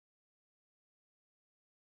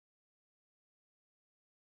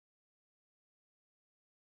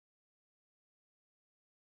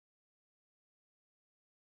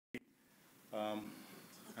I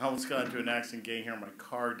almost got into an accident getting here. My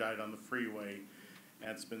car died on the freeway,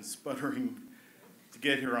 and it's been sputtering to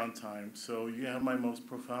get here on time. So you have my most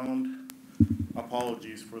profound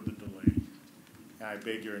apologies for the delay. And I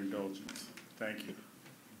beg your indulgence. Thank you.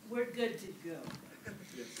 We're good to go.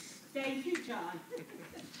 Yes. Thank you, John.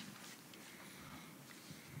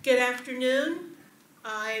 Good afternoon.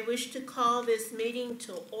 I wish to call this meeting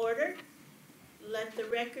to order. Let the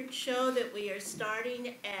record show that we are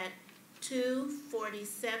starting at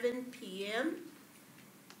 2:47 p.m.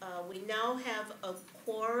 We now have a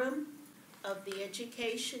quorum of the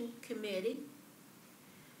Education Committee.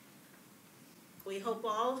 We hope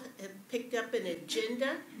all have picked up an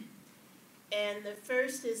agenda. And the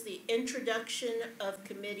first is the introduction of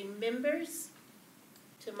committee members.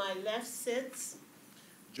 To my left sits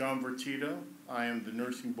John Vertito. I am the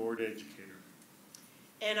Nursing Board Educator.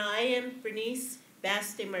 And I am Bernice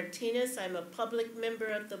Baste Martinez. I'm a public member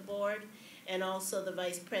of the board and also the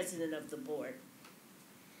Vice President of the board.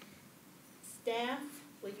 Staff,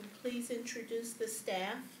 will you please introduce the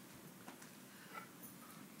staff?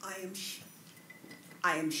 I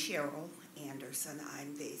am Cheryl Anderson.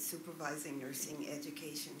 I'm the Supervising Nursing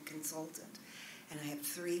Education Consultant. And I have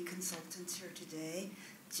 3 consultants here today.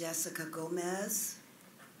 Jessica Gomez,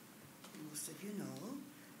 most of you know,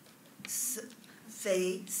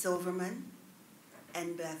 Faye Silverman,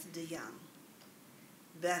 and Beth DeYoung.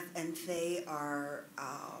 Beth and Faye are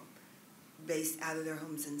based out of their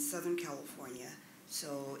homes in Southern California,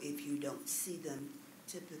 so if you don't see them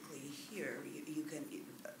typically here, you can,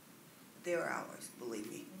 they're ours, believe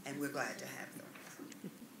me, and we're glad to have them.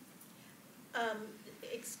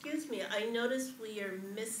 Excuse me, I noticed we are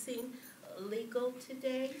missing legal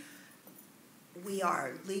today. We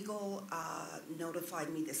are. Legal notified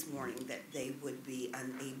me this morning that they would be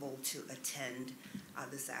unable to attend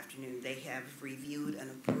this afternoon. They have reviewed and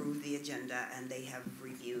approved the agenda, and they have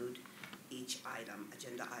reviewed each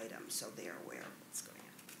agenda item, so they are aware of what's going on.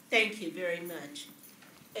 Thank you very much.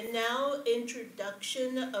 And now,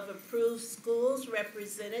 introduction of approved schools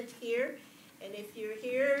represented here. And if you're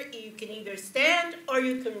here, you can either stand or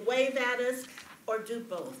you can wave at us or do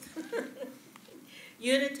both.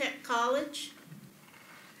 Unitech College,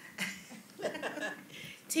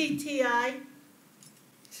 TTI,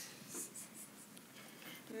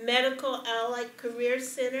 Medical Allied Career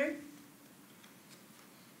Center,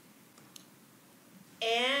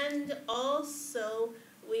 and also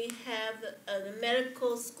we have the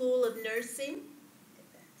Medical School of Nursing,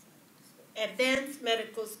 Advanced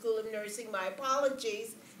Medical School of Nursing. My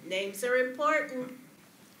apologies, names are important.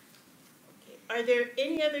 Okay. Are there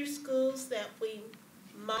any other schools that we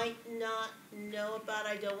might not know about?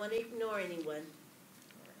 I don't want to ignore anyone.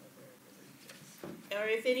 Or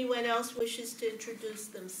if anyone else wishes to introduce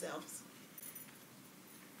themselves.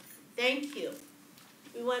 Thank you.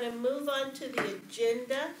 We want to move on to the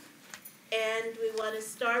agenda, and we want to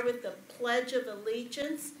start with the Pledge of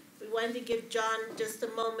Allegiance. We wanted to give John just a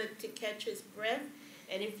moment to catch his breath.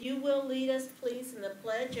 And if you will lead us, please, in the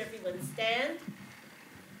pledge. Everyone stand.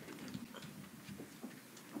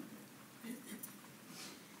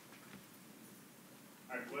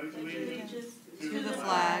 I pledge allegiance to the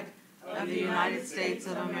flag of the United States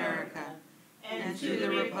of America and to the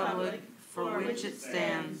republic for which it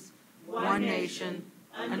stands, one nation,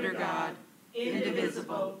 under God,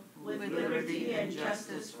 indivisible, with liberty and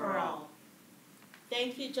justice for all.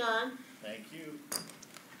 Thank you, John. Thank you.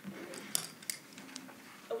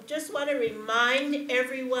 I just want to remind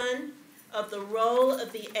everyone of the role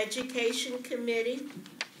of the Education Committee.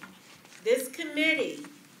 This committee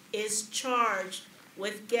is charged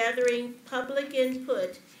with gathering public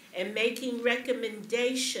input and making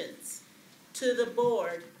recommendations to the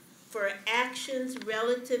board for actions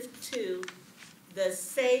relative to the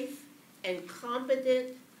safe and competent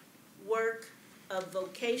work of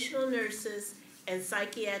vocational nurses and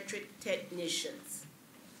psychiatric technicians.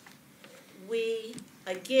 We,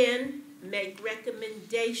 again, make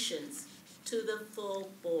recommendations to the full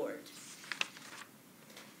board.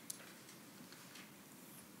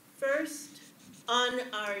 First on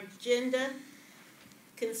our agenda,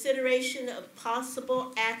 consideration of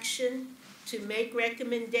possible action to make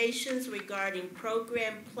recommendations regarding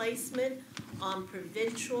program placement on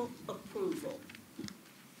provincial approval.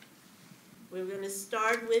 We're going to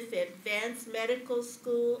start with Advanced Medical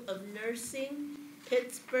School of Nursing,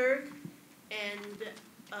 Pittsburgh, and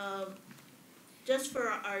just for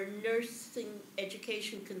our nursing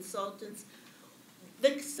education consultants,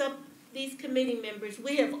 these committee members,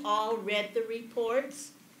 we have all read the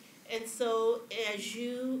reports, and so as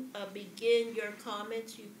you begin your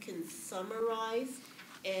comments, you can summarize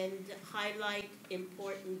and highlight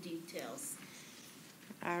important details.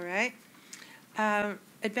 All right.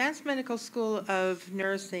 Advanced Medical School of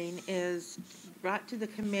Nursing is brought to the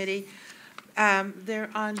committee. They're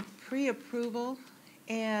on pre-approval,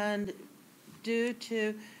 and due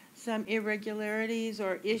to some irregularities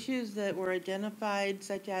or issues that were identified,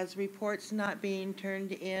 such as reports not being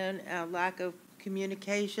turned in, a lack of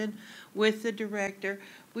communication with the director,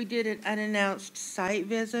 we did an unannounced site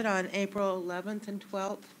visit on April 11th and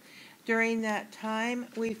 12th. During that time,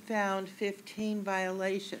 we found 15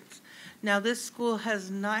 violations. Now, this school has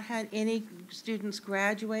not had any students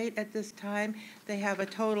graduate at this time. They have a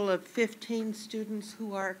total of 15 students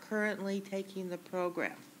who are currently taking the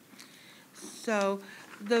program. So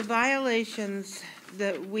the violations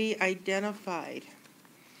that we identified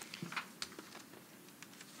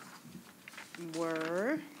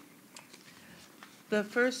were, the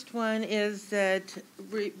first one is that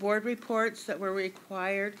board reports that were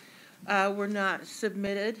required were not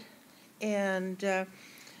submitted, and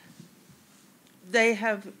they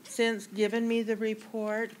have since given me the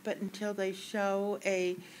report, but until they show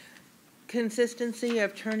a consistency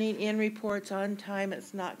of turning in reports on time,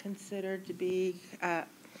 it's not considered to be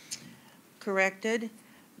corrected.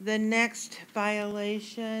 The next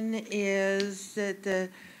violation is that the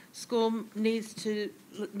school needs to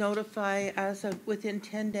notify us of within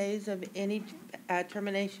 10 days of any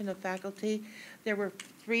termination of faculty. There were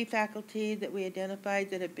 3 faculty that we identified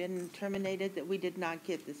that have been terminated that we did not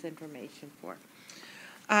get this information for.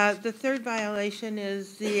 The third violation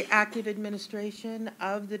is the active administration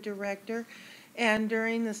of the director. And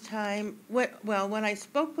during this time, when I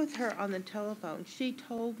spoke with her on the telephone, she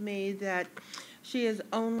told me that she is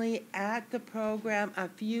only at the program a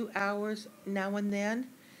few hours now and then,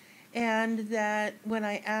 and that when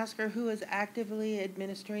I asked her who is actively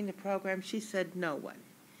administering the program, she said no one.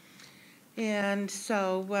 And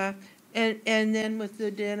so, and then with the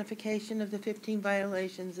identification of the 15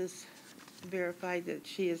 violations, is verified that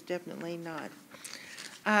she is definitely not.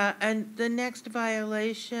 And the next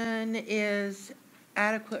violation is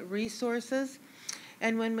adequate resources.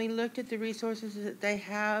 And when we looked at the resources that they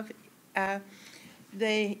have,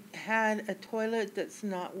 they had a toilet that's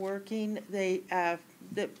not working. There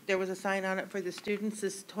was a sign on it for the students.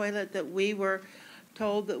 This toilet that we were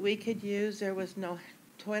told that we could use, there was no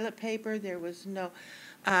toilet paper, there was no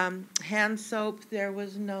hand soap, there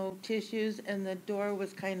was no tissues, and the door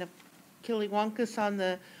was kind of killiwonkus on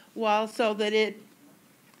the wall so that it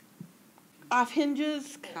off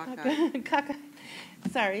hinges,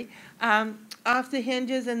 sorry, off the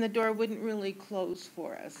hinges, and the door wouldn't really close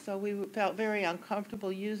for us. So we felt very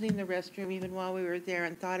uncomfortable using the restroom even while we were there,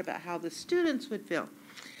 and thought about how the students would feel.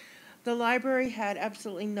 The library had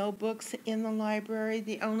absolutely no books in the library.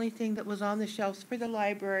 The only thing that was on the shelves for the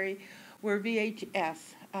library were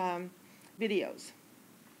VHS videos.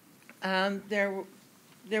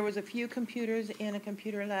 There was a few computers in a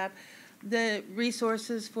computer lab. The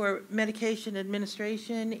resources for medication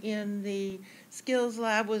administration in the skills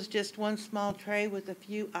lab was just one small tray with a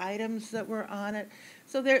few items that were on it.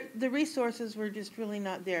 So the resources were just really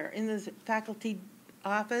not there. In the faculty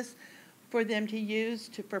office for them to use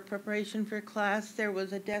for preparation for class, there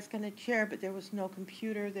was a desk and a chair, but there was no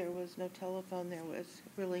computer, there was no telephone, there was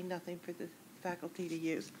really nothing for the faculty to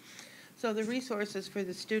use. So the resources for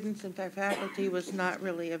the students and faculty was not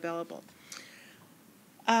really available.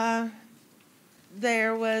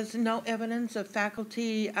 There was no evidence of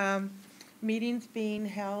faculty meetings being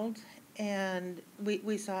held, and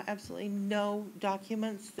we saw absolutely no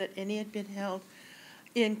documents that any had been held.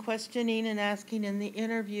 In questioning and asking in the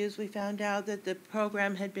interviews, we found out that the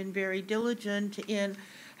program had been very diligent in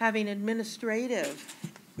having administrative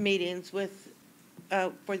meetings with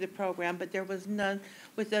for the program, but there was none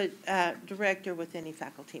with the director with any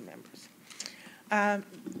faculty members.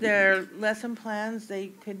 Their lesson plans, they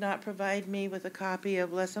could not provide me with a copy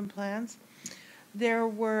of lesson plans. There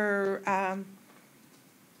were,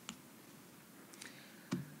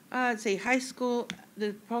 let's see, high school,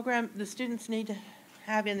 the program, the students need to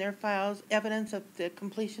have in their files evidence of the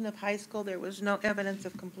completion of high school. There was no evidence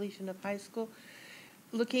of completion of high school.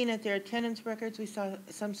 Looking at their attendance records, we saw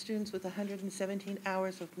some students with 117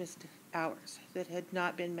 hours of missed hours that had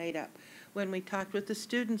not been made up. When we talked with the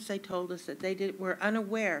students, they told us that they were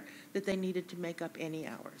unaware that they needed to make up any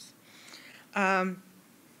hours.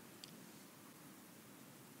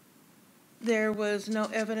 There was no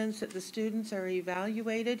evidence that the students are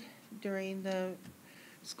evaluated during the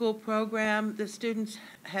school program. The students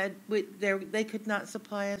they could not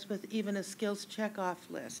supply us with even a skills check-off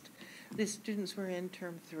list. The students were in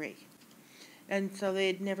term 3. And so they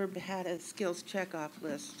had never had a skills check-off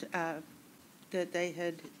list that they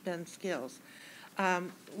had done skills.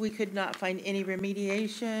 we could not find any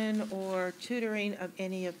remediation or tutoring of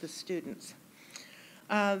any of the students.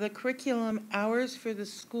 The curriculum hours for the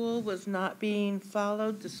school was not being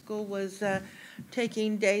followed. The school was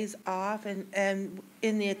taking days off, and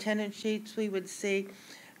in the attendance sheets we would see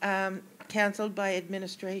canceled by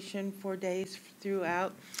administration for days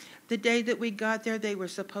throughout. The day that we got there, they were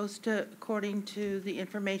supposed to, according to the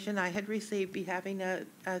information I had received, be having a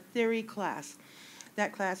theory class.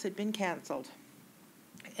 That class had been canceled.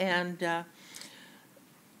 And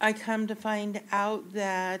I come to find out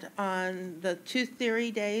that on the 2 theory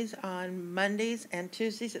days on Mondays and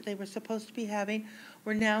Tuesdays that they were supposed to be having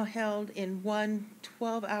were now held in one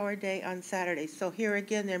 12-hour day on Saturdays. So here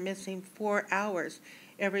again, they're missing 4 hours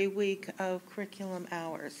every week of curriculum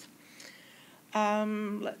hours.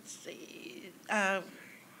 Let's see. The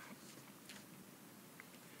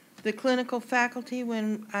clinical faculty,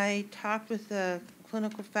 when I talked with the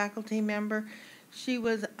clinical faculty member, she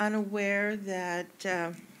was unaware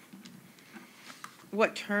that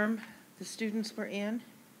what term the students were in.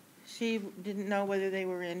 She didn't know whether they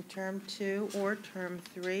were in term 2 or term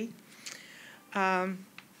 3.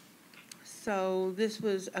 So this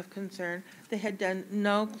was of concern. They had done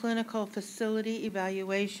no clinical facility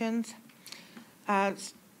evaluations.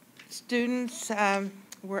 Students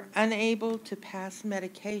were unable to pass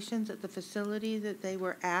medications at the facility that they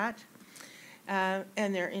were at,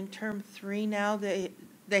 and they're in term 3 now. They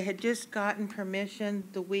had just gotten permission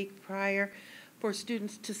the week prior for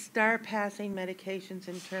students to start passing medications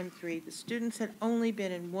in term 3. The students had only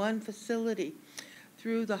been in one facility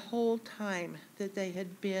through the whole time that they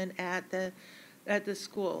had been at the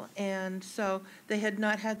school, and so they had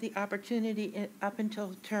not had the opportunity up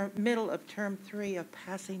until middle of term 3 of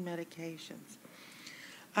passing medications.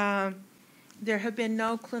 There have been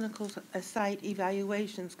no clinical site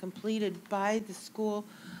evaluations completed by the school,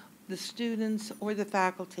 the students, or the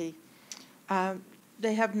faculty.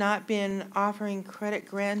 They have not been offering credit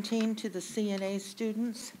granting to the CNA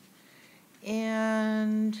students,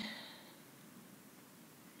 and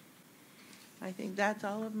I think that's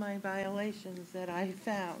all of my violations that I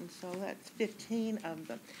found, so that's 15 of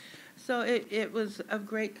them. So it was of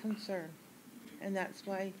great concern, and that's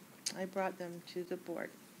why I brought them to the board.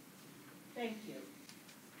 Thank you.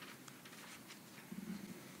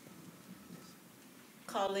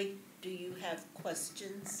 Colleague, do you have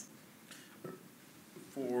questions?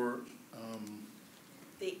 For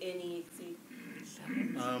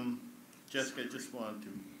Jessica, just wanted to,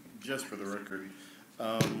 just for the record,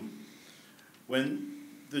 when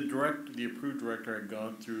the approved director had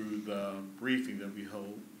gone through the briefing that we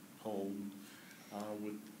hold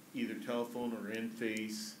with either telephone or in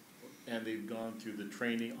face, and they've gone through the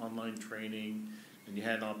training, online training, and she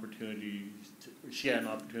had an opportunity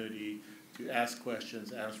to ask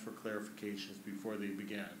questions, ask for clarifications before they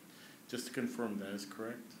began. Just to confirm, that is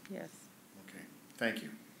correct? Yes. Okay, thank you.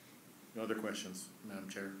 No other questions, Madam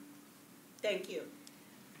Chair? Thank you.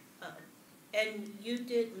 And you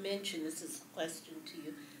did mention, this is a question to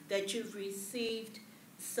you, that you've received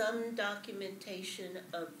some documentation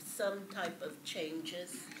of some type of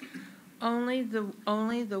changes. Only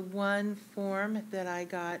the one form that I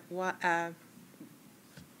got,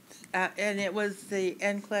 and it was the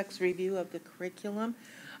NCLEX review of the curriculum.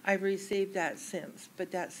 I've received that since, but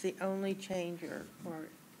that's the only change or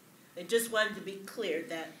I just wanted to be clear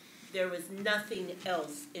that there was nothing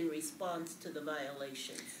else in response to the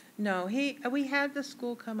violations. No, we had the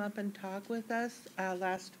school come up and talk with us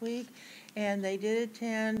last week, and they did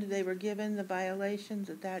attend. They were given the violations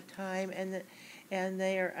at that time, and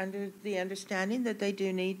they are under the understanding that they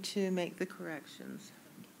do need to make the corrections.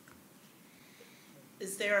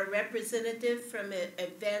 Is there a representative from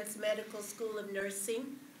Advanced Medical School of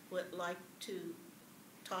Nursing would like to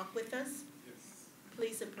talk with us? Yes.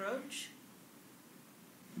 Please approach.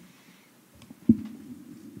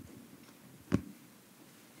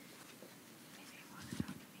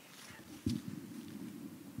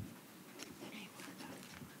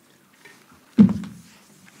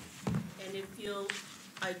 And if you'll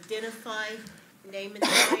identify, name and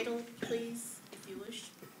title, please, if you wish.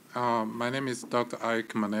 My name is Dr. Ike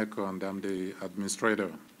Maneko, and I'm the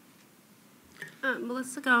administrator.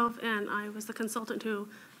 Melissa Gove, and I was the consultant who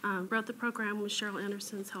wrote the program with Cheryl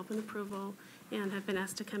Anderson's help and approval, and have been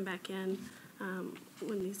asked to come back in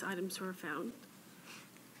when these items were found.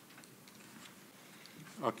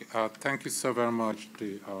 Okay, thank you so very much,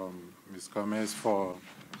 Ms. Gomez, for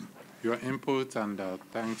your input, and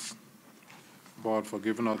thanks, Board, for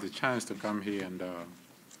giving us the chance to come here and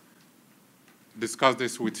discuss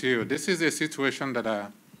this with you. This is a situation that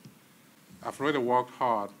I've really worked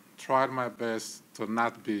hard, tried my best to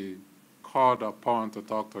not be called upon to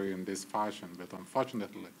talk to you in this fashion, but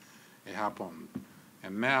unfortunately, it happened.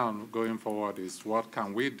 And now, going forward, is what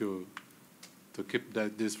can we do to keep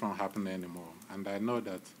this from happening anymore? And I know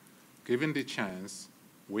that, given the chance,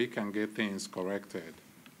 we can get things corrected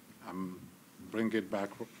and bring it back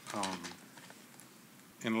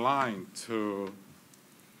in line to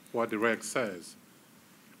what the reg says.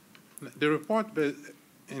 The report,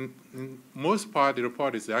 in most part, the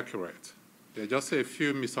report is accurate. There are just a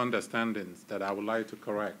few misunderstandings that I would like to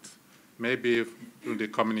correct. Maybe through the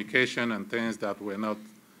communication and things that were not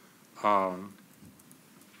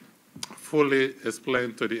fully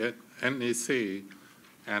explained to the NEC,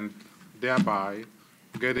 and thereby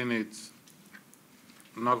getting it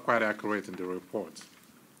not quite accurate in the report.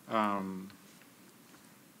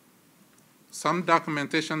 Some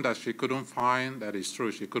documentation that she couldn't find, that is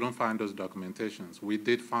true, she couldn't find those documentations. We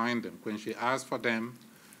did find them. When she asked for them,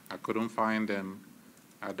 I couldn't find them.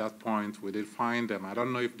 At that point, we did find them. I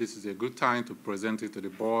don't know if this is a good time to present it to the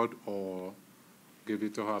board or give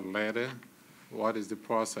it to her later. What is the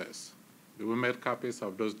process? Do we make copies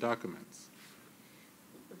of those documents?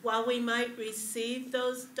 While we might receive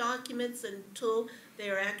those documents until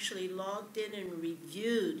they're actually logged in and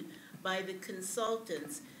reviewed by the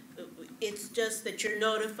consultants, it's just that you're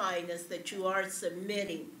notifying us that you are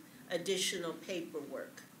submitting additional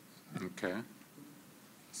paperwork. Okay.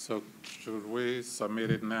 So should we submit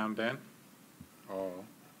it now and then? Or?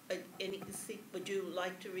 Would you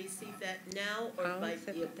like to receive that now or by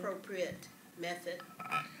the appropriate method?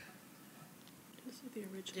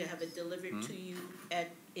 The To have it delivered to you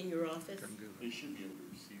in your office? They should be able to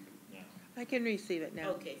receive it now. I can receive it now.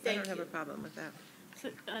 Okay, I thank don't have you. a problem with that. So,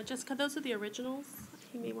 Jessica, those are the originals.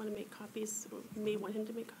 He may want to make copies, or you may want him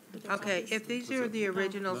to make copies. Okay, if these are the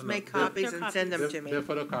originals, No, make they're- copies they're and send them copies. to me. They're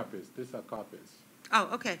photocopies. These are copies. Oh,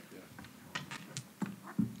 okay.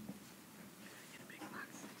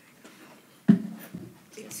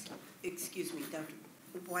 Excuse me, Doctor,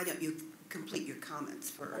 why don't you complete your comments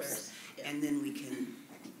first, Yeah. and then we can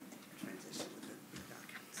transition with the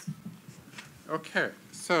documents. Okay,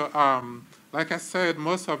 so like I said,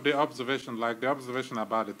 most of the observation, like the observation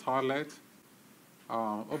about the toilet,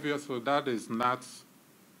 obviously that is not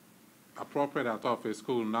appropriate at all for a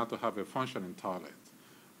school not to have a functioning toilet.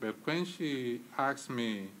 But when she asked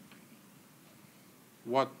me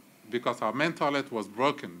because our main toilet was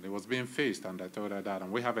broken, it was being fixed, and I told her that,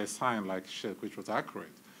 and we have a sign like shit, which was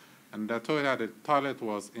accurate. And I told her the toilet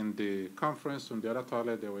was in the conference room, the other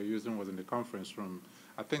toilet they were using was in the conference room.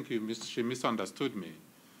 I think she misunderstood me,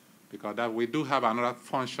 because that we do have another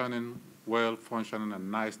functioning, well-functioning and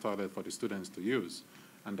nice toilet for the students to use.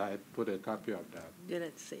 And I put a copy of that.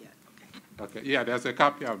 Didn't see it. Okay, yeah, there's a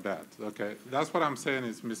copy of that. Okay, that's what I'm saying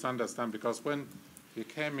is misunderstand, because when you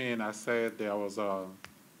came in, I said there was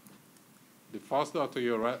the first door to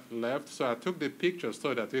your left, so I took the picture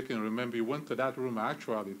so that you can remember. You went to that room,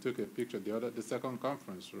 actually took a picture, the second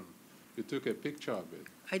conference room. You took a picture of it.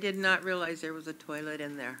 I did not realize there was a toilet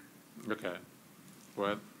in there. Okay,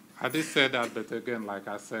 well, I did say that, but again, like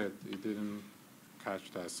I said, you didn't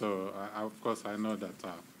catch that. So, of course, I know that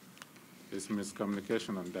it's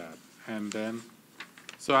miscommunication on that. And then,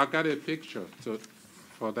 so I got a picture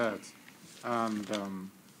for that. And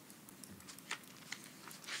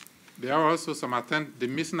there are also some the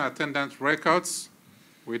missing attendance records.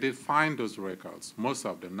 We did find those records, most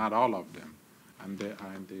of them, not all of them. And they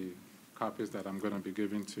are in the copies that I'm going to be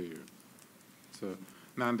giving to you. So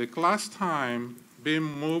now the class time being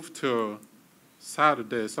moved to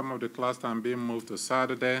Saturday, some of the class time being moved to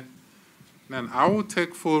Saturday, then I will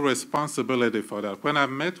take full responsibility for that. When I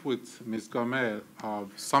met with Ms. Gomez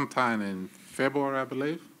sometime in February, I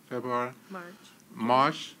believe,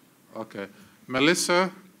 March, okay.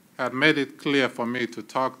 Melissa had made it clear for me to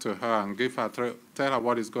talk to her and give her tell her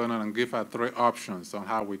what is going on and give her 3 options on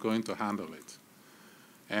how we're going to handle it.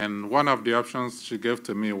 And one of the options she gave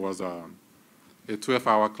to me was a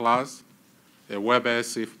 12-hour class, a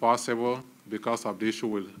WebEx if possible, because of the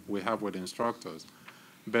issue we have with instructors.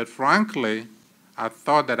 But frankly, I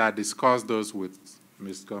thought that I discussed those with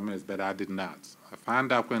Ms. Gomez, but I did not. I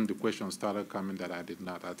found out when the questions started coming that I did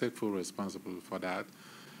not. I take full responsibility for that.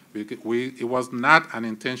 It was not an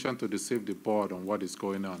intention to deceive the board on what is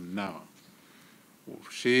going on now.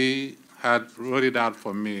 She had wrote it out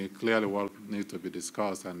for me clearly what needs to be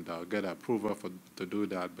discussed and get approval to do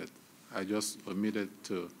that, but I just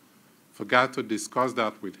forgot to discuss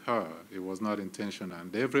that with her. It was not intentional.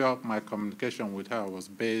 And every of my communication with her was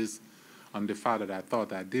based on the fact that I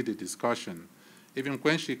thought I did the discussion. Even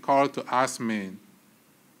when she called to ask me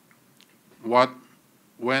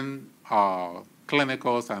when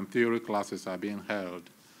clinicals and theory classes are being held,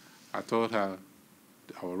 I told her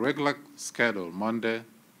our regular schedule, Mondays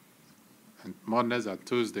and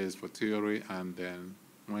Tuesdays for theory, and then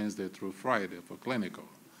Wednesday through Friday for clinical.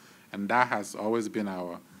 And that has always been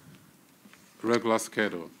our regular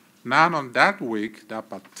schedule. Now on that week, that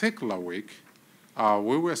particular week,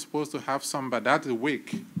 we were supposed to have somebody that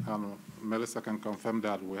week, and Melissa can confirm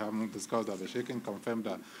that, we haven't discussed that, but she can confirm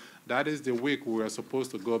that. That is the week we were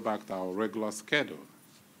supposed to go back to our regular schedule.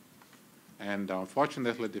 And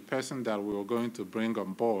unfortunately, the person that we were going to bring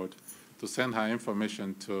on board to send her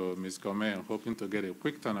information to Ms. Gomez, hoping to get a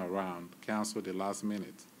quick turnaround, canceled the last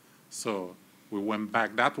minute. So we went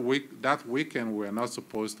back. That weekend, we were not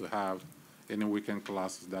supposed to have any weekend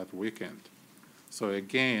classes that weekend. So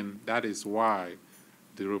again, that is why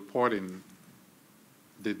the reporting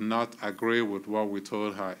did not agree with what we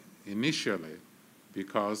told her initially,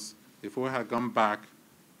 because if we had gone back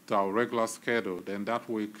to our regular schedule, then that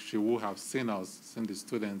week she would have seen the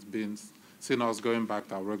students seen us going back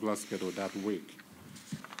to our regular schedule that week.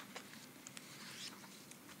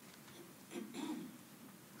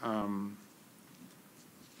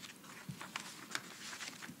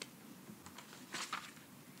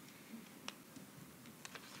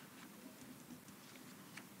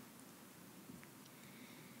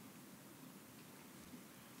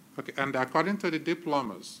 Okay, and according to the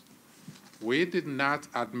diplomas, we did not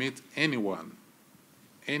admit anyone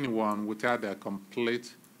without their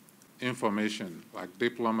complete information, like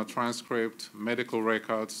diploma transcript, medical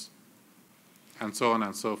records, and so on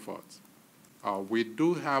and so forth. We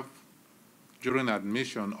do have during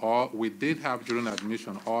admission, or we did have during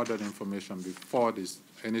admission all that information before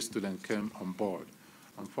any student came on board.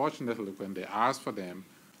 Unfortunately, when they asked for them,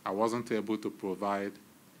 I wasn't able to provide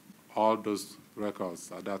all those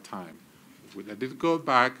records at that time. I did go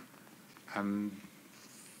back and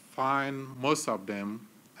find most of them,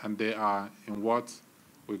 and they are in what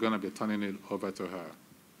we're going to be turning it over to her.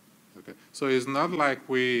 Okay. So it's not like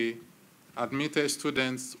we admitted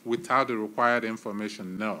students without the required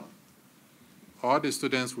information, no. All the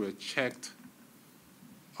students were checked,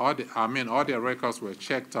 all their records were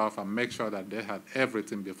checked off and make sure that they had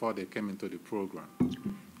everything before they came into the program.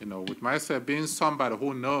 You know, with myself being somebody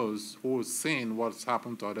who knows, who's seen what's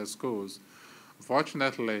happened to other schools,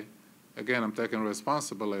 unfortunately, again, I'm taking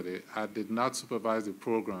responsibility. I did not supervise the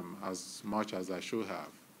program as much as I should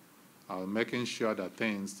have, making sure that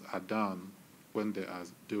things are done when they are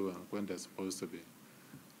due and when they're supposed to be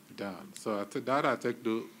done. So I take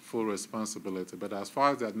the full responsibility. But as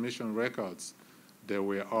far as the admission records, they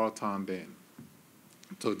were all turned in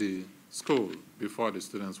to the school before the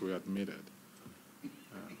students were admitted.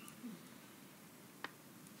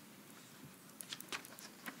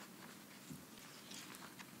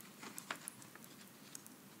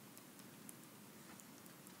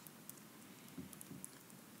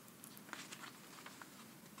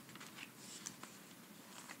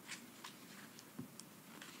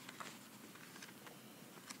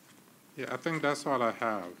 Yeah, I think that's all I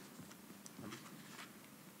have.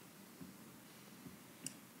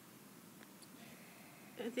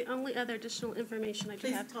 The only other additional information I do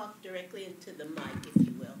Please have. talk directly into the mic, if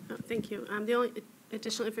you will. Oh, thank you. The only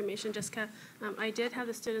additional information, Jessica, I did have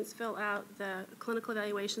the students fill out the clinical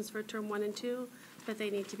evaluations for term 1 and 2, but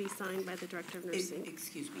they need to be signed by the director of nursing.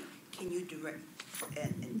 Excuse me, can you direct,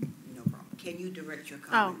 and no problem, can you direct your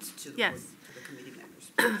comments to the yes. board, to the committee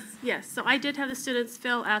members, please? Yes, so I did have the students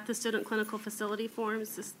fill out the student clinical facility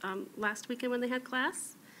forms this, last weekend when they had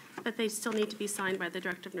class, but they still need to be signed by the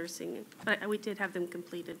director of nursing. But we did have them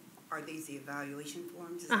completed. Are these the evaluation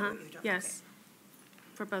forms? Is that what you're talking about? Yes,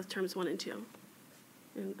 for both terms 1 and 2.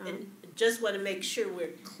 And just want to make sure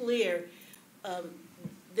we're clear.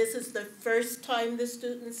 This is the first time the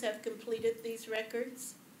students have completed these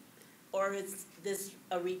records? Or is this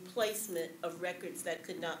a replacement of records that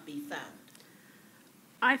could not be found?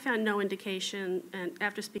 I found no indication, and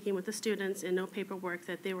after speaking with the students, and no paperwork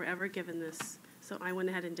that they were ever given this. So I went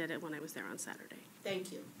ahead and did it when I was there on Saturday.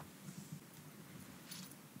 Thank you.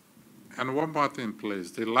 And one more thing,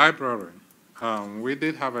 please. The library, we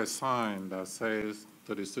did have a sign that says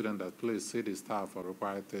to the student that please see the staff for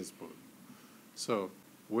required textbook. So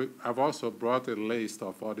I've also brought a list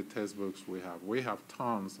of all the textbooks we have. We have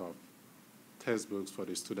tons of textbooks for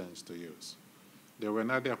the students to use. They were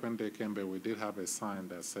not there when they came, but we did have a sign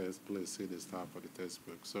that says please see the staff for the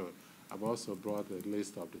textbook. So I've also brought a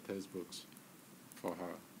list of the textbooks for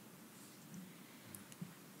her.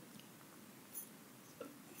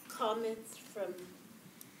 Comments from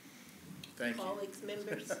Thank you. colleagues,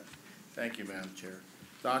 members? Thank you, Madam Chair.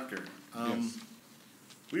 Doctor, Yes.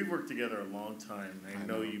 we've worked together a long time. I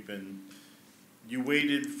know you've been you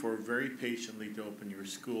waited for very patiently to open your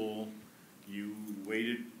school. You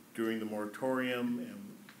waited during the moratorium, and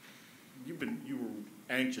you were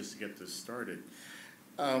anxious to get this started.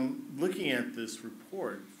 Looking at this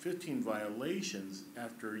report, 15 violations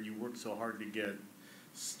after you worked so hard to get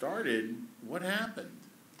started, what happened?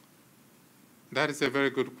 That is a very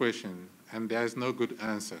good question, and there is no good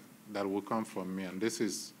answer that will come from me. And this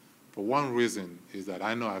is, for one reason, is that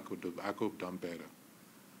I know I could have done better.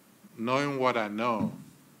 Knowing what I know,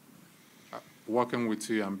 working with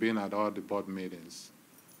you and being at all the board meetings,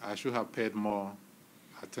 I should have paid more,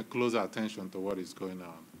 closer attention to what is going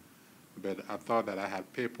on. But I thought that I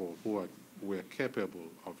had people who were capable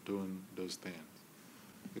of doing those things.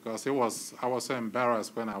 Because I was so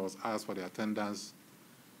embarrassed when I was asked for the attendance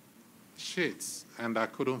sheets, and I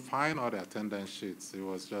couldn't find all the attendance sheets. It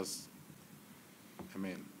was just,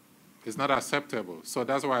 it's not acceptable. So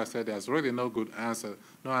that's why I said there's really no good answer,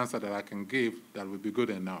 no answer that I can give that would be good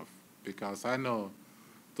enough. Because I know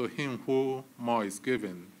to him who more is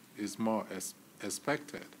given is more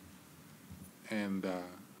expected. And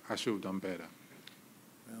I should have done better.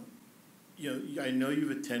 Well, I know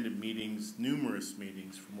you've attended meetings, numerous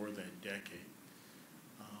meetings for more than a decade.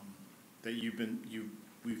 That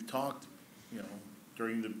we've talked,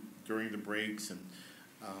 during the breaks, and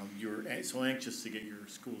you were so anxious to get your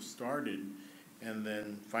school started, and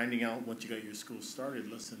then finding out once you got your school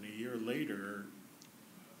started, less than a year later,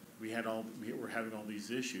 we're having all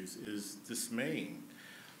these issues is dismaying.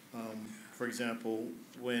 For example,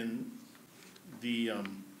 when the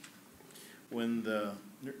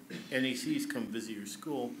NECs come visit your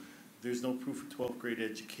school, there's no proof of 12th grade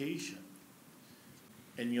education.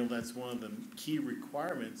 And that's one of the key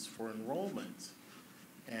requirements for enrollment.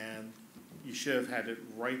 And you should have had it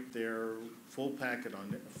right there, full packet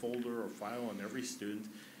on a folder or file on every student,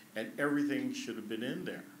 and everything should have been in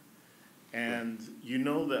there. And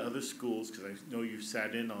the other schools, because I know you've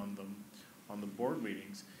sat in on them, on the board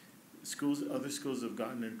meetings, other schools have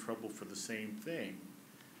gotten in trouble for the same thing.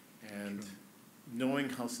 And knowing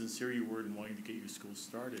how sincere you were in wanting to get your school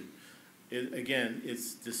started, again,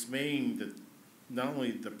 it's dismaying that not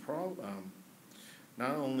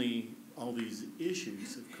only all these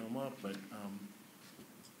issues have come up, but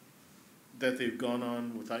that they've gone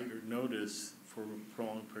on without your notice for a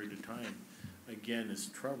prolonged period of time, again, is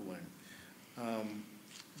troubling.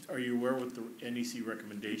 Are you aware what the NEC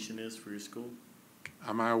recommendation is for your school?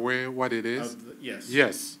 Am I aware what it is? Yes.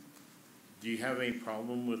 Yes. Do you have any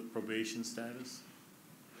problem with probation status?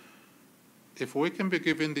 If we can be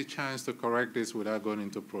given the chance to correct this without going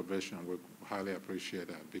into probation, we highly appreciate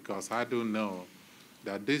that, because I do know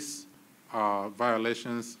that these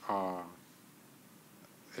violations are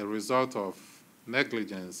a result of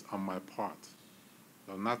negligence on my part,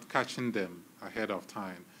 of not catching them ahead of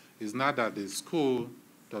time. It's not that the school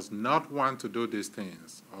does not want to do these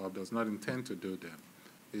things or does not intend to do them.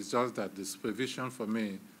 It's just that the supervision for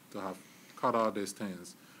me to have caught all these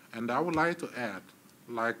things. And I would like to add,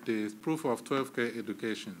 like the proof of 12th grade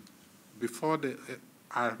education,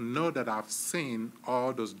 I know that I've seen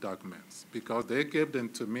all those documents because they gave them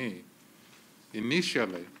to me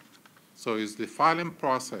initially. So it's the filing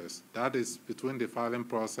process, that is between the filing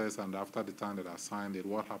process and after the time that I signed it,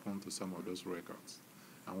 what happened to some of those records.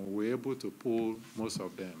 And we were able to pull most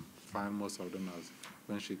of them, find most of them as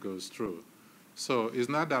when she goes through. So it's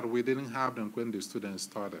not that we didn't have them when the students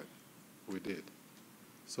started, we did.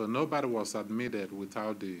 So nobody was admitted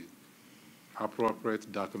without the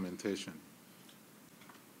appropriate documentation.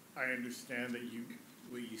 I understand that you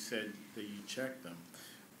said that you checked them.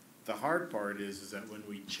 The hard part is that when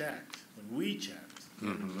we checked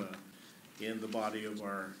mm-hmm. in the body of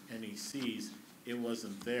our NECs, it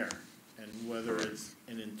wasn't there. And whether it's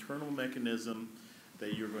an internal mechanism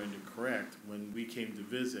that you're going to correct, when we came to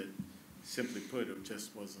visit, simply put, it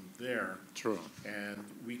just wasn't there. True. And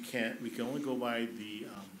we can only go by the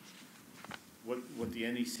what the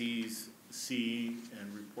NECs see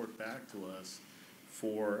and report back to us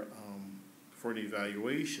for an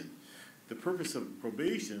evaluation. The purpose of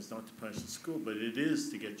probation is not to punish the school, but it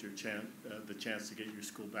is to get your the chance to get your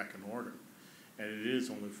school back in order. And it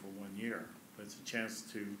is only for 1 year, but it's a chance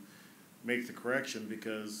to make the correction,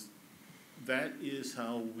 because that is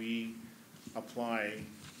how we apply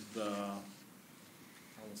the,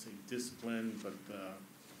 I won't say discipline, but the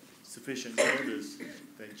sufficient notice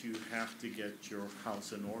that you have to get your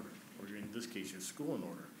house in order, or in this case, your school in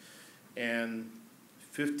order. And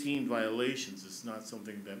 15 violations is not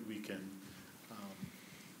something that we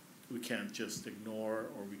can't just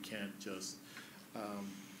ignore, or we can't just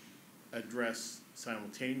address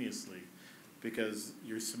simultaneously, because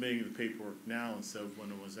you're submitting the paperwork now instead of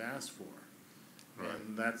when it was asked for. Right.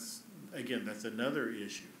 And that's, again, that's another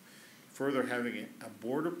issue. Further, having a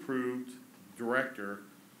board-approved director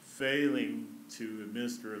failing to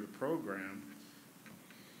administer the program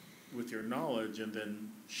with your knowledge, and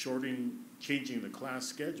then changing the class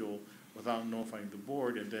schedule without notifying the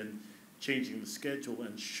board, and then changing the schedule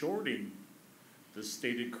and shorting the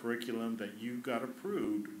stated curriculum that you got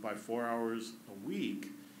approved by 4 hours a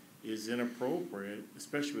week is inappropriate,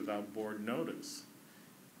 especially without board notice.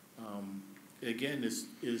 Again,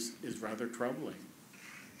 is rather troubling,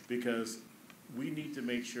 because we need to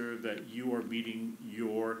make sure that you are meeting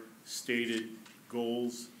your stated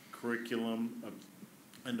goals, curriculum,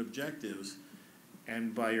 and objectives,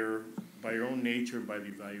 and by your own nature, by the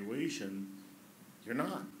evaluation, you're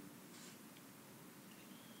not.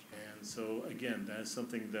 And so, again, that's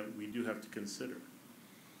something that we do have to consider.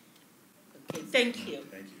 Okay, thank you.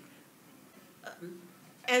 Thank you.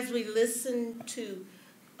 As we listen to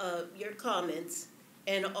your comments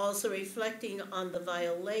and also reflecting on the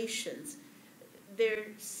violations, there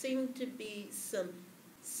seem to be some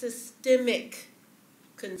systemic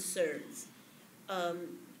concerns.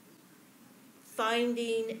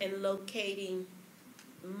 Finding and locating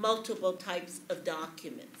multiple types of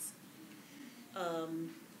documents.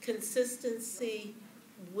 Consistency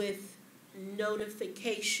with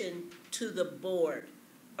notification to the board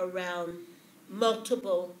around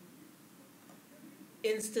multiple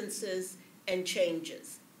instances and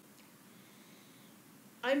changes.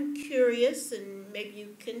 I'm curious, and maybe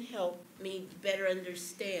you can help me better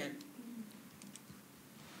understand.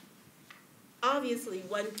 Obviously,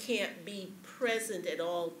 one can't be present at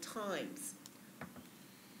all times.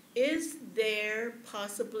 Is there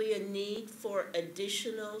possibly a need for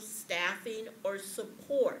additional staffing or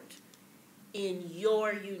support in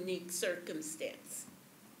your unique circumstance?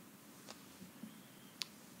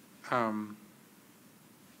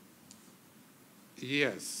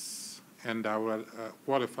 Yes, and I will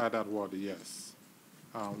qualify that word yes.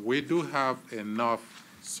 We do have enough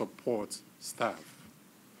support staff.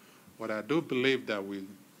 What I do believe that we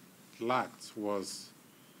lacked was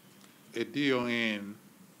a DON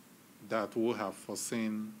that would have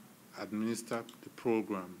foreseen, administered the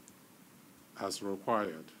program as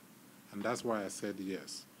required. And that's why I said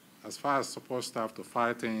yes. As far as support staff to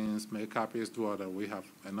fight things, make copies, do all that, we have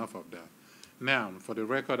enough of that. Now, for the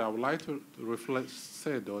record, I would like to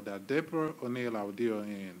say, though, that Deborah O'Neill, our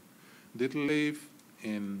DON, did leave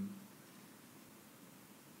in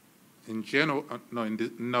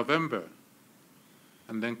November,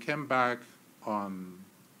 and then came back in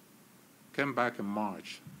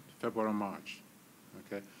March, February, March.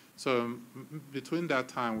 Okay, so between that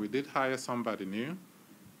time, we did hire somebody new,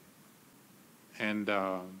 and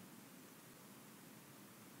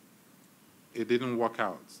it didn't work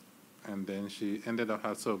out. And then she ended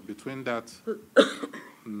up, so between that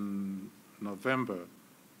November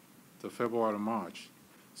to February, March.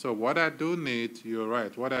 So what I do need, you're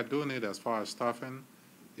right, what I do need as far as staffing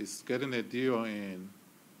is getting a DON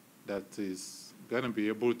that is going to be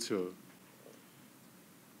able to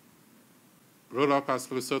roll up our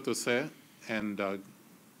sleeves, so to say, and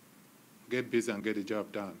get busy and get the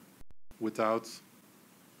job done without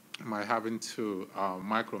my having to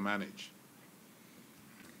micromanage.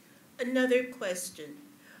 Another question.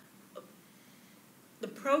 The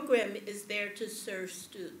program is there to serve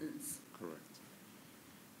students. Correct.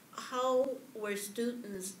 How were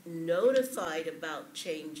students notified about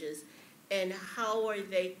changes, and how are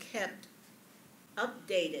they kept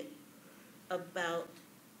updated about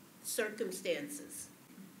circumstances?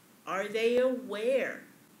 Are they aware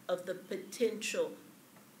of the potential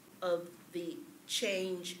of the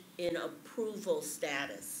change in approval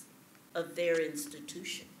status of their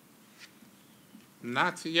institution?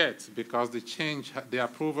 Not yet, because the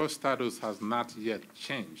approval status has not yet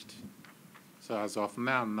changed. So as of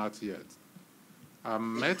now, not yet. I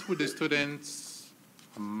met with the students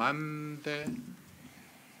on Monday.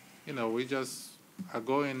 You know, we just are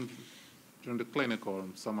going during the clinical.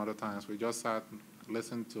 Some other times we just sat and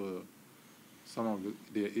listened to some of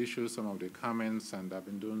the issues, some of the comments, and I've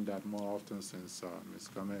been doing that more often since Ms.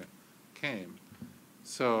 Gomez came.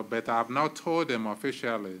 So, but I've not told them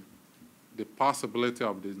officially the possibility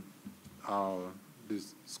of the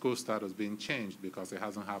school status being changed, because it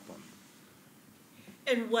hasn't happened.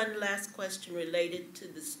 And one last question related to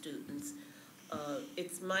the students.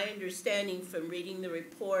 It's my understanding from reading the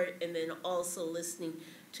report and then also listening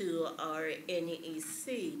to our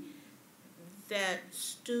NEC that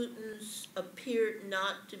students appeared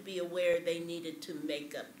not to be aware they needed to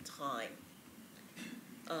make up time.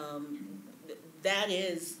 That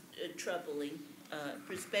is troubling,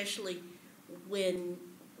 especially when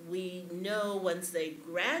we know once they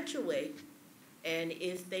graduate and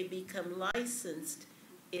if they become licensed,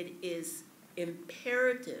 it is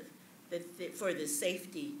imperative that for the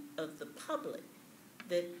safety of the public,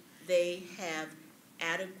 that they have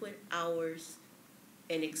adequate hours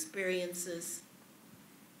and experiences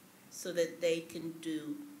so that they can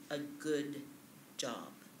do a good job.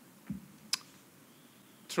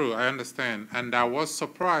 True, I understand. And I was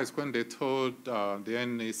surprised when they told the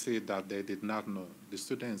NEC that they did not know. The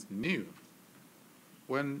students knew.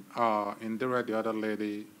 When Indira, the other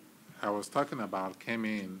lady I was talking about, came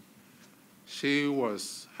in,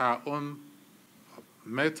 her own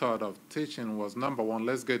method of teaching was, number one,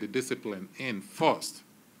 let's get the discipline in first.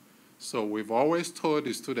 So we've always told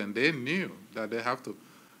the students, they knew that they have to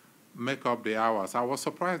make up the hours. I was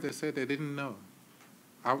surprised they said they didn't know.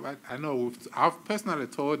 I know, I've personally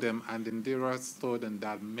told them, and Indira's told them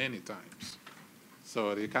that many times.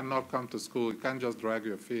 So they cannot come to school. You can't just drag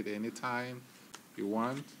your feet anytime you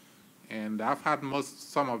want. And I've had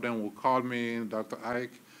some of them will call me, Dr.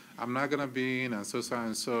 Ike, I'm not going to be in, and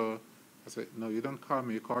so. I said, no, you don't call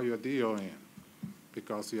me, you call your DON.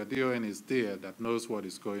 Because your DON is there that knows what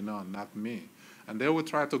is going on, not me. And they will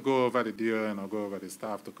try to go over the DON or go over the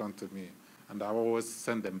staff to come to me. And I always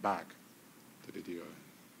send them back to the DON.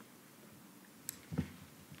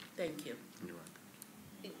 Thank you. You're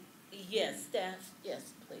welcome. Yes, staff,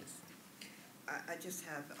 yes, please. I just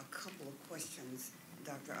have a couple of questions,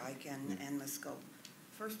 Dr. Ike and Ms. Scope.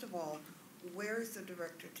 First of all, where is the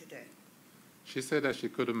director today? She said that she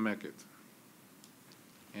couldn't make it.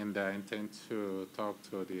 And I intend to talk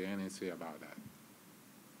to the NEC about that.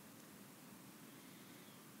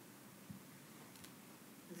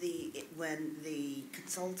 When the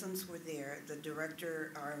consultants were there, the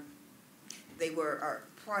director,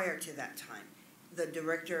 prior to that time, the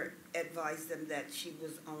director advised them that she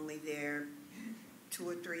was only there 2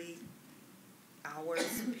 or 3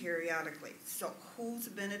 hours periodically. So who's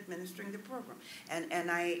been administering the program? And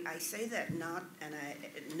I say that not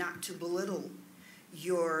to belittle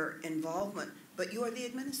your involvement, but you are the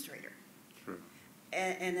administrator. True.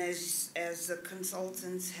 And as the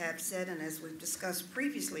consultants have said, and as we've discussed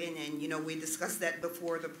previously, and you know, we discussed that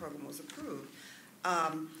before the program was approved,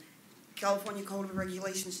 California Code of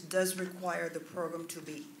Regulations does require the program to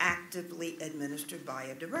be actively administered by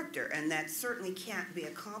a director, and that certainly can't be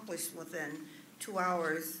accomplished within 2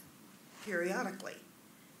 hours periodically.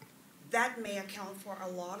 That may account for a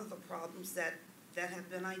lot of the problems that have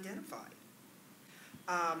been identified.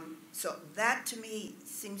 So that, to me,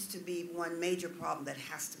 seems to be one major problem that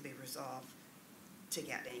has to be resolved to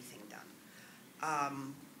get anything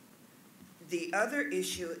done. The other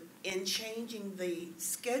issue in changing the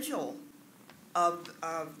schedule of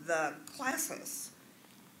the classes,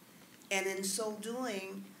 and in so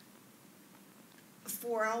doing,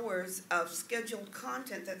 4 hours of scheduled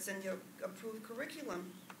content that's in your approved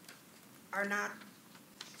curriculum were not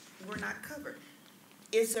covered.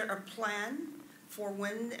 Is there a plan for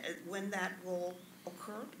when that will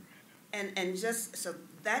occur? And just so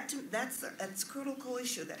that's a critical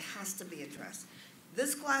issue that has to be addressed.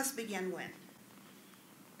 This class began when?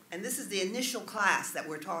 And this is the initial class that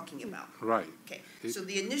we're talking about. Right. Okay. So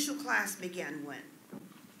the initial class began when?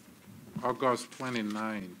 August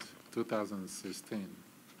 29th, 2016.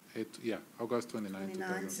 August 29th,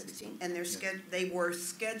 2016. And they were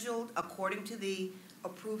scheduled according to the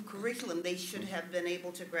approved curriculum. They should have been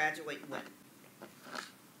able to graduate when?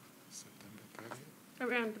 September 30th?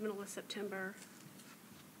 Around the middle of September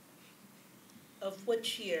Of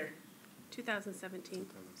which year? 2017.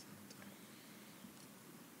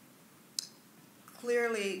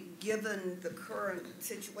 Clearly, given the current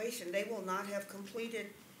situation, they will not have completed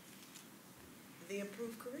the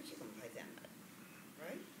approved curriculum by then,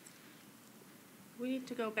 right? We need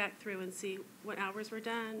to go back through and see what hours were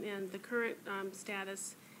done, and the current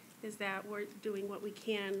status is that we're doing what we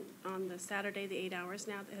can on the Saturday, the 8 hours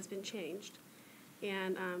now that has been changed.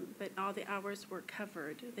 And, but all the hours were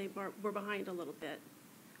covered. We're behind a little bit.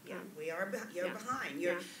 Yeah, you're behind.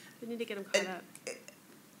 We need to get them caught up.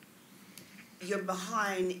 You're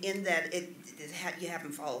behind in that you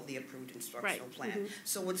haven't followed the approved instructional plan. Mm-hmm.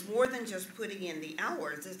 So it's more than just putting in the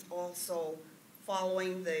hours, it's also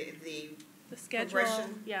following the schedule.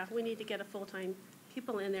 progression. Yeah, we need to get a full-time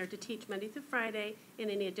people in there to teach Monday through Friday,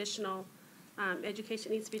 and any additional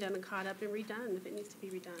education needs to be done and caught up and redone if it needs to be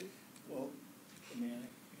redone. Well, may I?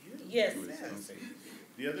 Yes.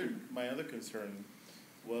 My other concern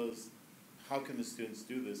was, how can the students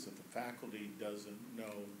do this if the faculty doesn't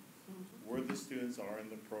know where the students are in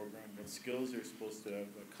the program, what skills they're supposed to have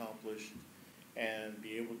accomplished, and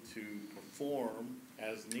be able to perform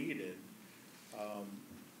as needed?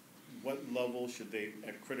 what level should they,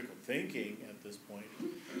 at critical thinking at this point,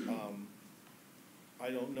 I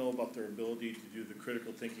don't know about their ability to do the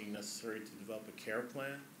critical thinking necessary to develop a care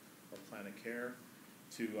plan or plan of care,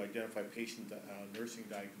 to identify patient nursing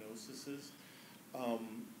diagnoses.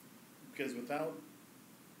 Because without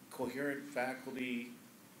coherent faculty,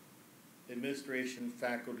 administration,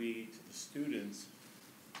 faculty to the students,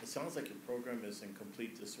 it sounds like your program is in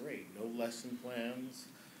complete disarray. No lesson plans,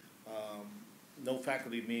 no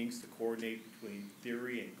faculty meetings to coordinate between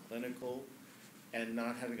theory and clinical, and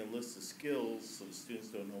not having a list of skills so the students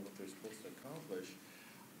don't know what they're supposed to accomplish.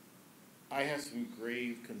 I have some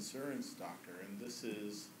grave concerns, Doctor, and this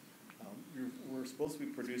is, we're supposed to be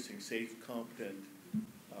producing safe, competent,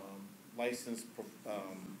 licensed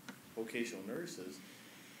vocational nurses,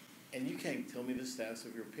 and you can't tell me the status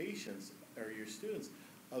of your patients or your students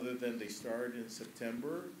other than they started in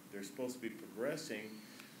September, they're supposed to be progressing,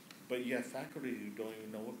 but you have faculty who don't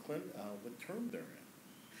even know what term they're in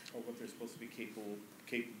or what they're supposed to be capable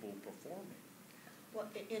of performing. Well,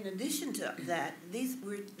 in addition to that,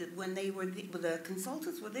 when the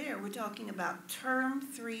consultants were there, we're talking about term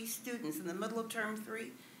 3 students in the middle of term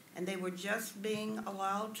 3, and they were just being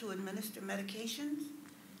allowed to administer medications.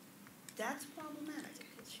 That's problematic.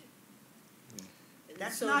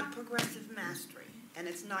 That's not progressive mastery, and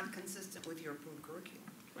it's not consistent with your approved curriculum.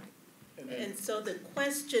 Right. And so the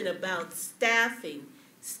question about staffing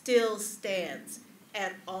still stands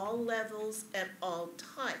at all levels, at all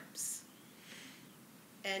types.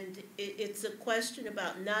 And it's a question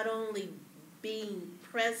about not only being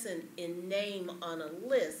present in name on a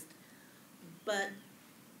list, but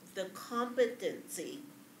the competency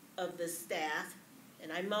of the staff,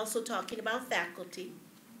 and I'm also talking about faculty,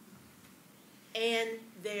 and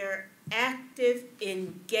their active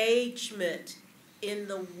engagement in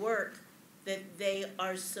the work that they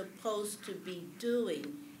are supposed to be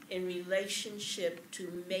doing in relationship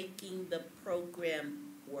to making the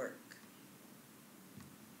program work.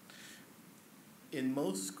 In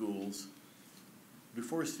most schools,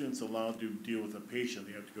 before students are allowed to deal with a patient,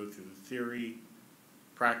 they have to go through the theory,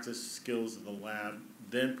 practice skills of the lab,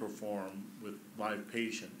 then perform with live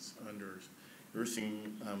patients under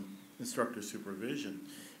nursing instructor supervision.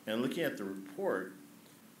 And looking at the report,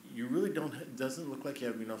 you really it doesn't look like you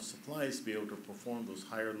have enough supplies to be able to perform those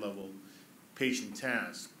higher level patient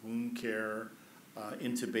tasks, wound care,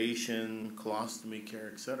 intubation, colostomy care,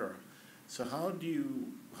 etc. So how do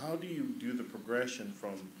you do the progression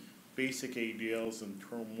from basic ADLs in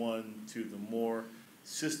term 1 to the more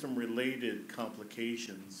system-related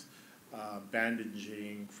complications,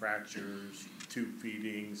 bandaging, fractures, tube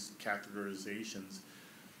feedings, catheterizations,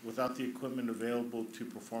 without the equipment available to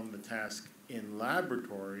perform the task in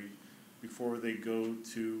laboratory before they go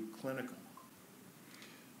to clinical?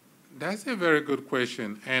 That's a very good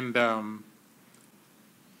question. And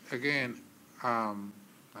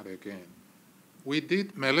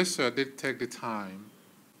Melissa did take the time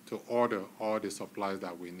to order all the supplies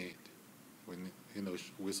that we need.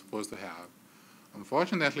 We're supposed to have.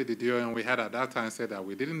 Unfortunately, the DON we had at that time said that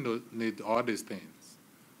we didn't need all these things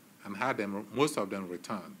and had most of them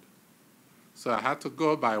returned. So I had to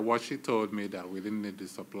go by what she told me, that we didn't need the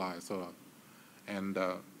supplies.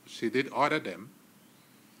 She did order them,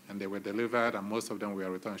 and they were delivered, and most of them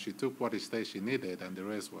were returned. She took what she needed, and the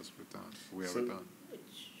rest was returned. Returned.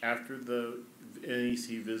 After the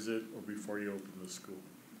NEC visit or before you opened the school?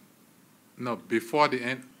 No, before the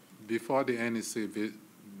NEC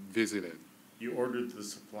visited. You ordered the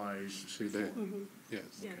supplies? She did, yes.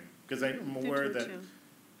 Okay. Because I'm aware that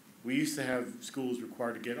we used to have schools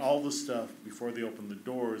required to get all the stuff before they opened the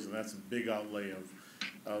doors, and that's a big outlay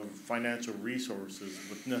of financial resources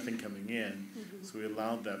with nothing coming in. So we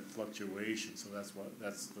allowed that fluctuation. So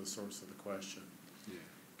that's the source of the question. Yeah.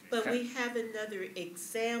 Okay. But we have another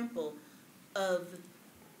example of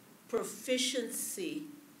proficiency,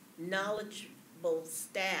 knowledgeable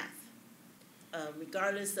staff,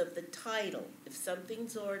 regardless of the title. If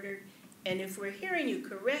something's ordered, and if we're hearing you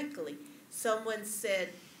correctly, someone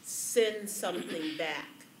said, send something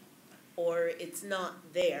back, or it's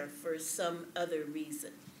not there for some other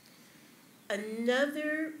reason.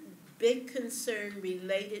 Another big concern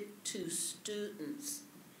related to students,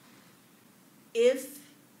 if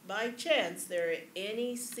by chance there are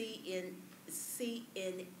any CNA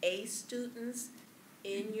students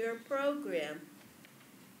in your program,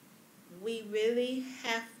 we really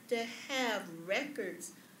have to have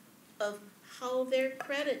records of how they're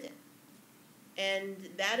credited. And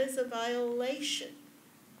that is a violation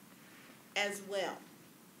as well.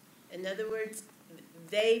 In other words,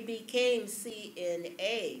 they became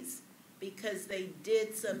CNAs because they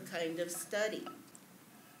did some kind of study.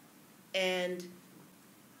 And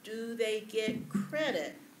do they get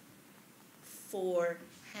credit for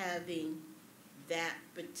having that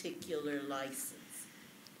particular license?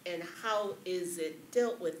 And how is it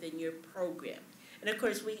dealt with in your program? And of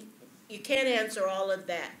course, you can't answer all of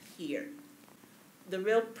that here. The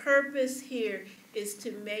real purpose here is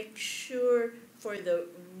to make sure for the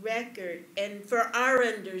record and for our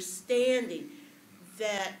understanding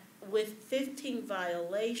that with 15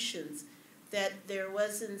 violations, that there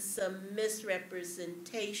wasn't some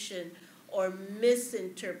misrepresentation or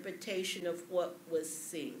misinterpretation of what was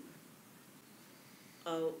seen.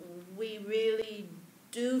 We really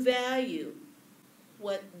do value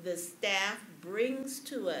what the staff brings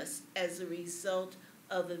to us as a result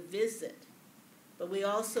of a visit. But we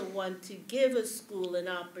also want to give a school an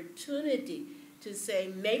opportunity to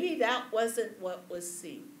say, maybe that wasn't what was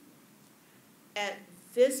seen. At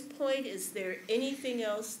this point, is there anything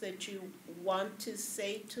else that you want to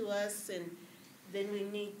say to us? And then we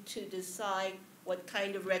need to decide what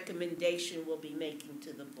kind of recommendation we'll be making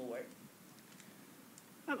to the board.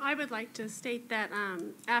 I would like to state that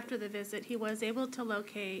after the visit, he was able to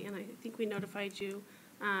locate, and I think we notified you,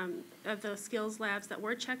 of the skills labs that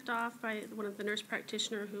were checked off by one of the nurse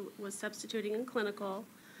practitioner who was substituting in clinical.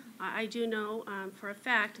 I do know for a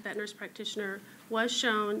fact that nurse practitioner was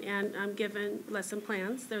shown and given lesson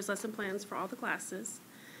plans. There's lesson plans for all the classes.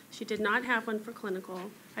 She did not have one for clinical.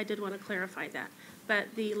 I did want to clarify that.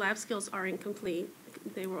 But the lab skills are incomplete.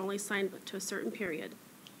 They were only signed to a certain period.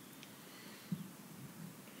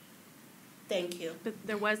 Thank you. But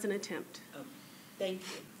there was an attempt. Oh, thank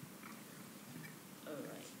you. All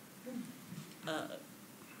right.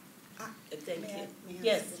 Thank you. May I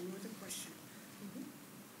Yes. ask another question?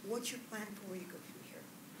 What's your plan for where you go from here?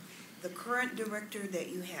 The current director that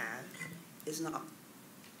you have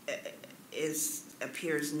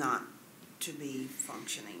appears not to be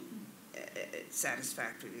functioning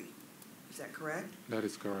satisfactorily. Is that correct? That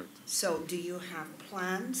is correct. So do you have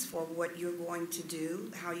plans for what you're going to do,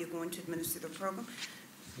 how you're going to administer the program?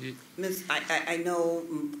 I know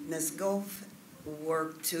Ms. Gove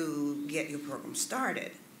worked to get your program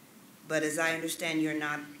started, but as I understand, you're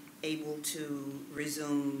not able to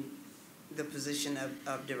resume the position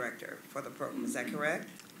of director for the program. Is that correct?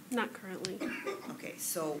 Not currently. Okay,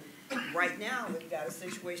 so right now, we've got a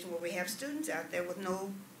situation where we have students out there with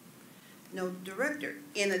no director.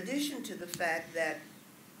 In addition to the fact that,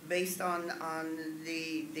 based on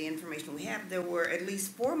the information we have, there were at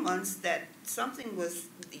least 4 months that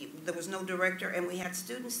there was no director, and we had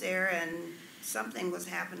students there, and something was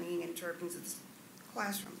happening in terms of the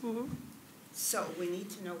classroom. Mm-hmm. So we need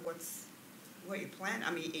to know what your plan.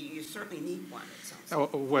 I mean, you certainly need one. It sounds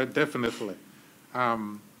like. Oh, well, definitely.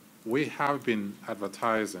 We have been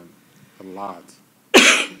advertising a lot,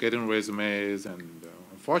 getting resumes, and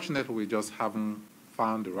unfortunately, we just haven't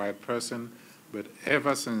found the right person. But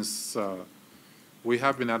ever since we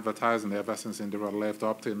have been advertising, ever since Indira left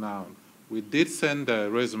up till now, we did send a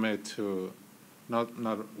resume to,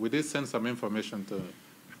 we did send some information to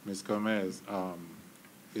Ms. Gomez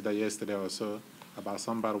either yesterday or so about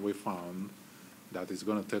somebody we found that is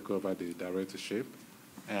going to take over the directorship.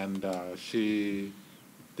 And she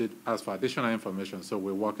did ask for additional information, so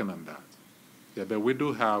we're working on that. Yeah, but we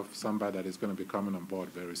do have somebody that is going to be coming on board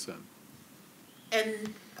very soon.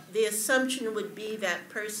 And the assumption would be that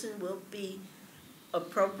person will be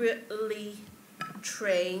appropriately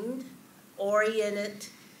trained, oriented,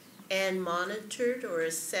 and monitored or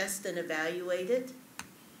assessed and evaluated?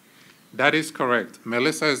 That is correct.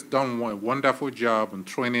 Melissa has done a wonderful job in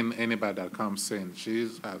training anybody that comes in. She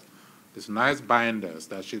has these nice binders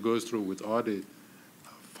that she goes through with all the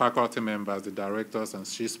faculty members, the directors, and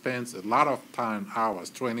she spends a lot of time, hours,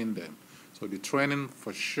 training them. So the training,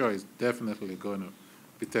 for sure, is definitely going to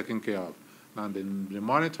be taken care of. Now, the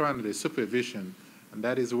monitoring and the supervision, and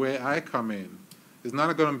that is where I come in. It's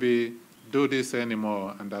not going to be do this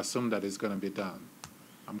anymore and assume that it's going to be done.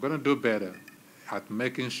 I'm going to do better at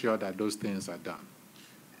making sure that those things are done.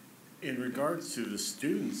 In regards to the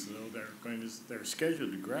students, though, they're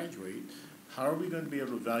scheduled to graduate, how are we going to be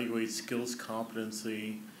able to evaluate skills,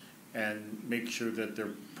 competency, and make sure that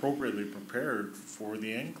they're appropriately prepared for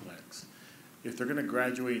the NCLEX? If they're going to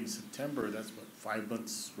graduate in September, that's what, 5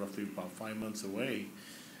 months, roughly about 5 months away,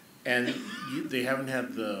 and they haven't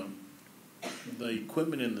had the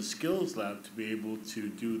equipment in the skills lab to be able to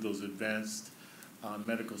do those advanced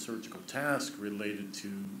medical surgical tasks related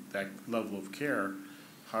to that level of care.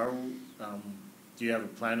 How do you have a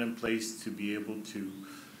plan in place to be able to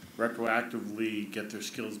retroactively get their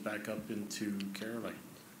skills back up into care, like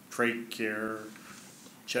trach care,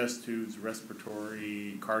 chest tubes,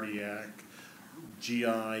 respiratory, cardiac,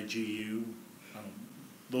 GI, GU,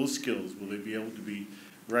 those skills, will they be able to be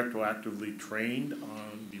retroactively trained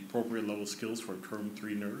on the appropriate level skills for a term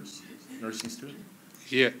 3 nursing student?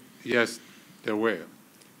 Yeah, yes, they will.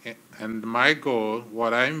 And my goal,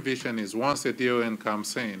 what I envision is once a DON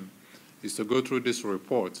comes in, is to go through this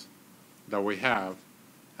report that we have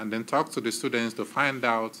and then talk to the students to find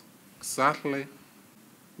out exactly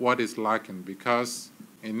what is lacking. Because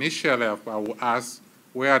initially I will ask,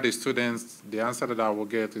 where are the students? The answer that I will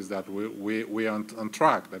get is that we're on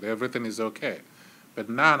track, that everything is okay. But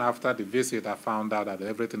now after the visit, I found out that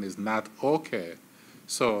everything is not okay.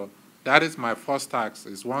 So that is my first task,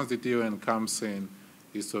 is once the DON comes in,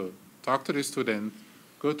 is to talk to the student,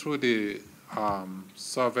 go through the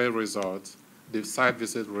survey results, the site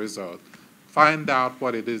visit results, find out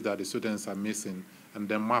what it is that the students are missing, and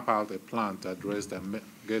then map out a plan to address them,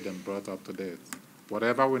 get them brought up to date.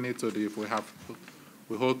 Whatever we need to do, if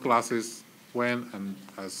we hold classes when and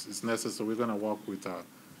as is necessary, we're going to work with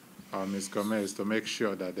Ms. Gomez to make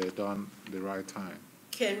sure that they're done the right time.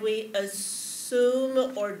 Can we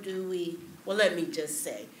assume, or do we, well, let me just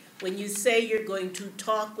say, when you say you're going to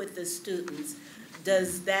talk with the students,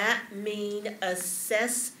 does that mean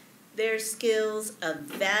assess their skills,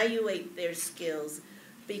 evaluate their skills?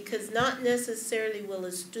 Because not necessarily will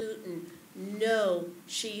a student know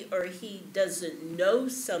she or he doesn't know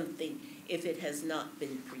something if it has not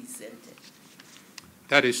been presented.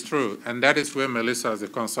 That is true, and that is where Melissa as a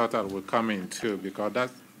consultant will come in too, because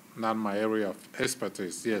that's not my area of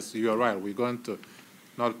expertise. Yes, you're right. We're going to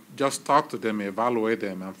not just talk to them, evaluate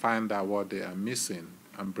them, and find out what they are missing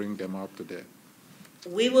and bring them up to date.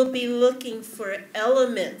 We will be looking for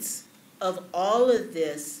elements of all of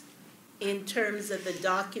this in terms of the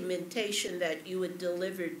documentation that you would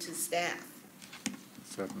deliver to staff.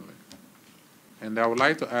 Certainly. And I would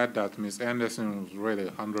like to add that Ms. Anderson was really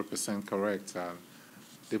 100% correct.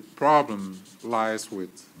 The problem lies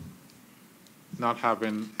with not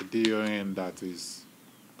having a DON that is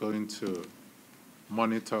going to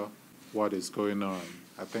monitor what is going on.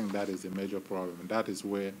 I think that is a major problem. And that is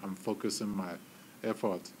where I'm focusing my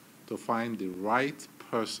effort to find the right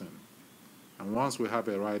person. And once we have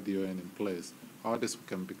a right DON in place, all this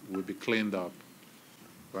will be cleaned up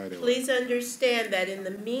right away. Please understand that in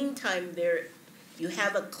the meantime, you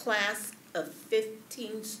have a class of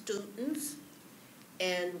 15 students,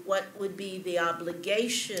 and what would be the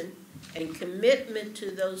obligation and commitment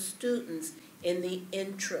to those students in the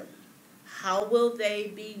interim? How will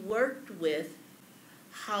they be worked with?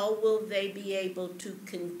 How will they be able to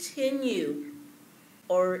continue?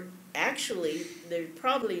 Or actually, there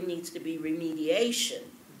probably needs to be remediation.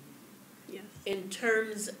 Yes. In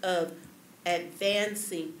terms of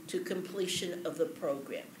advancing to completion of the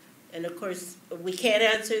program. And of course, we can't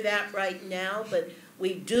answer that right now, but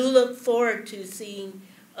we do look forward to seeing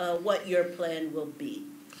what your plan will be.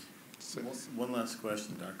 One last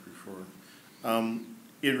question, Dr. Refor.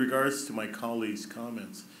 In regards to my colleague's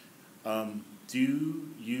comments, do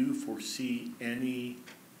you foresee any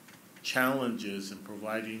challenges in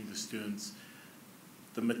providing the students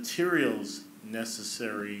the materials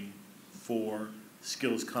necessary for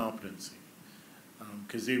skills competency?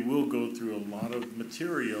 Because they will go through a lot of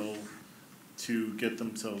material to get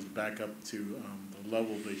themselves back up to the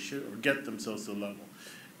level they should, or get themselves to the level.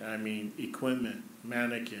 I mean, equipment,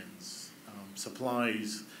 mannequins,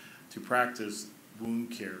 supplies to practice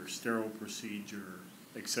wound care, sterile procedure,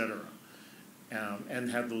 etc.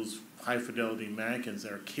 And have those high fidelity mannequins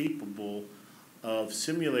that are capable of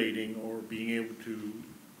simulating or being able to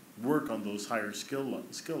work on those higher skill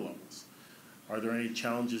levels. Are there any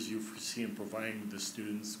challenges you foresee in providing the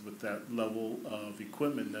students with that level of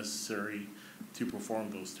equipment necessary to perform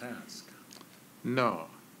those tasks? No,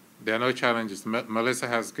 there are no challenges. Melissa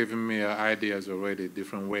has given me ideas already,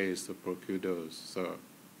 different ways to procure those, so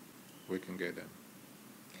we can get them.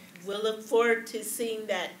 We'll look forward to seeing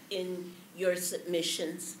that in your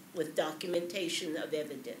submissions with documentation of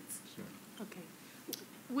evidence. Sure. Okay.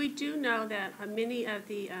 We do know that many of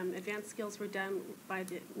the advanced skills were done by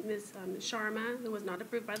Ms. Sharma, who was not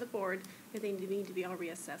approved by the board, and they need to be all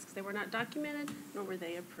reassessed because they were not documented, nor were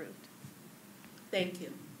they approved. Thank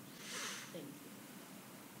you. Thank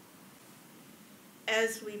you.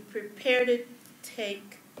 As we prepare to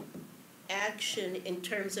take action in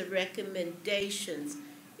terms of recommendations,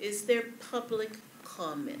 is there public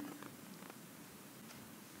comment?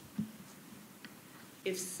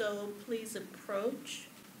 If so, please approach.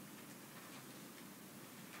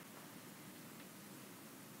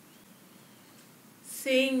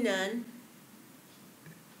 Seeing none,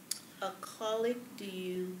 a colleague, do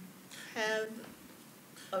you have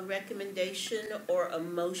a recommendation or a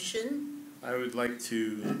motion I would like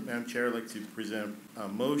to, Madam Chair, I'd like to present a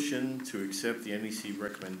motion to accept the NEC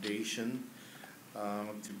recommendation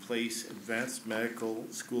to place Advanced Medical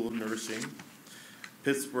School of Nursing,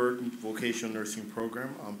 Pittsburgh Vocational Nursing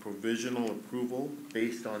Program on provisional approval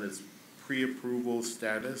based on its pre-approval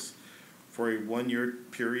status for a one-year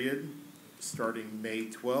period starting May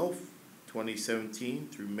 12th, 2017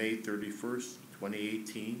 through May 31st,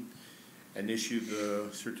 2018, and issue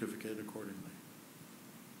the certificate accordingly.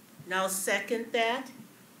 Now second that,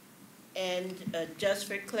 and just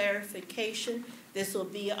for clarification, this will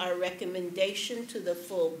be our recommendation to the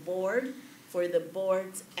full board for the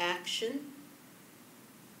board's action.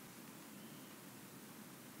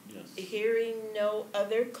 Yes. Hearing no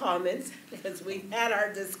other comments, because we've had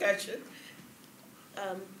our discussion,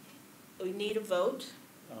 we need a vote,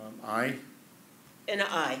 Aye. and an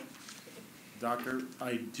aye. Doctor,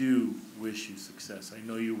 I do wish you success. I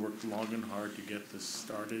know you worked long and hard to get this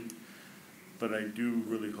started, but I do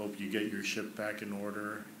really hope you get your ship back in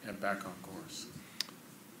order and back on course.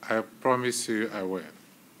 I promise you I will.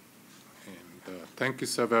 And thank you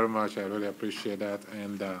so very much. I really appreciate that.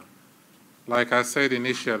 And like I said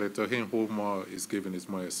initially, to him who more is given is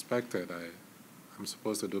more expected. I'm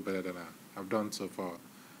supposed to do better than I've done so far.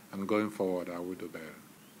 And going forward, I will do better.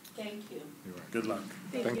 Thank you. You're right. Good luck.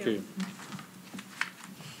 Thank you.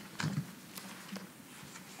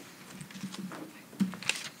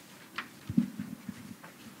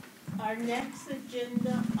 Our next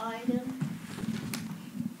agenda item,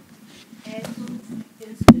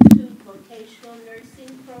 Institute Vocational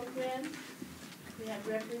Nursing Program. We have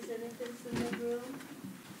representatives in the room.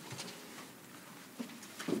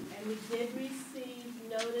 And we did receive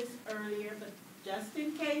notice earlier, but just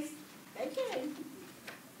in case they came,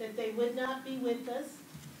 that they would not be with us.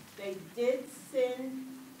 They did send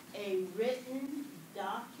a written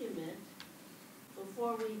document.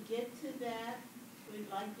 Before we get to that, we'd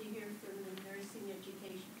like to hear from the nursing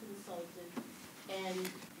education consultant. And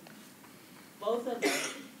both of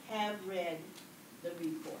us have read the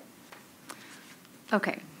report.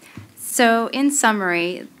 Okay. So in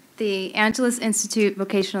summary, the Angeles Institute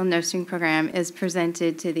Vocational Nursing Program is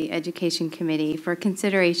presented to the Education Committee for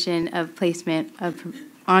consideration of placement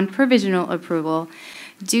on provisional approval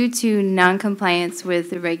due to noncompliance with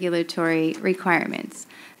the regulatory requirements.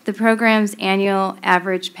 The program's annual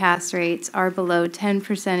average pass rates are below 10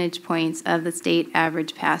 percentage points of the state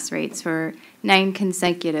average pass rates for 9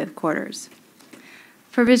 consecutive quarters.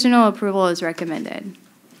 Provisional approval is recommended.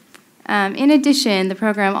 In addition, the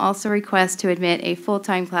program also requests to admit a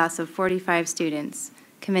full-time class of 45 students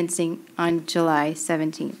commencing on July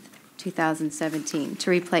 17th, 2017, to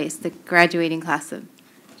replace the graduating class of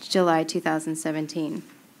July 2017.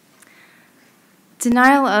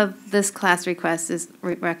 Denial of this class request is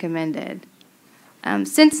recommended.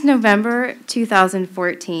 Since November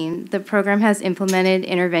 2014, the program has implemented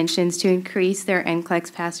interventions to increase their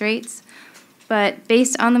NCLEX pass rates, but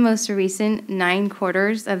based on the most recent 9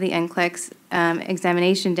 quarters of the NCLEX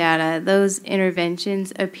examination data, those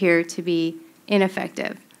interventions appear to be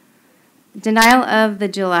ineffective. Denial of the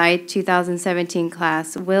July 2017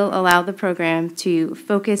 class will allow the program to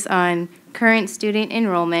focus on current student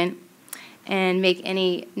enrollment and make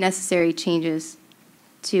any necessary changes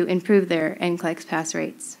to improve their NCLEX pass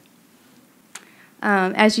rates.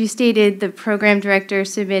 As you stated, the program director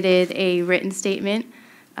submitted a written statement,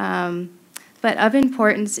 but of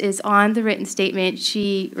importance is on the written statement,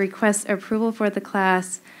 she requests approval for the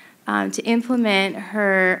class to implement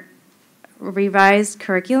her revised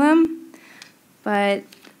curriculum, but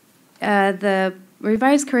the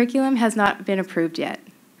revised curriculum has not been approved yet.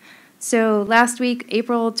 So last week,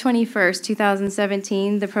 April 21st,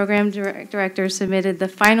 2017, the program director submitted the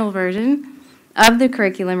final version of the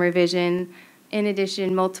curriculum revision, in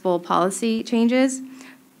addition multiple policy changes,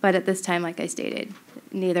 but at this time, like I stated,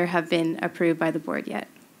 neither have been approved by the board yet.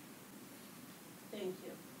 Thank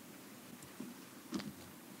you.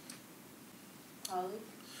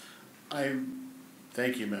 Holly?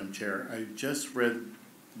 Thank you, Madam Chair. I just read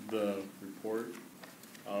the report,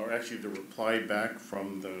 or actually the reply back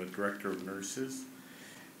from the Director of Nurses,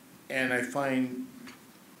 and I find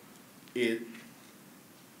it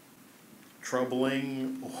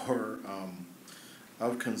troubling or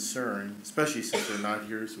of concern, especially since they're not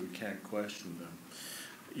here, so we can't question them.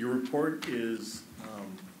 Your report is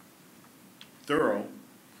thorough,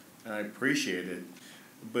 and I appreciate it,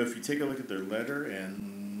 but if you take a look at their letter,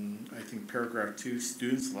 and I think paragraph 2,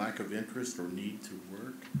 students' lack of interest or need to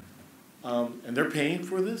work, and they're paying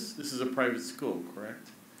for this? This is a private school, correct?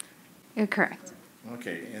 Correct.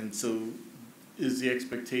 Okay, and so is the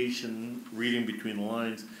expectation, reading between the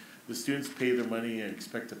lines, the students pay their money and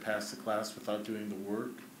expect to pass the class without doing the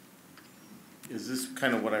work? Is this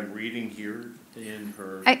kind of what I'm reading here in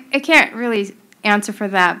her? I can't really answer for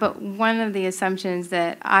that, but one of the assumptions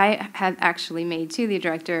that I had actually made to the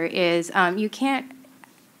director is you can't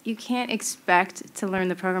expect to learn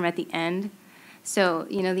the program at the end. So,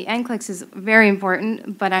 the NCLEX is very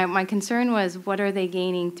important, but my concern was, what are they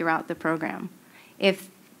gaining throughout the program? If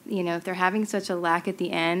they're having such a lack at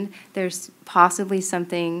the end, there's possibly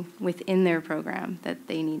something within their program that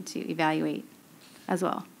they need to evaluate as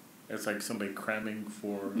well. It's like somebody cramming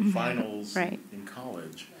for finals Right. in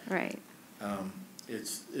college. Right.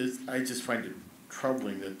 I just find it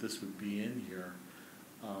troubling that this would be in here,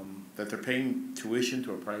 that they're paying tuition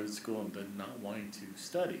to a private school and then not wanting to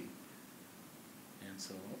study.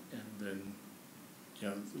 And then,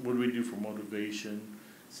 what do we do for motivation,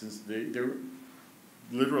 since they're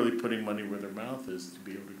literally putting money where their mouth is to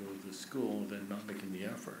be able to go to the school and then not making the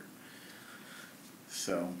effort.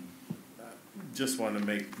 So, just want to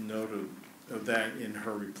make note of that in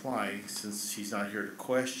her reply, since she's not here to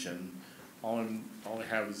question. All I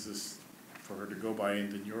have is this for her to go by,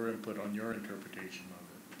 and then your input on your interpretation of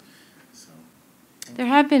it. So. There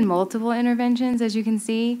have been multiple interventions, as you can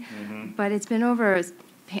see, but it's been over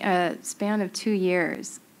a span of 2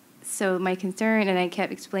 years. So my concern, and I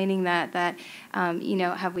kept explaining that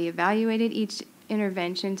have we evaluated each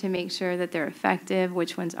intervention to make sure that they're effective,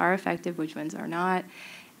 which ones are effective, which ones are not,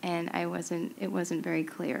 and it wasn't very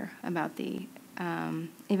clear about the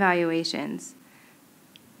evaluations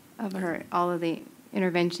of all of the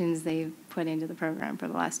interventions they've put into the program for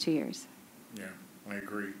the last 2 years. Yeah, I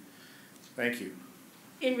agree. Thank you.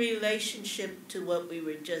 In relationship to what we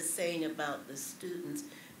were just saying about the students,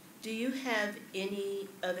 do you have any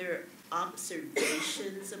other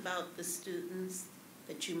observations about the students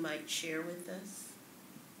that you might share with us?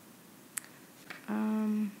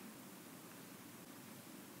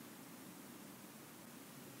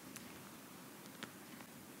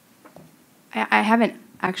 I haven't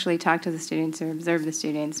actually talked to the students or observed the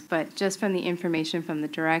students, but just from the information from the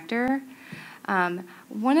director,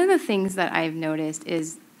 one of the things that I've noticed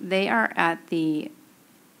is they are at the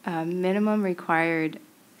minimum required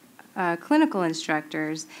clinical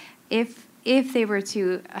instructors. If they were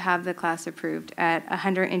to have the class approved at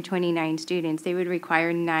 129 students, they would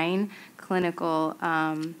require 9 clinical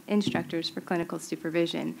instructors for clinical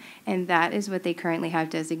supervision, and that is what they currently have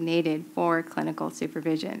designated for clinical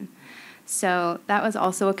supervision. So that was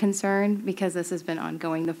also a concern, because this has been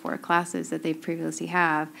ongoing, the 4 classes that they previously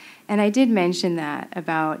have. And I did mention that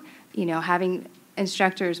about, having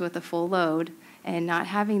instructors with a full load and not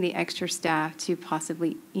having the extra staff to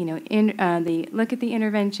possibly, look at the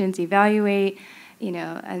interventions, evaluate,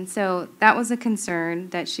 and so that was a concern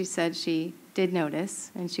that she said she did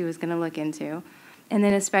notice and she was going to look into. And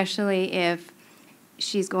then especially if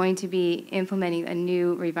she's going to be implementing a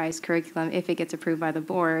new revised curriculum, if it gets approved by the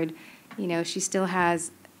board, she still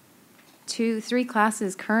has 3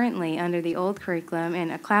 classes currently under the old curriculum,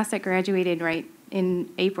 and a class that graduated right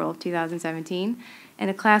in April of 2017, and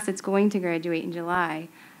a class that's going to graduate in July.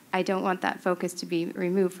 I don't want that focus to be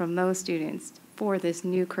removed from those students for this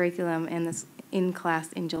new curriculum and this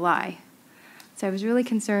in-class in July. So I was really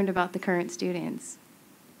concerned about the current students.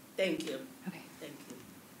 Thank you. Okay. Thank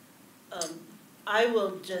you. I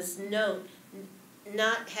will just note,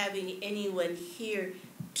 not having anyone here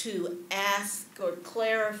to ask or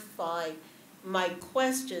clarify my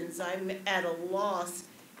questions, I'm at a loss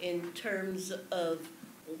in terms of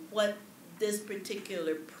what this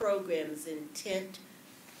particular program's intent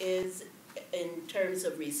is in terms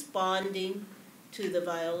of responding to the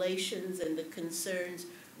violations and the concerns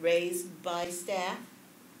raised by staff.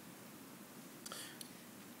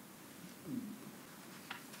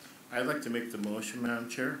 I'd like to make the motion, Madam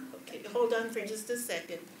Chair. Okay, hold on for just a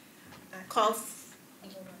second. I have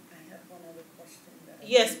one other question that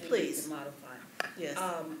Yes, we need please. to modify. Yes.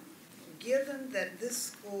 Given that this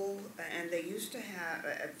school, and they used to have,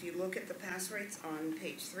 if you look at the pass rates on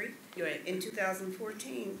page 3, You're right. in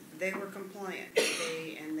 2014, they were compliant,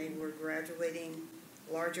 and they were graduating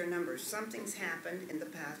larger numbers. Something's happened in the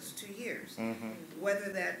past 2 years.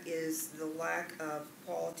 Whether that is the lack of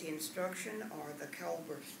quality instruction or the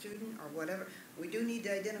caliber of student or whatever, we do need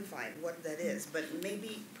to identify what that is. But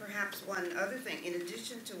maybe perhaps one other thing, in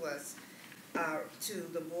addition to us, to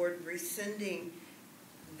the board rescinding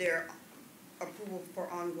their approval for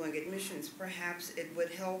ongoing admissions, perhaps it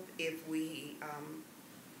would help if we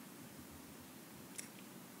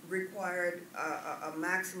required a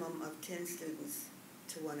maximum of 10 students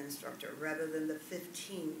to one instructor rather than the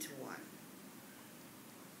 15 to 1.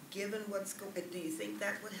 given what's going, do you think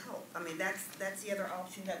that would help? I mean, that's the other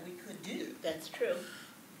option that we could do. That's true.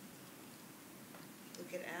 We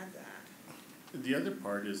could add that. The other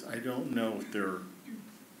part is, I don't know if they're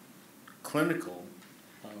clinical,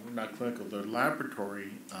 not clinical, their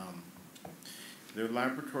laboratory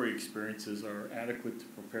experiences are adequate to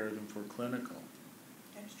prepare them for clinical.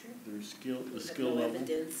 That's true. Their skill, the But skill no level.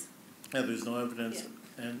 evidence. Yeah, there's no evidence,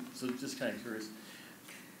 and so just kind of curious.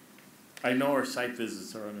 I know our site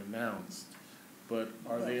visits are unannounced, but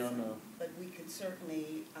are they on a? But we could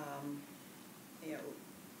certainly, you know,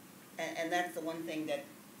 and that's the one thing that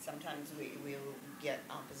sometimes we'll get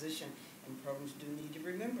opposition, and programs do need to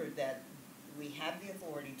remember that we have the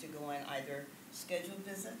authority to go on either scheduled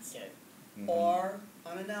visits or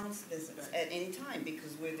unannounced visits at any time,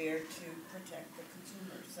 because we're there to protect the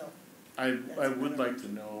consumer, so. I would like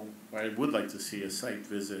to know, I would like to see a site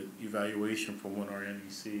visit evaluation from one of our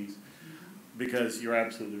NECs, because you're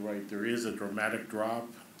absolutely right, there is a dramatic drop.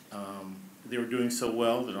 They were doing so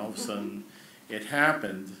well, then all of a sudden it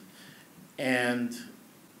happened, and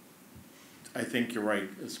I think you're right,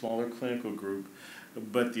 a smaller clinical group,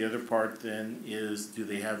 but the other part then is, do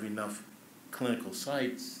they have enough clinical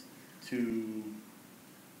sites to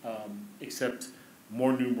accept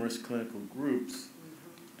more numerous clinical groups?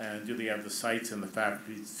 And do they have the sites and the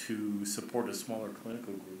faculty to support a smaller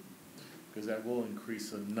clinical group? Because that will increase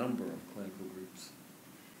the number of clinical groups.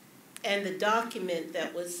 And the document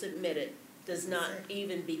that was submitted does not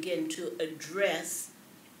even begin to address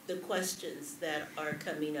the questions that are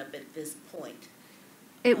coming up at this point.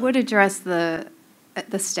 It would address the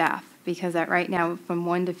staff, because right now, from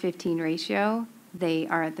 1 to 15 ratio, they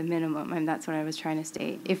are at the minimum, and that's what I was trying to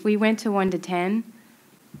state. If we went to 1 to 10,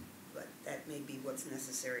 But that may be what's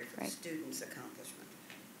necessary for the Right. student's accomplishment.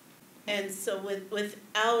 And so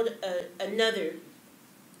without another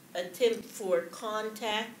attempt for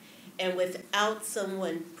contact and without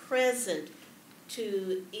someone present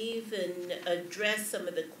to even address some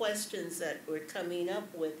of the questions that we're coming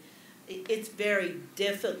up with, it's very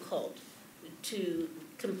difficult to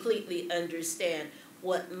completely understand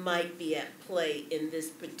what might be at play in this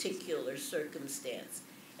particular circumstance.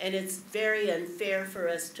 And it's very unfair for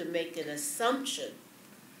us to make an assumption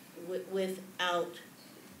without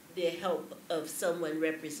the help of someone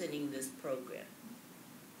representing this program.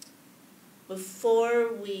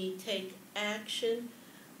 Before we take action,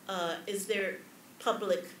 is there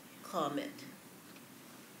public comment?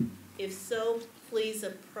 If so, please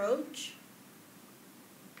approach.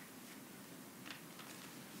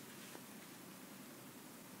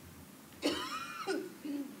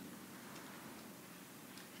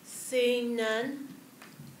 Seeing none,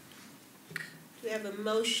 do we have a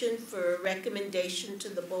motion for a recommendation to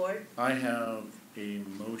the board? I have a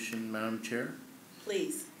motion, Madam Chair.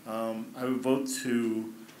 Please. I would vote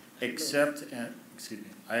to accept,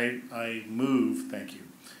 I move, thank you,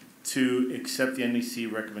 to accept the NEC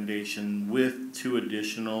recommendation with 2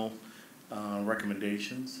 additional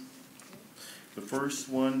recommendations. The first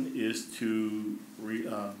one is to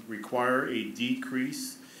require a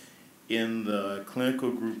decrease in the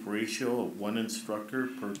clinical group ratio of 1 instructor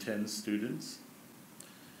per 10 students.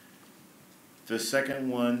 The second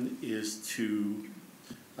one is to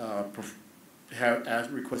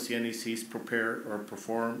request the NECs prepare or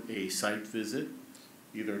perform a site visit,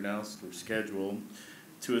 either announced or scheduled,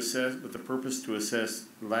 to assess, with the purpose to assess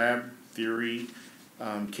lab theory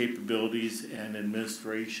capabilities and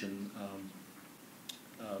administration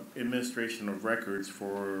of records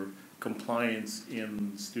for compliance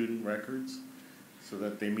in student records, so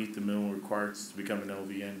that they meet the minimum requirements to become an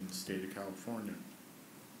LVN in the state of California.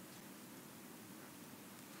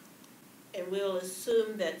 And we'll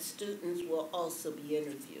assume that students will also be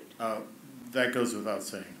interviewed. That goes without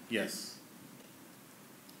saying, yes.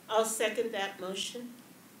 I'll second that motion.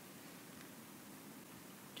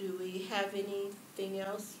 Do we have anything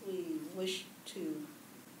else we wish to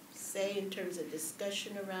say in terms of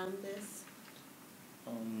discussion around this?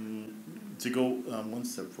 To go one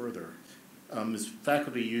step further, is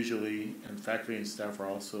faculty usually, and faculty and staff are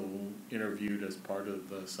also interviewed as part of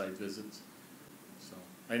the site visits? So,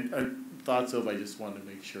 I thoughts of, I just wanted to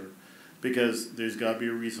make sure, because there's got to be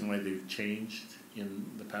a reason why they've changed in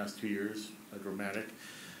the past 2 years, dramatic.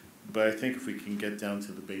 But I think if we can get down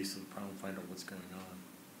to the base of the problem, find out what's going on.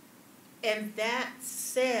 And that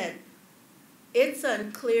said, it's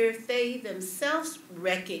unclear if they themselves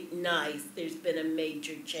recognize there's been a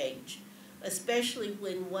major change, especially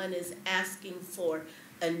when one is asking for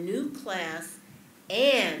a new class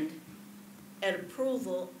and an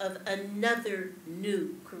approval of another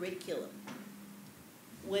new curriculum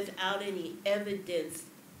without any evidence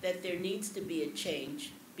that there needs to be a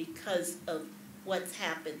change because of what's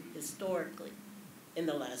happened historically in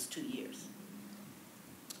the last 2 years.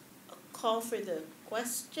 A call for the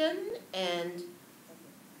question, and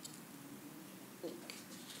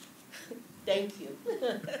thank you.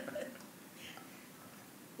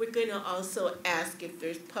 We're going to also ask if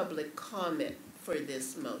there's public comment for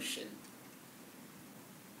this motion.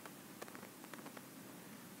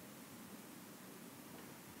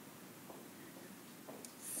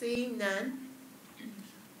 Seeing none,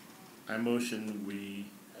 I move,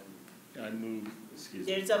 excuse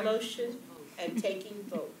me. there's a motion and taking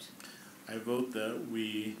vote. I vote that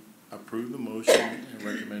we approve the motion and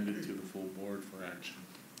recommend it to the full board for action.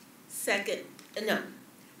 Second, no,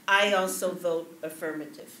 I also vote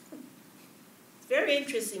affirmative. It's very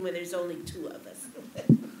interesting when there's only two of us.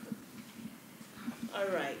 All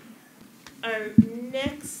right. Our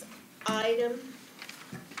next item,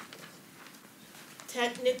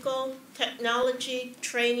 Technology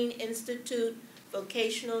Training Institute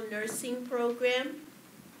Vocational Nursing Program.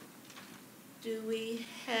 Do we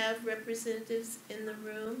have representatives in the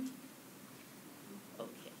room?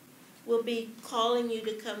 Okay. We'll be calling you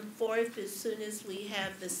to come forth as soon as we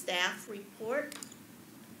have the staff report.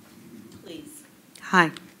 Please.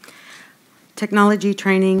 Hi. Technology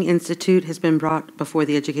Training Institute has been brought before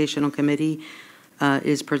the Educational Committee,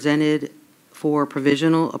 is presented for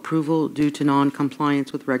provisional approval due to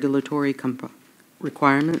non-compliance with regulatory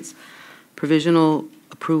requirements. Provisional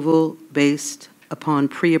approval based upon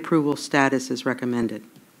pre-approval status is recommended.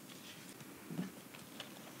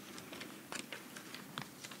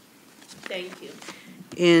 Thank you.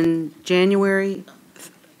 In January,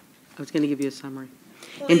 I was going to give you a summary.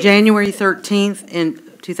 In January 13th, in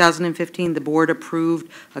 2015, the board approved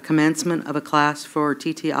a commencement of a class for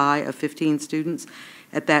TTI of 15 students.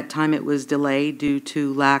 At that time, it was delayed due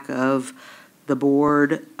to lack of the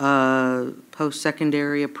board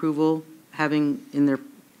post-secondary approval having in their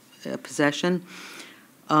possession.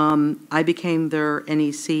 I became their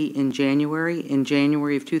NEC in January. In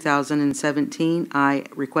January of 2017, I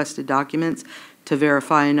requested documents to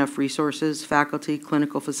verify enough resources, faculty,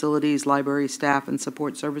 clinical facilities, library staff, and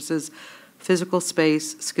support services, physical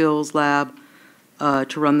space, skills lab,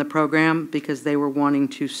 to run the program because they were wanting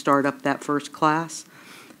to start up that first class.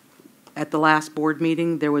 At the last board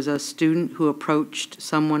meeting, there was a student who approached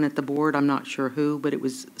someone at the board, I'm not sure who, but it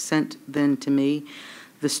was sent then to me.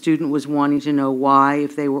 The student was wanting to know why,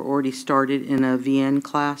 if they were already started in a VN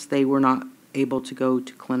class, they were not able to go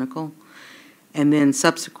to clinical. And then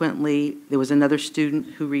subsequently, there was another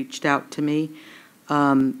student who reached out to me.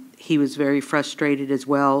 He was very frustrated as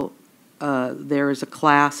well. There is a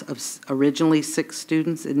class of originally 6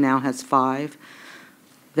 students, it now has 5.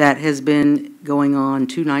 That has been going on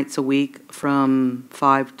 2 nights a week from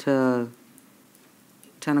 5 to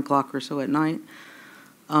 10 o'clock or so at night.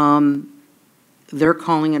 They're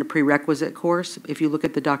calling it a prerequisite course. If you look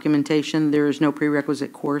at the documentation, there is no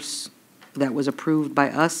prerequisite course that was approved by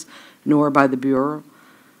us, nor by the Bureau.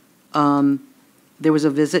 There was a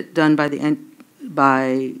visit done by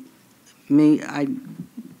me,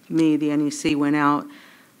 the NEC, went out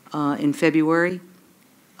in February.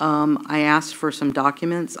 I asked for some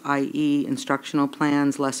documents, i.e. instructional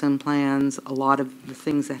plans, lesson plans, a lot of the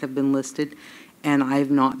things that have been listed, and I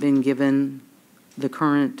have not been given the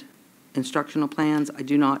current instructional plans. I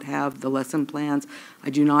do not have the lesson plans. I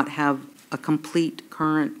do not have a complete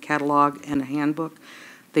current catalog and a handbook.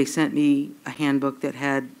 They sent me a handbook that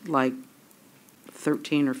had like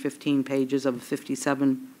 13 or 15 pages of a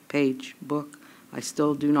 57-page book. I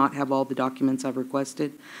still do not have all the documents I've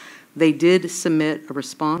requested. They did submit a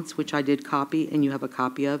response, which I did copy, and you have a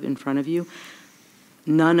copy of in front of you.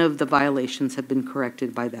 None of the violations have been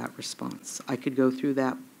corrected by that response. I could go through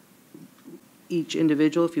that each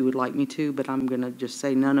individual if you would like me to, but I'm going to just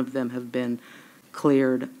say none of them have been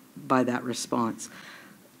cleared by that response.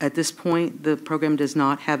 At this point, the program does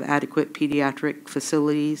not have adequate pediatric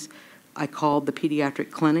facilities. I called the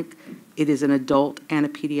pediatric clinic. It is an adult and a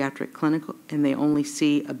pediatric clinic, and they only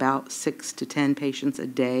see about 6 to 10 patients a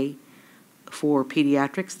day for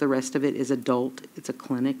pediatrics. The rest of it is adult. It's a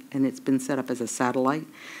clinic, and it's been set up as a satellite.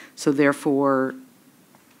 So therefore,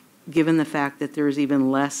 given the fact that there is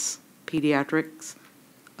even less pediatrics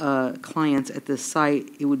clients at this site,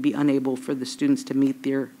 it would be unable for the students to meet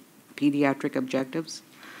their pediatric objectives.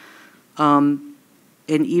 And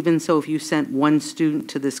even so, if you sent one student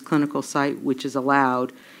to this clinical site, which is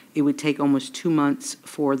allowed, it would take almost 2 months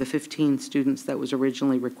for the 15 students that was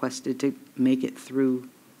originally requested to make it through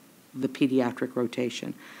the pediatric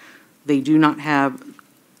rotation. They do not have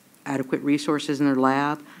adequate resources in their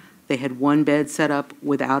lab. They had 1 bed set up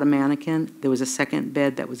without a mannequin. There was a second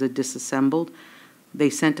bed that was disassembled. They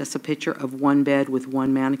sent us a picture of one bed with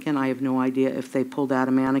one mannequin. I have no idea if they pulled out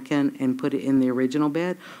a mannequin and put it in the original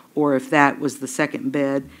bed, or if that was the second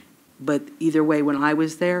bed. But either way, when I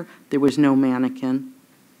was there, there was no mannequin,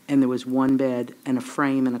 and there was one bed and a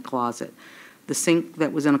frame and a closet. The sink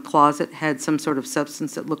that was in a closet had some sort of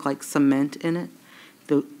substance that looked like cement in it.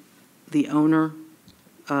 The owner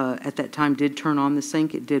at that time did turn on the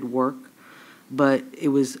sink. It did work, but it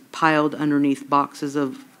was piled underneath boxes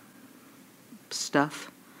of stuff,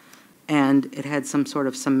 and it had some sort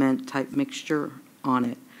of cement-type mixture on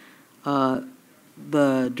it.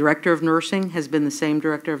 The director of nursing has been the same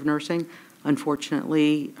director of nursing.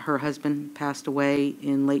 Unfortunately, her husband passed away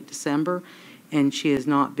in late December, and she has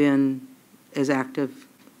not been as active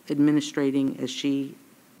administrating as she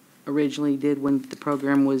originally did when the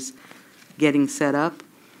program was getting set up.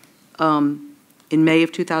 In May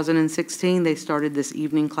of 2016, they started this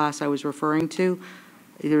evening class I was referring to.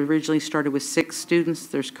 It originally started with 6 students.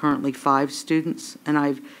 There's currently 5 students, and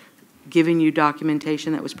I've given you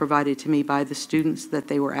documentation that was provided to me by the students that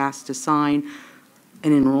they were asked to sign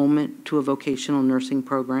an enrollment to a vocational nursing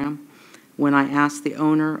program. When I asked the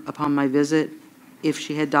owner upon my visit if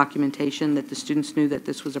she had documentation that the students knew that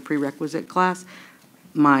this was a prerequisite class,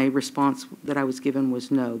 my response that I was given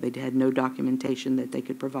was no. They had no documentation that they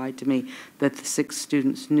could provide to me that the 6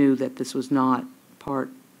 students knew that this was not part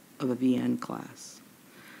of a VN class.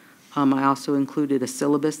 I also included a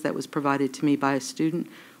syllabus that was provided to me by a student,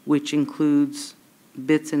 which includes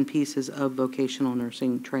bits and pieces of vocational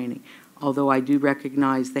nursing training. Although I do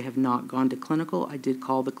recognize they have not gone to clinical, I did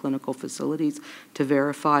call the clinical facilities to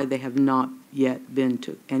verify they have not yet been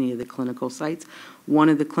to any of the clinical sites. One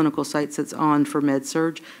of the clinical sites that's on for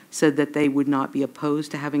MedSurg said that they would not be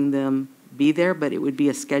opposed to having them be there, but it would be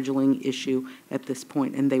a scheduling issue at this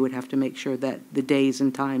point, and they would have to make sure that the days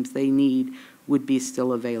and times they need would be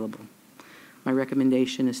still available. My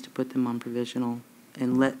recommendation is to put them on provisional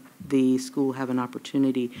and let the school have an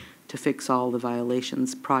opportunity to fix all the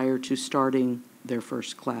violations prior to starting their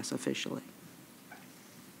first class officially.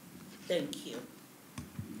 Thank you.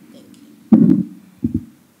 Thank you.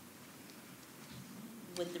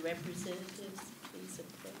 Would the representatives please approach?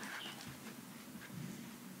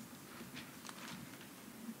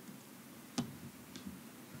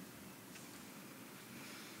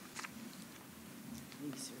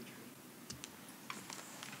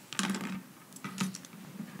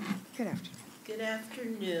 Good afternoon. Good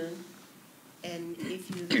afternoon, and if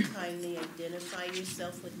you would kindly identify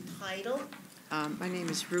yourself with title. My name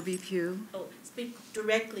is Ruby Pugh. Oh, speak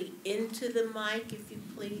directly into the mic, if you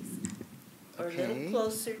please, or a little Okay.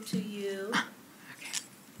 closer to you. Okay.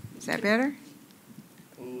 Is that better?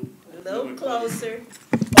 A little closer,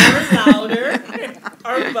 or louder,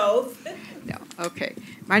 or both. No. Okay.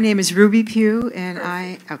 My name is Ruby Pugh, and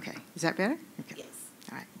okay. Is that better? Okay. Yes,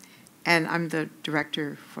 All right. And I'm the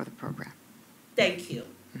director for the program. thank you,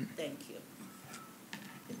 thank you.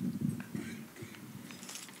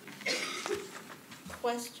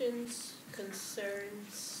 Questions,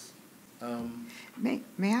 concerns? May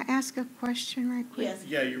I ask a question right quick? Yes.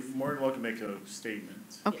 Yeah, you're more than welcome to make a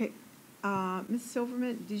statement. Okay. Ms.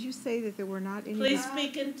 Silverman, did you say that there were not any? Please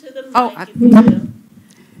speak into the mic Oh, if you will.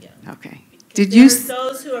 Yeah. Okay. Because Did you? there are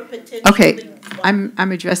those who are potentially. Okay,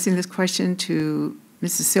 I'm addressing this question to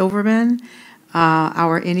Mrs. Silverman,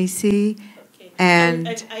 our NEC, Okay. and.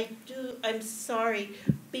 I'm sorry,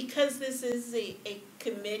 because this is a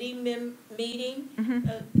committee meeting,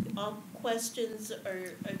 all questions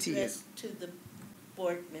are addressed to the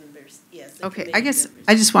board members, yes. the Okay, committee I guess, members.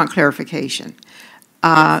 I just want clarification.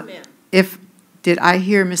 Yes, ma'am. Did I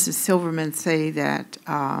hear Mrs. Silverman say that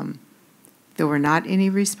there were not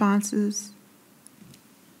any responses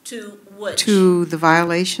To which? to the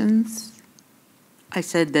violations? I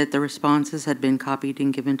said that the responses had been copied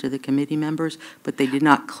and given to the committee members, but they did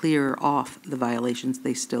not clear off the violations.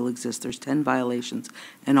 They still exist. There's 10 violations,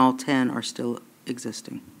 and all 10 are still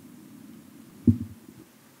existing.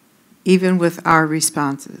 Even with our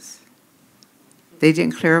responses? They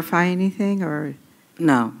didn't clarify anything, or?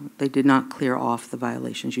 No, they did not clear off the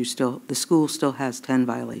violations. The school still has 10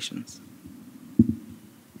 violations.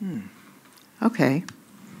 Okay.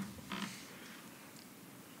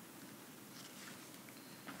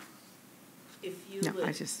 If you No, I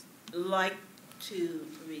would just, like to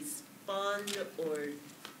respond or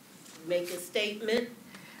make a statement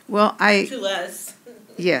well, to us.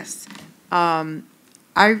 yes.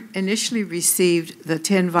 I initially received the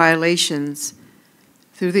 10 violations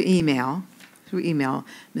through email.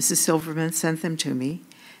 Mrs. Silverman sent them to me.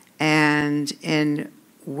 And in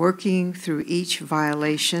working through each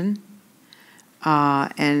violation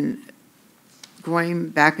and going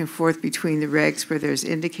back and forth between the regs where there's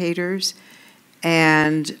indicators,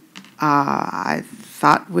 and I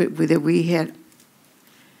thought that we had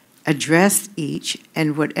addressed each,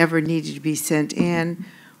 and whatever needed to be sent in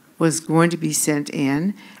was going to be sent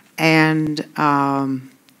in, and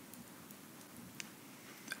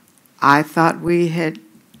I thought we had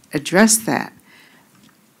addressed that,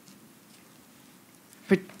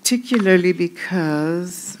 particularly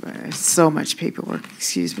because so much paperwork,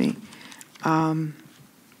 excuse me.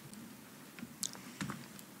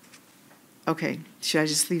 Okay, should I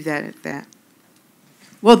just leave that at that?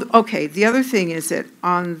 Well, okay, the other thing is that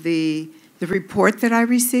on the report that I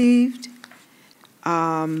received,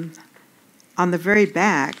 on the very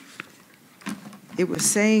back, it was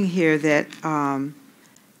saying here that I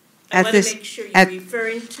want to make sure you're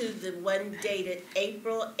referring to the one dated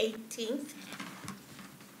April 18th.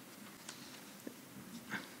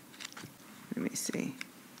 Let me see.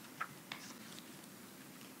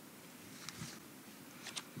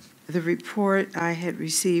 The report I had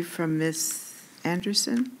received from Ms.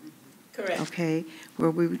 Anderson? Correct. Okay, where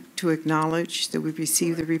we, to acknowledge that we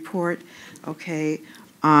received the report. Okay,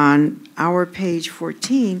 on our page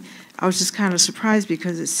 14, I was just kind of surprised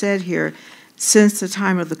because it said here, since the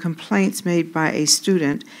time of the complaints made by a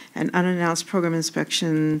student, an unannounced program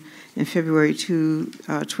inspection in February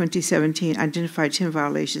 2017 identified 10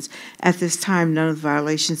 violations. At this time, none of the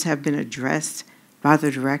violations have been addressed by the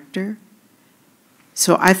director.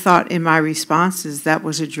 So I thought in my responses that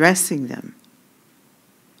was addressing them.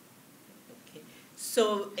 Okay.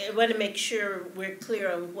 So I want to make sure we're clear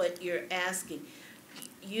on what you're asking.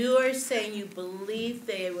 You are saying you believe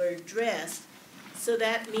they were addressed, so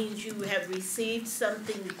that means you have received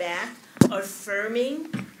something back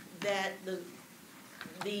affirming that the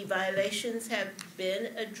violations have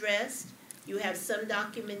been addressed? You have some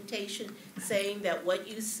documentation saying that what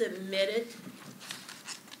you submitted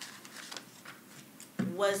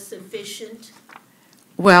was sufficient?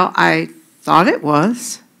 Well, I thought it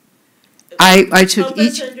was. I took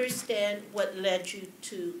each. Help us understand what led you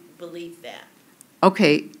to believe that.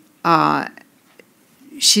 Okay,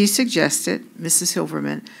 she suggested, Mrs.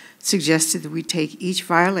 Silverman suggested that we take each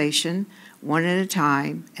violation one at a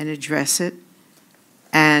time and address it.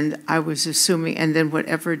 And I was assuming, and then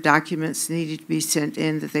whatever documents needed to be sent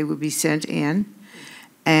in, that they would be sent in.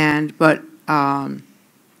 But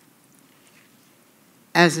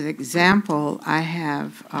as an example, I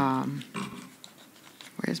have,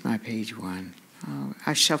 where's my page one? Oh,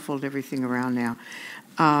 I shuffled everything around now.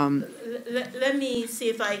 Let me see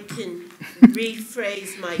if I can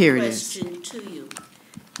rephrase my question to you.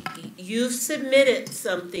 You've submitted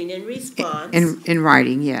something in response. In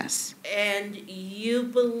writing, yes. And you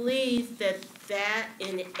believe that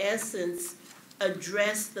in essence,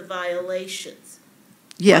 addressed the violations.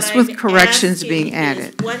 Yes, with corrections being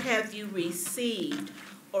added. What have you received,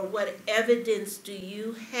 or what evidence do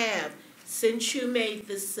you have since you made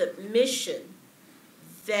the submission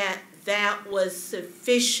that was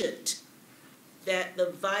sufficient, that the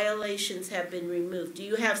violations have been removed? Do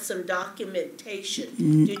you have some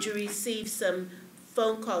documentation? Did you receive some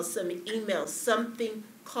phone calls, some emails, something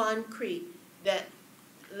concrete that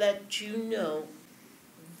let you know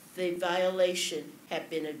the violation had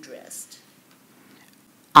been addressed?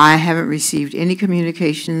 I haven't received any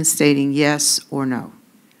communication stating yes or no,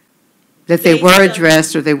 that they were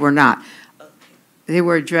addressed or they were not. Okay. They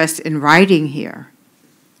were addressed in writing here,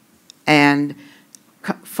 and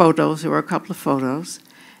photos, there were a couple of photos,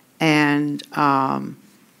 and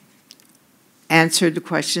answered the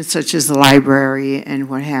questions such as the library and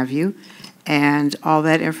what have you, and all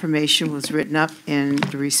that information was written up in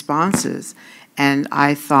the responses, and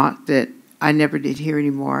I thought that I never did hear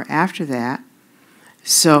any more after that.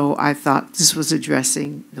 So I thought this was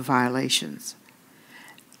addressing the violations.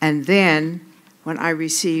 And then when I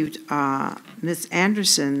received Ms.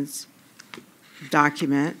 Anderson's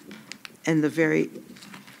document, in the very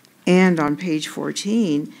end on page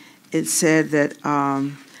 14, it said that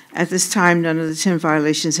at this time, none of the 10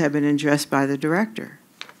 violations have been addressed by the director.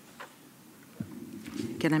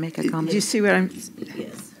 Can I make a comment? Do you see what I'm?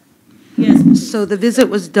 Yes. Yes. So the visit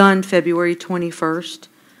was done February 21st.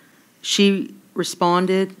 She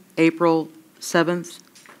responded April 7th,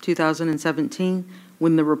 2017.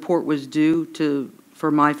 When the report was due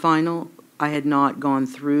for my final, I had not gone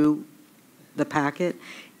through the packet,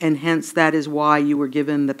 and hence that is why you were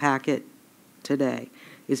given the packet today,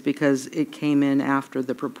 is because it came in after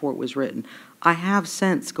the report was written. I have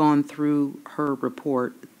since gone through her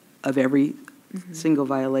report of every single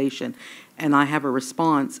violation, and I have a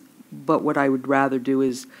response, but what I would rather do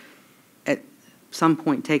is at some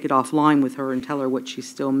point take it offline with her and tell her what she's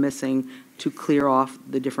still missing to clear off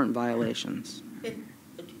the different violations.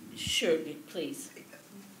 Sure, please.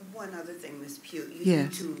 One other thing, Ms. Pugh, you need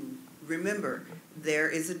Yes. to remember, there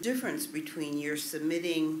is a difference between your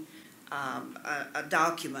submitting a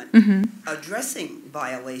document addressing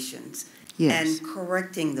violations Yes. and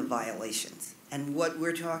correcting the violations. And what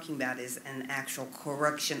we're talking about is an actual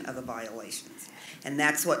correction of the violations. And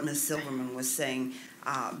that's what Ms. Silverman was saying,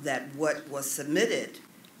 that what was submitted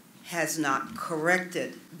has not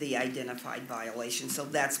corrected the identified violation. So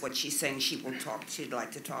that's what she's saying. She'd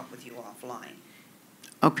like to talk with you offline.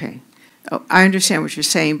 Okay. Oh, I understand what you're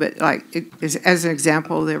saying, but like, as an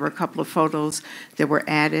example, there were a couple of photos that were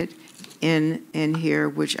added in here,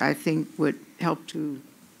 which I think would help to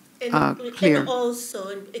clear. And also,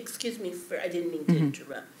 and excuse me for, I didn't mean to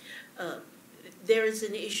interrupt. There is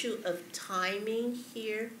an issue of timing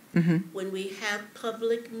here. When we have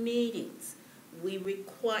public meetings,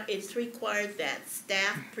 it's required that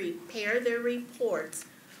staff prepare their reports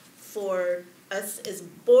for us as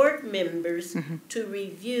board members to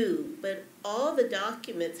review, but all the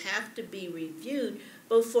documents have to be reviewed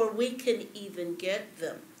before we can even get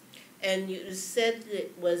them. And you said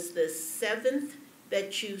it was the 7th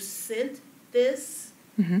that you sent this,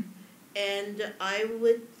 and I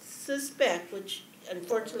would suspect, which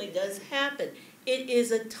unfortunately does happen, it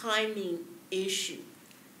is a timing issue.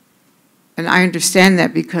 And I understand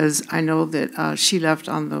that because I know that she left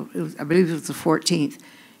on I believe it was the 14th.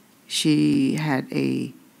 She had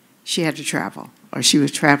to travel, or she was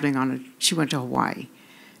traveling she went to Hawaii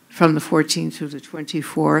from the 14th to the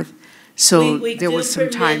 24th. So there was some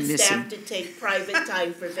time missing. We do permit staff to take private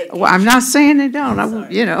time for vacation. Well, I'm not saying they don't.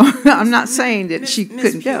 I'm not saying that she Ms.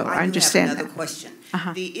 couldn't Pugh, go. I understand have that. another question.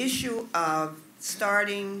 The issue of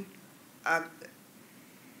starting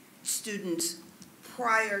students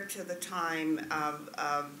prior to the time of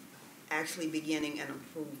actually beginning an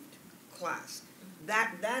approved class.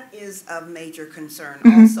 That is of major concern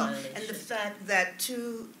also. And the fact that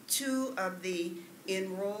two of the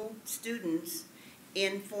enrolled students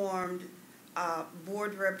informed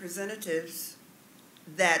board representatives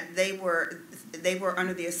that they were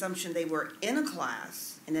under the assumption they were in a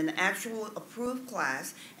class, in an actual approved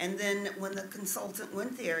class, and then when the consultant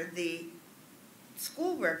went there, the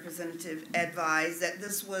school representative advised that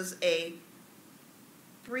this was a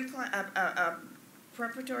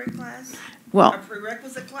preparatory class, a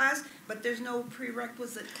prerequisite class, but there's no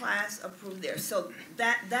prerequisite class approved there. So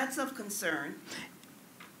that's of concern.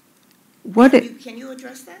 Can you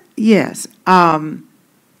address that? Yes.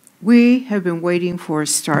 We have been waiting for a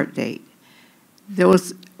start date.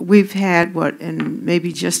 We've had, in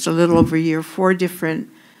maybe just a little over a year, 4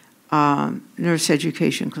 different nurse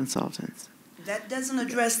education consultants. That doesn't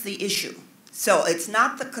address the issue. So it's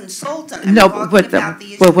not the consultant. No, but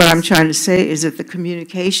what I'm trying to say is that the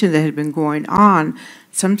communication that had been going on,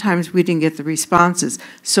 sometimes we didn't get the responses.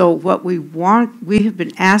 So what we have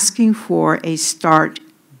been asking for a start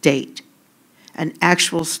date, an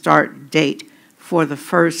actual start date for the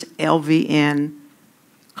first LVN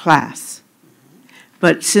class.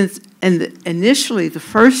 But initially the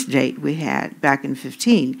first date we had back in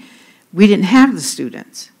 2015, we didn't have the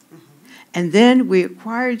students. And then we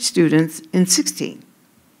acquired students in 2016,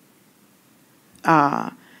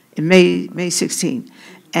 in May 16,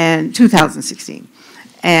 and 2016.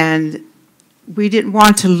 And we didn't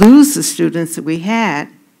want to lose the students that we had,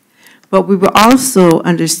 but we were also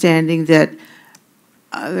understanding that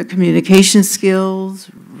the communication skills,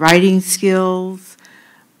 writing skills,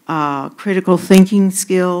 critical thinking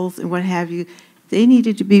skills, and what have you, they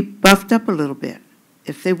needed to be buffed up a little bit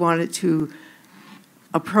if they wanted to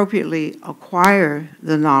appropriately acquire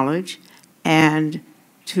the knowledge and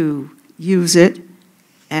to use it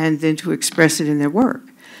and then to express it in their work.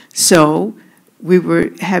 So we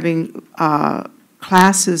were having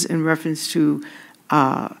classes in reference to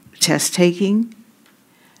test taking,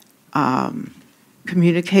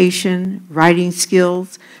 communication, writing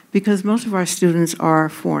skills, because most of our students are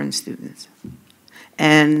foreign students.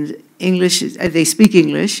 And English, they speak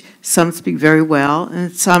English, some speak very well,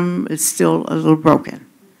 and some is still a little broken.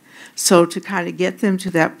 So to kind of get them to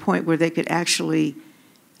that point where they could actually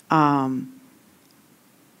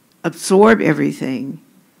absorb everything,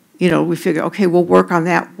 we figure, okay, we'll work on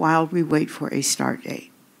that while we wait for a start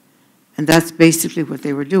date. And that's basically what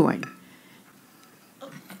they were doing.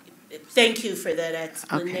 Thank you for that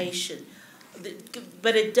explanation. Okay.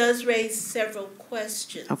 But it does raise several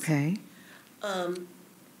questions. Okay.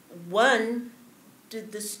 One,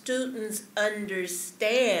 did the students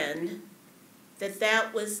understand that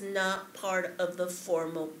that was not part of the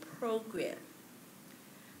formal program?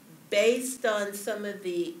 Based on some of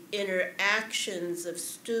the interactions of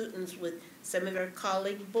students with some of our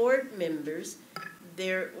colleague board members,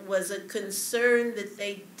 there was a concern that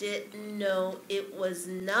they didn't know it was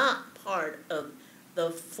not part of the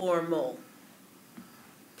formal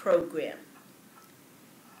program.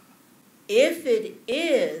 If it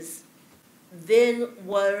is, then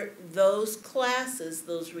were those classes,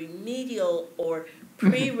 those remedial or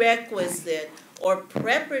prerequisite or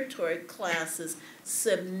preparatory classes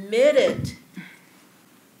submitted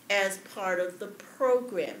as part of the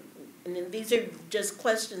program? And then these are just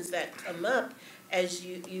questions that come up as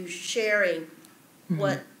you sharing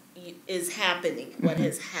what is happening, what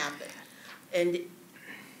has happened. And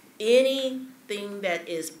anything that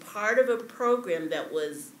is part of a program that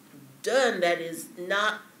was done that is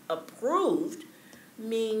not approved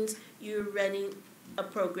means you're running a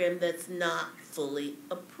program that's not fully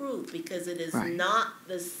approved, because it is Right. not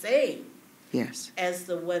the same Yes. as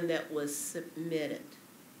the one that was submitted.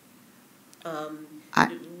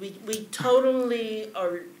 I- We totally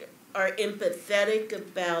are empathetic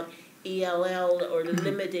about ELL or the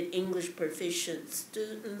limited English proficient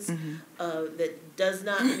students. That does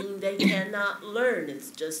not mean they cannot learn. It's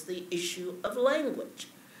just the issue of language.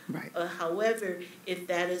 Right. However, if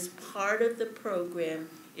that is part of the program,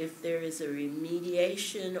 if there is a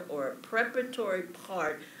remediation or a preparatory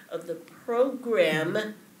part of the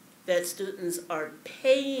program that students are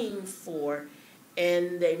paying for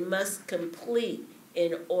and they must complete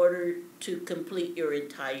in order to complete your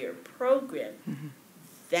entire program,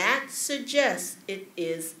 that suggests it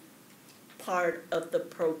is part of the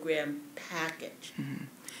program package.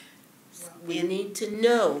 We need to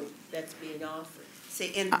know that's being offered.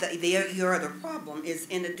 See, and your other problem is,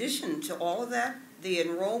 in addition to all of that, the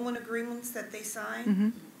enrollment agreements that they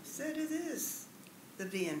sign said it is the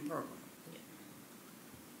VN program.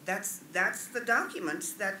 That's the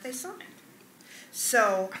documents that they signed.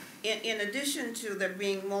 So, in addition to there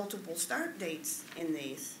being multiple start dates in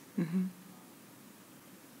these,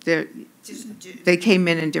 They came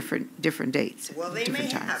in different dates. well, they may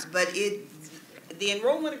different times. have, but the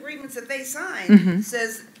enrollment agreements that they signed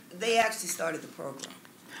says they actually started the program.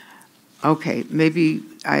 Okay, maybe,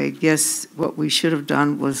 I guess what we should have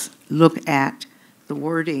done was look at the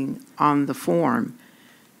wording on the form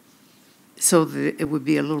so that it would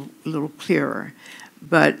be a little clearer.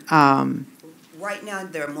 But, Right now,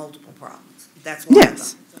 there are multiple problems. That's one of them.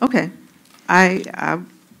 yes, okay. I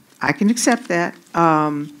can accept that.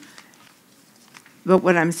 But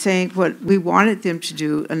what I'm saying, what we wanted them to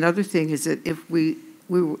do, another thing is that if we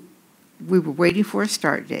were waiting for a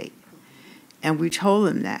start date, and we told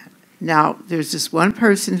them that. Now, there's this one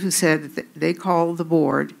person who said that they called the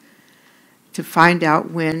board to find out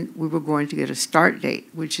when we were going to get a start date,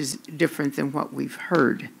 which is different than what we've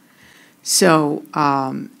heard. So,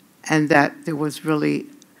 and that there was really,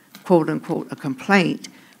 quote unquote, a complaint,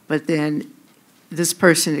 but then this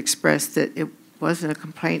person expressed that it wasn't a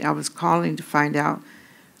complaint. I was calling to find out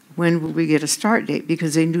when would we get a start date,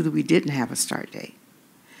 because they knew that we didn't have a start date.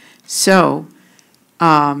 So,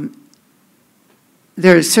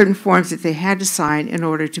 there are certain forms that they had to sign in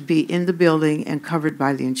order to be in the building and covered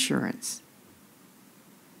by the insurance.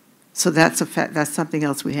 So that's something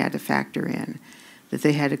else we had to factor in, that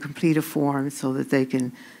they had to complete a form so that they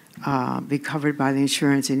can be covered by the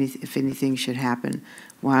insurance if anything should happen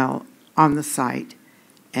while on the site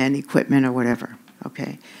and equipment or whatever,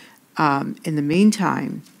 okay? In the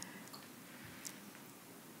meantime,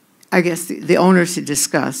 I guess the owners had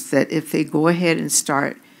discussed that if they go ahead and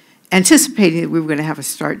start, anticipating that we were going to have a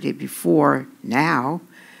start date before now,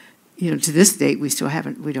 to this date, we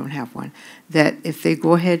don't have one, that if they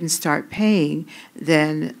go ahead and start paying,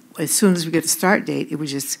 then as soon as we get a start date, it would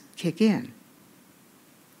just kick in.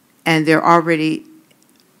 And they're already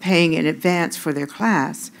paying in advance for their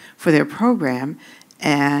class, for their program,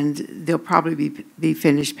 and they'll probably be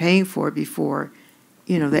finished paying for it before,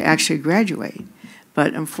 they actually graduate.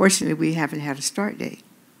 But unfortunately, we haven't had a start date.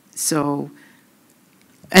 So,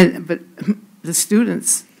 but the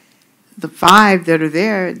students, the 5 that are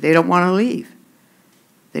there, they don't want to leave.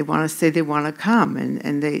 They want to say they want to come,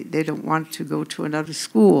 and they don't want to go to another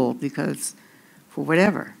school because, for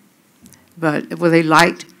whatever. But, they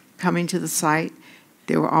liked coming to the site.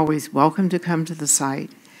 They were always welcome to come to the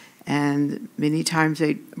site. And many times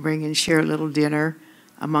they bring and share a little dinner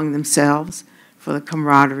among themselves for the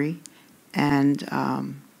camaraderie. And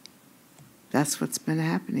that's what's been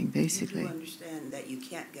happening, basically. You do understand that you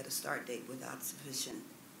can't get a start date without sufficient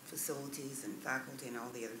facilities and faculty and all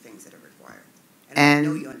the other things that are required. And I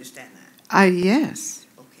know you understand that. Yes.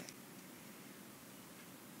 Okay.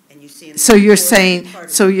 And you see in the So you're report, saying, part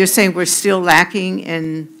of so the you're report. saying we're still lacking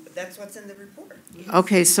in, But that's what's in the report.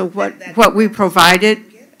 okay, so That what we that's provided,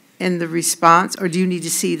 get it. in the response, or do you need to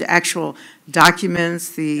see the actual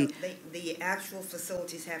documents, No, the actual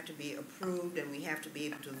facilities have to be approved, and we have to be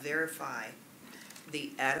able to verify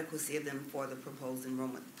the adequacy of them for the proposed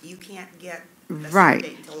enrollment. You can't get a Right.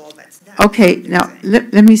 date until all that's done. Okay, That's what now, they're saying.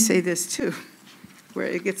 let me say this too, where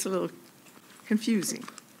it gets a little confusing.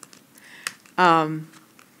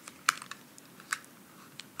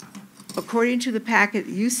 According to the packet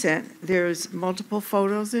you sent, there's multiple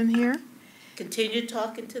photos in here. Continue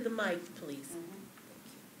talking to the mic, please.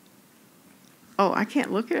 Oh, I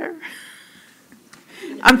can't look at her?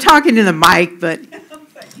 I'm talking to the mic, but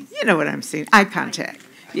you know what I'm saying, eye contact.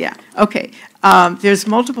 Yeah, okay. There's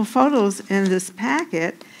multiple photos in this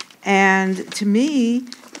packet, and to me,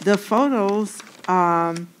 the photos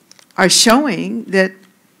are showing that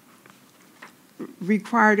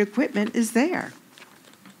required equipment is there.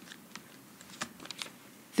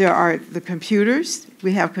 There are the computers.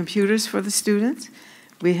 We have computers for the students.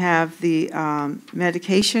 We have the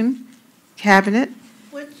medication cabinet.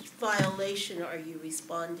 Which violation are you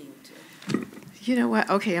responding to? You know what?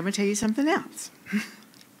 Okay, I'm going to tell you something else.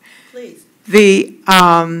 Please. The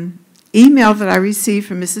email that I received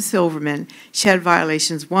from Mrs. Silverman, she had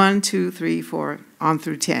violations 1, 2, 3, 4, on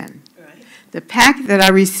through 10. Right. The packet that I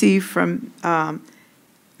received from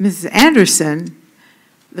Mrs. Anderson,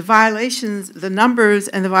 the violations, the numbers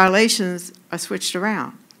and the violations are switched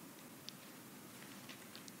around.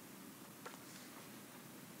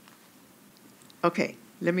 Okay,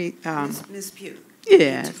 let me, Ms. Pugh.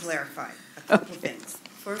 yes. To clarify a couple of things.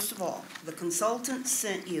 First of all, the consultant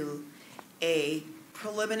sent you a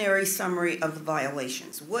preliminary summary of the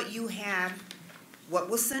violations. What you had, what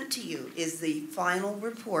was sent to you is the final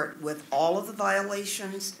report with all of the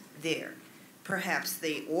violations there. Perhaps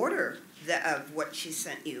the order of what she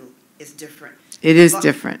sent you is different. It is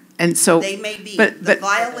different, and so. They may be. But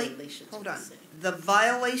Hold on. The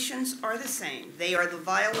violations are the same. They are the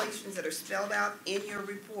violations that are spelled out in your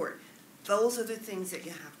report. Those are the things that you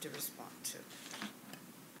have to respond to.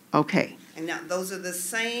 Okay, And now, those are the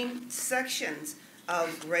same sections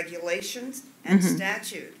of regulations and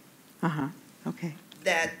statute okay.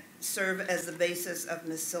 that serve as the basis of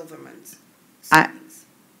Ms. Silverman's I- signings.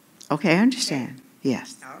 Okay, I understand,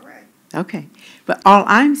 yes. All right. Okay, but all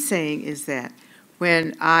I'm saying is that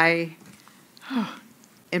when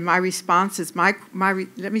in my responses,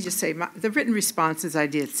 let me just say, the written responses I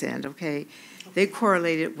did send, okay, they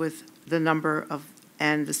correlated with the number of,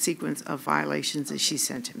 and the sequence of violations that she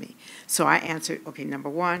sent to me. So I answered, okay, number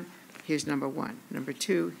 1, here's number 1. Number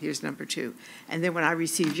 2, here's number 2. And then when I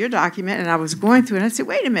received your document and I was going through it, I said,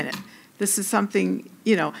 wait a minute, this is something,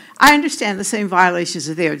 you know, I understand the same violations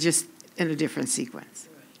are there, just in a different sequence.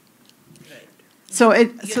 Right. So You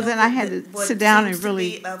then know, I had to what sit down and seems to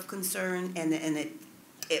really, be of concern, and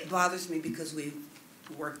it bothers me because we've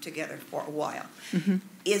worked together for a while,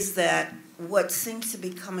 is that what seems to be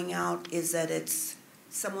coming out is that it's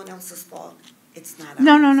someone else's fault. It's not ours.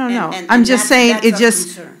 no. I'm just saying, that's it of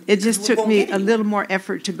just concern. We took won't me get a anywhere. little more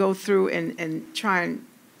effort to go through and try and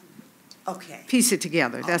Okay. piece it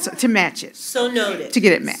together, to match it, So noted. to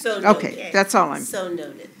get it matched. So noted. Okay, that's all I'm, So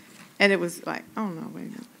noted. and it was like, oh, no, wait a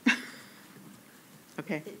minute.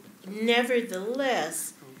 Okay,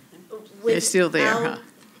 Nevertheless, they're still there, huh?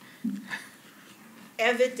 without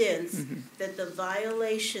evidence that the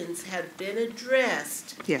violations have been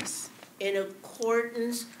addressed Yes. in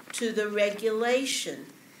accordance to the regulation,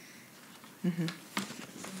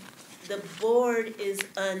 the board is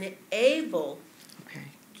unable Okay,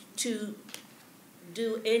 to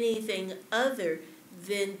do anything other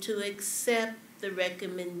than to accept the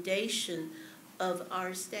recommendation of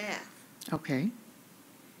our staff. okay,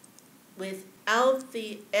 Without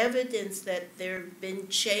the evidence that there have been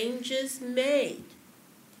changes made.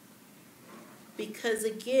 Because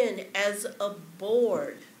again, as a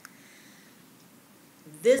board,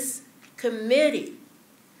 this committee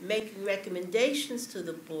making recommendations to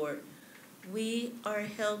the board, we are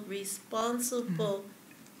held responsible.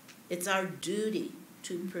 It's our duty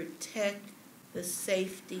to protect the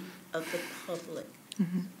safety of the public.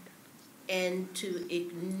 And to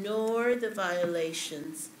ignore the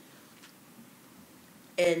violations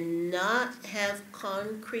and not have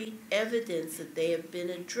concrete evidence that they have been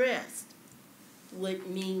addressed would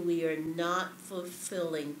mean we are not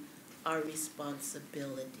fulfilling our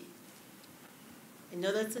responsibility. I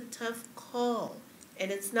know that's a tough call,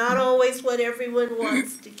 and it's not always what everyone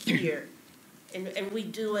wants to hear, and we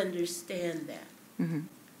do understand that.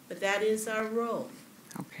 But that is our role.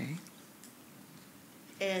 okay,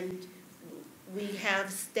 And we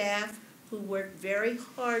have staff who work very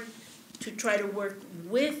hard to try to work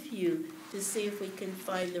with you to see if we can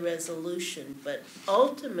find the resolution. But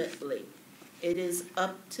ultimately, it is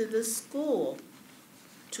up to the school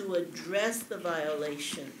to address the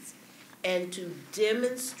violations and to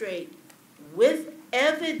demonstrate with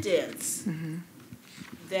evidence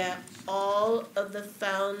that all of the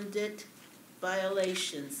founded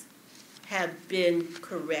violations have been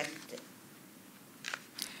corrected.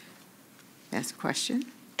 That's a question?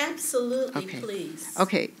 Absolutely, Okay. please.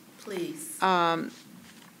 Okay. Please.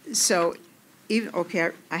 So, even,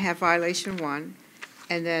 okay, I have violation 1,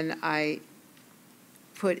 and then I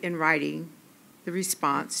put in writing the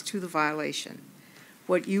response to the violation.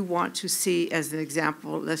 What you want to see as an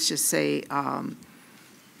example, let's just say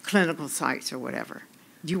clinical sites or whatever.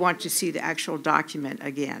 You want to see the actual document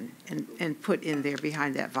again and put in there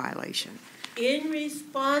behind that violation. In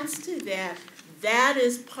response to that, that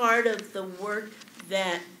is part of the work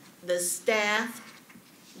that the staff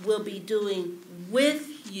will be doing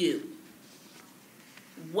with you.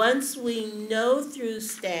 Once we know through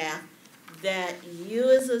staff that you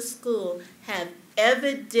as a school have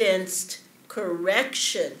evidenced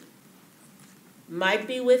correction, might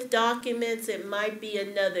be with documents, it might be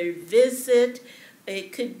another visit,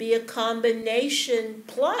 it could be a combination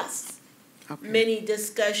plus many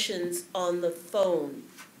discussions on the phone.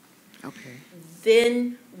 Okay.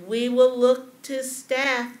 Then we will look to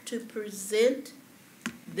staff to present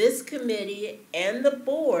this committee and the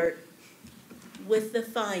board with the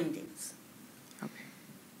findings. Okay.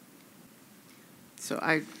 So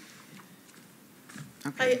okay.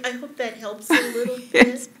 I hope that helps a little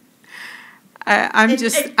bit. I'm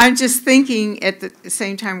just thinking at the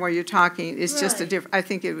same time while you're talking, it's just a Right. different, I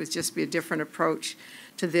think it would just be a different approach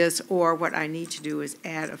to this, or what I need to do is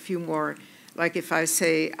add a few more, like if I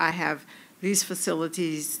say I have these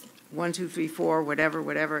facilities, 1, 2, 3, 4,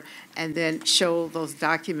 whatever, and then show those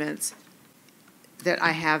documents that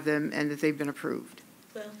I have them and that they've been approved.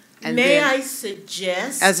 Well, And may then- I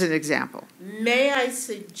suggest, As an example. may I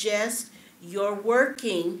suggest you're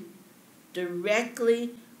working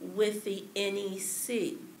directly with the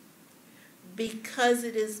NEC, because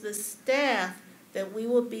it is the staff that we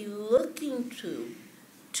will be looking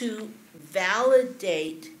to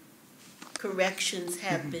validate corrections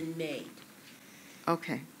have been made.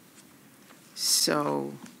 Okay.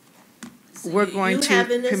 So So we're you going to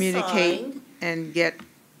haven't communicate assigned-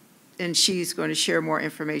 and she's going to share more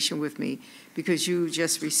information with me because you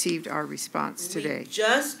just received our response today.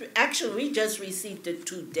 We just received it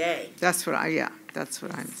today. That's what that's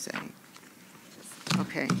what I'm saying.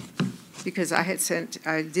 Okay. Because I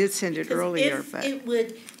did send it earlier, If but. it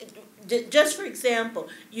would, just for example,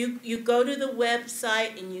 you go to the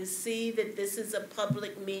website and you see that this is a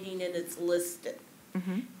public meeting and it's listed.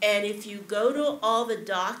 Mhm. And if you go to all the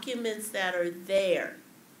documents that are there,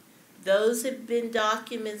 those have been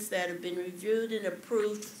documents that have been reviewed and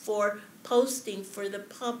approved for posting for the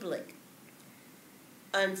public.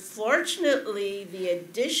 Unfortunately, the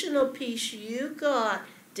additional piece you got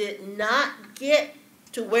did not get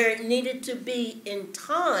to where it needed to be in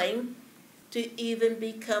time to even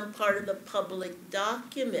become part of the public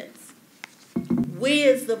documents. We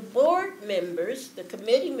as the board members, the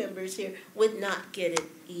committee members here, would not get it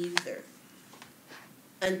either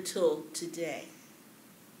until today.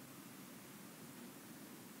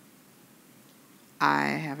 I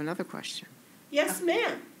have another question. Yes,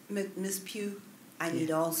 ma'am. Ms. Pugh, I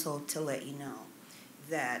need also to let you know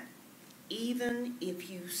that even if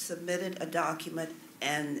you submitted a document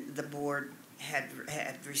and the board had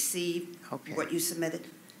received what you submitted,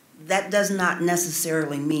 that does not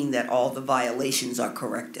necessarily mean that all the violations are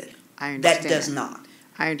corrected. I understand. That does not.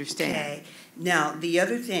 I understand. Okay. Now, the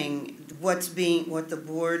other thing, what the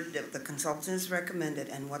board, the consultants recommended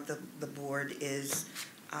and what the board is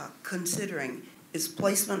considering is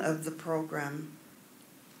placement of the program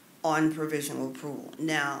on provisional approval.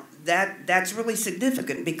 Now, that's really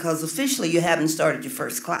significant because officially you haven't started your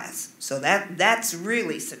first class. So that's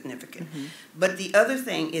really significant. Mm-hmm. But the other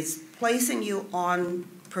thing is placing you on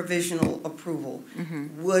provisional approval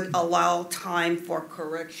would allow time for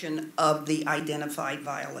correction of the identified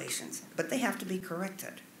violations. But they have to be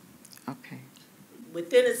corrected. Okay.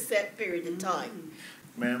 Within a set period of time.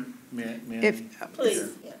 Ma'am, may I? If,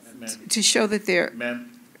 Please, yes. Ma'am, to show that they're,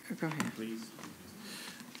 ma'am, go ahead. please.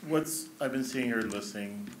 I've been sitting here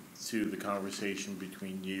listening to the conversation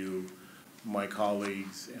between you, my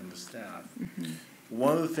colleagues, and the staff.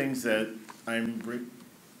 One of the things that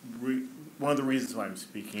one of the reasons why I'm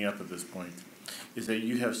speaking up at this point is that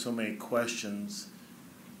you have so many questions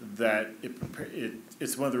that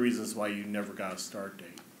it's one of the reasons why you never got a start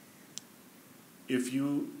date. If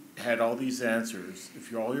you had all these answers,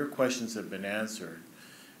 if all your questions have been answered,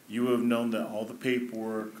 you would have known that all the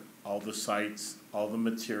paperwork, all the sites, all the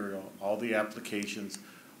material, all the applications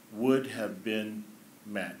would have been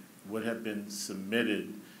met, would have been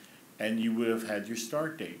submitted, and you would have had your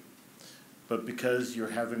start date. But because you're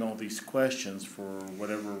having all these questions for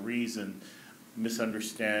whatever reason,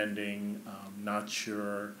 misunderstanding, not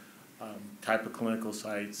sure, type of clinical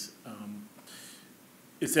sites,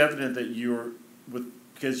 it's evident that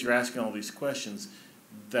because you're asking all these questions,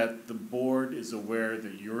 that the board is aware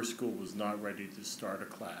that your school was not ready to start a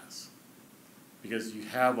class because you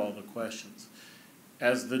have all the questions.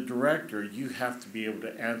 As the director, you have to be able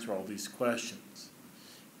to answer all these questions.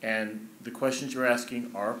 And the questions you're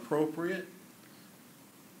asking are appropriate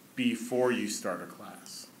before you start a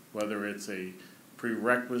class, whether it's a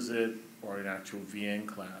prerequisite or an actual VN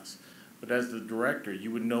class. But as the director,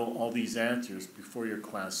 you would know all these answers before your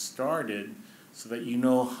class started so that you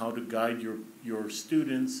know how to guide your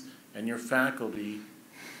students and your faculty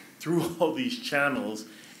through all these channels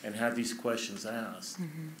and have these questions asked.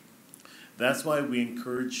 Mm-hmm. That's why we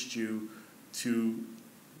encouraged you to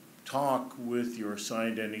talk with your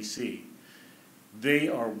assigned NEC. They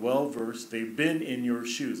are well-versed. They've been in your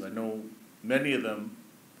shoes. I know many of them,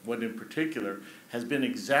 one in particular, has been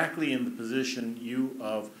exactly in the position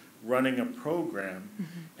of running a program.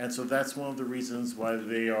 Mm-hmm. And so that's one of the reasons why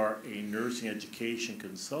they are a nursing education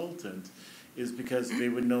consultant, is because they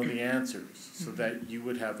would know the answers so that you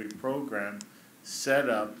would have a program set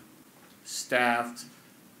up, staffed,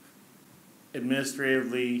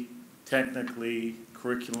 administratively, technically,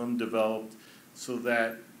 curriculum developed, so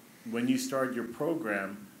that when you start your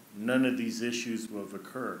program, none of these issues will have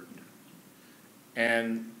occurred.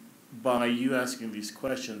 And by you asking these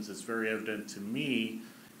questions, it's very evident to me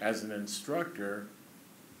as an instructor,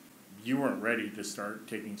 you weren't ready to start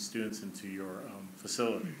taking students into your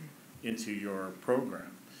facility, into your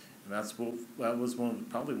program. And that was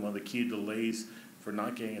probably one of the key delays for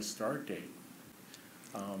not getting a start date.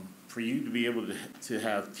 For you to be able to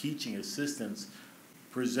have teaching assistants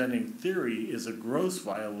presenting theory is a gross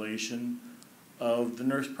violation of the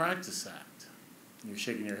Nurse Practice Act. You're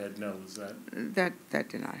shaking your head no, is that? That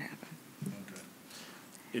did not happen. Okay.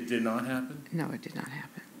 It did not happen? No, it did not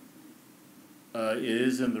happen. It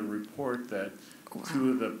is in the report that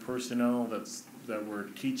two of the personnel that were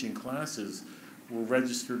teaching classes were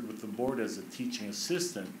registered with the board as a teaching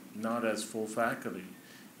assistant, not as full faculty.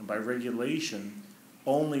 And by regulation,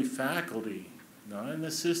 only faculty, not an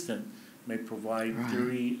assistant, may provide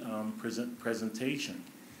theory presentation.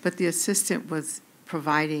 But the assistant was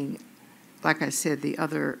providing, like I said, the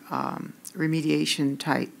other remediation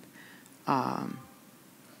type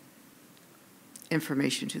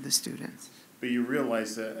information to the students. But you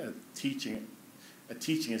realize that a teaching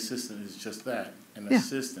assistant is just that, an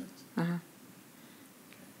assistant. Uh-huh.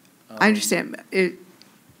 I understand.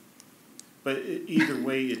 But either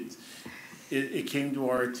way, it came to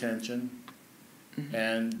our attention, mm-hmm.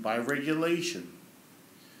 and by regulation,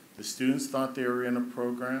 the students thought they were in a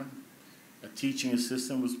program. A teaching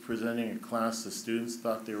assistant was presenting a class. The students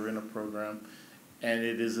thought they were in a program, and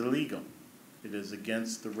it is illegal. It is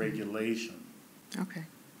against the regulation. Okay.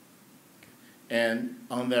 And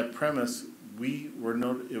on that premise, it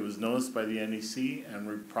was noticed by the NEC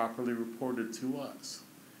and properly reported to us.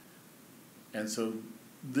 And so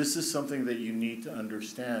this is something that you need to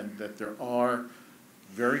understand, that there are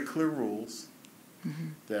very clear rules, mm-hmm.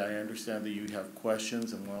 that I understand that you have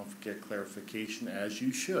questions and want to get clarification, as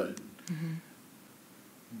you should. Mm-hmm.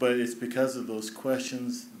 But it's because of those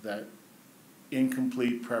questions, that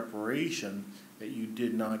incomplete preparation, that you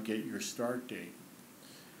did not get your start date.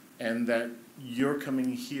 And that you're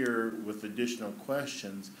coming here with additional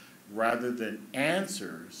questions rather than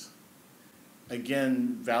answers,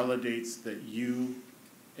 again, validates that you,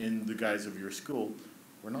 in the guise of your school,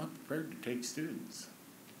 were not prepared to take students.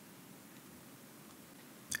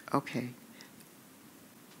 Okay.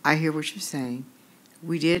 I hear what you're saying.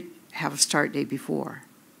 We did have a start date before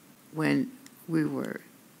when we were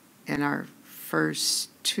in our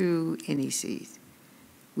first 2 NECs.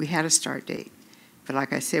 We had a start date. But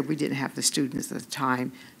like I said, we didn't have the students at the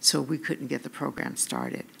time, so we couldn't get the program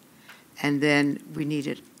started. And then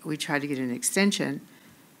we tried to get an extension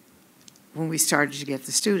when we started to get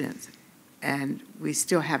the students, and we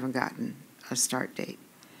still haven't gotten a start date.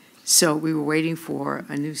 So we were waiting for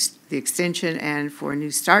the extension and for a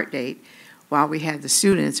new start date while we had the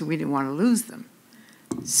students, and we didn't want to lose them.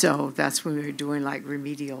 So that's when we were doing like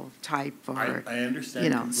remedial type or, I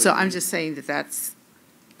understand. So I'm just saying that that's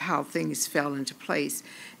how things fell into place.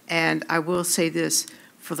 And I will say this,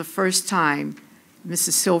 for the first time,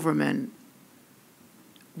 Mrs. Silverman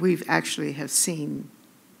we've actually have seen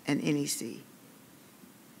an NEC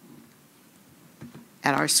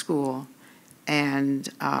at our school, and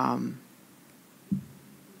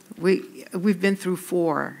we've been through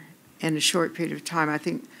 4 in a short period of time. I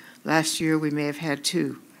think last year we may have had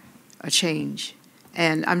 2, a change.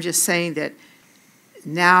 And I'm just saying that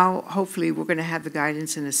now, hopefully, we're going to have the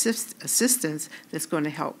guidance and assistance that's going to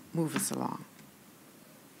help move us along.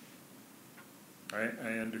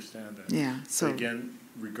 I understand that. Yeah, so again,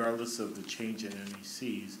 regardless of the change in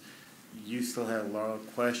NECs, you still have a lot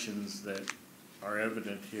of questions that are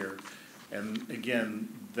evident here. And again,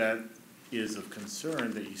 that is of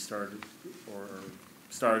concern that you start a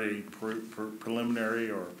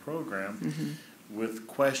preliminary or a program with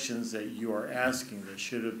questions that you are asking that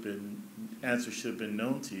answers should have been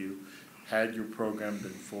known to you had your program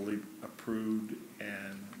been fully approved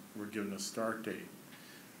and were given a start date.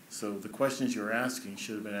 So the questions you're asking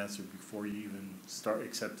should have been answered before you even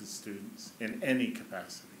accepted students in any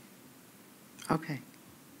capacity. okay.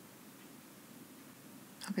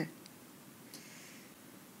 Okay.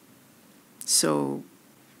 So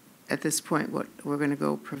at this point, what, we're going to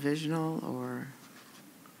go provisional, or,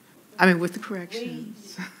 I mean, with the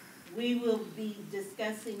corrections? We will be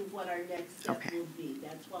discussing what our next step Okay. will be.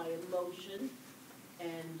 That's why a motion,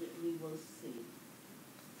 and we will see.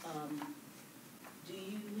 Do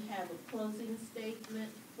you have a closing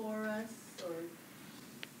statement for us, or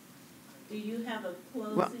do you have a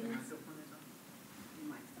closing?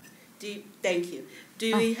 Thank you. Do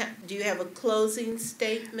you have a closing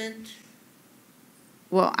statement?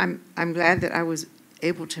 Well, I'm glad that I was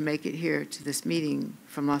able to make it here to this meeting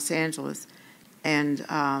from Los Angeles, and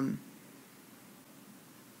I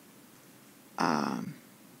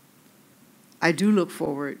do look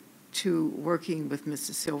forward to working with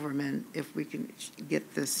Mr. Silverman if we can get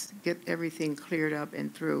everything cleared up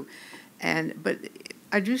and through. But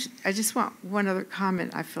I just want one other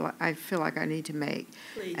comment I feel like I need to make.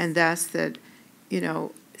 Please. And that's that,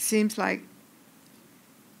 seems like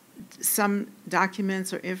some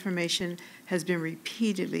documents or information has been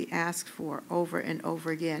repeatedly asked for over and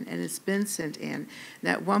over again, and it's been sent in. And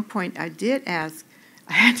at one point I had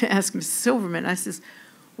to ask Mrs. Silverman, I says,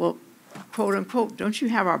 well, quote unquote, don't you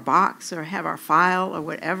have our box or have our file or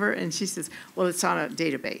whatever? And she says, well, it's on a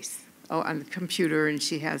database, on the computer, and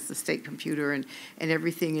she has the state computer, and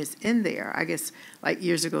everything is in there. I guess like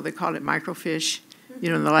years ago they called it microfiche,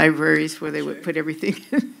 in the libraries where they would put everything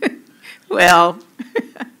in. Well.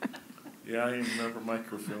 Yeah, I remember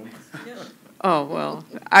microfilm. No. Oh, well,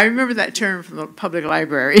 I remember that term from the public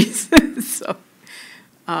libraries. So,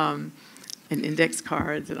 and index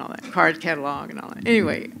cards and all that, card catalog and all that.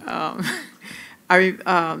 Anyway,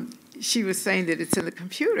 she was saying that it's in the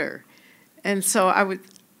computer. And so I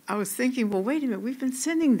was thinking, well, wait a minute, we've been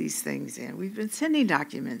sending these things in. We've been sending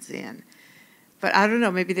documents in. But I don't know,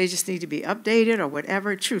 maybe they just need to be updated or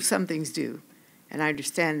whatever. True, some things do, and I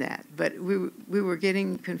understand that. But we were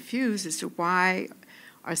getting confused as to why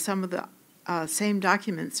are some of the same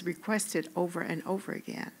documents requested over and over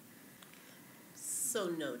again. So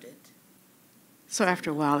noted. So after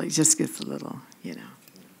a while, it just gets a little,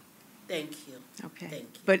 Thank you. Okay. Thank you.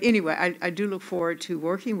 But anyway, I do look forward to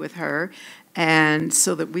working with her, and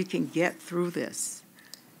so that we can get through this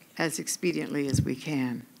as expediently as we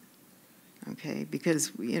can. Okay,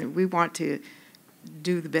 because we want to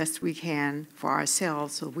do the best we can for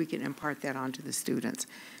ourselves so we can impart that onto the students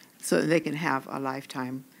so that they can have a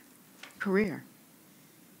lifetime career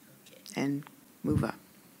and move up.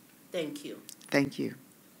 Thank you. Thank you.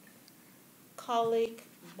 Colleague,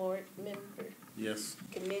 board member, Yes.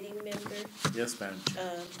 committee member, Yes, ma'am.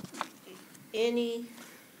 any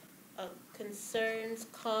concerns,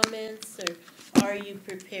 comments, or are you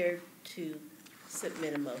prepared to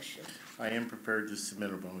submit a motion? I am prepared to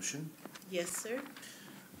submit a motion. Yes, sir.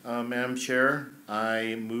 Madam Chair,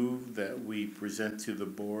 I move that we present to the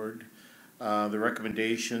board the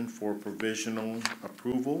recommendation for provisional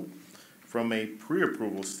approval from a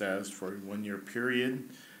pre-approval status for a one-year period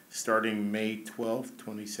starting May 12th,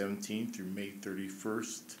 2017 through May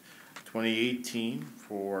 31st, 2018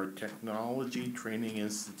 for Technology Training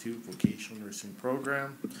Institute Vocational Nursing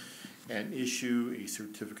Program, and issue a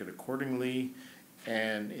certificate accordingly,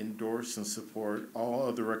 and endorse and support all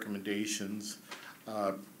other recommendations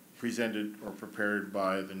presented or prepared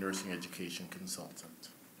by the nursing education consultant.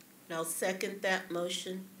 And I'll second that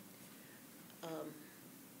motion.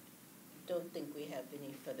 Don't think we have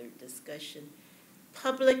any further discussion.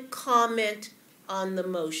 Public comment on the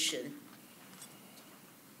motion.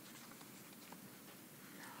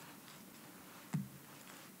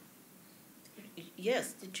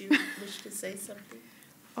 Yes, did you wish to say something?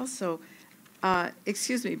 Also,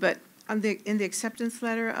 Excuse me, but in the acceptance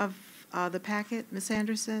letter of the packet, Ms.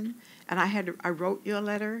 Anderson, and I wrote you a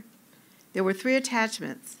letter. There were 3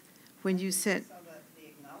 attachments when you sent. So the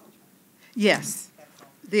acknowledgement. Yes,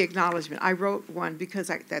 the acknowledgement. I wrote one because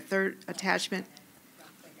that third attachment. I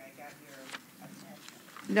don't think I got your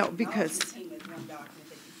attachment. No, because. Acknowledgement came as one document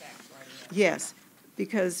that you faxed right away. Yes,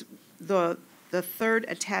 because the third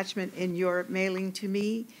attachment in your mailing to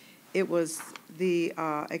me, it was the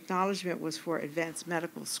acknowledgement was for Advanced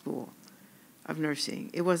Medical School of Nursing.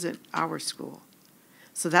 It wasn't our school.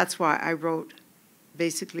 So that's why I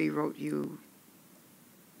basically wrote you.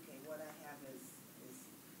 Okay, what I have is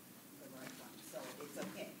the right one, so it's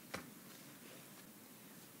okay.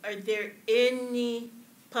 Are there any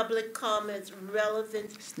public comments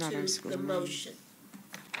relevant It's not our to school the name. motion?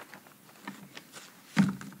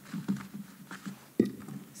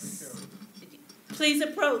 Please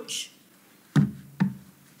approach.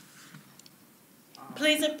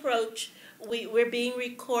 Please approach. We're being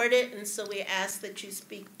recorded, and so we ask that you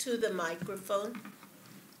speak to the microphone.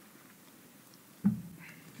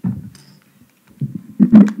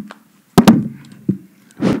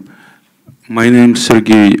 My name is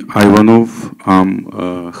Sergey Ivanov.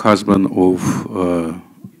 I'm husband of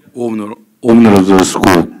owner of the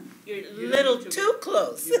school. You're a little too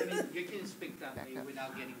close. You can speak that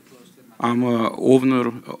without getting close to the mic. I'm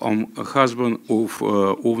a husband of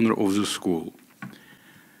owner of the school.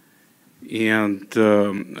 And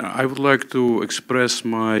I would like to express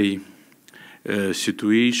my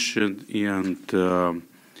situation and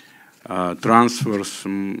transfer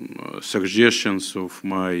some suggestions of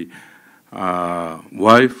my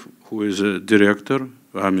wife, who is a director,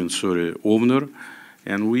 owner,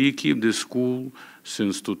 and we keep the school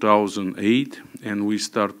since 2008, and we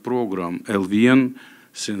start program LVN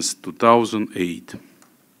since 2008.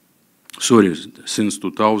 Sorry, since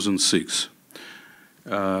 2006.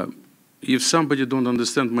 If somebody don't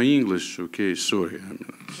understand my English, okay, sorry.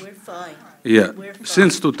 We're fine. Yeah, We're fine.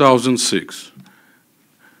 since 2006.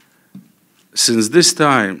 Since this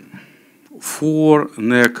time, 4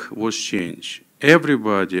 NEC was changed.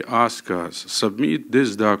 Everybody asked us, submit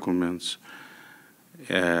these documents,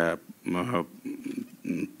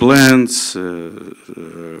 plans,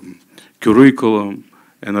 curriculum,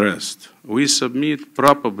 and rest. We submit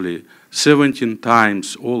probably 17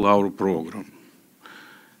 times all our program.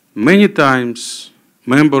 Many times,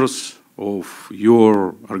 members of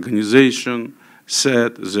your organization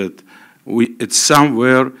said that it's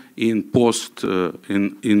somewhere in post room,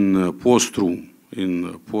 in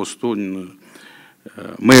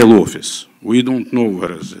mail office. We don't know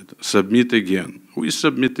where is it. Submit again. We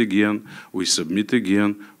submit again. We submit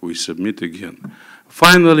again. We submit again.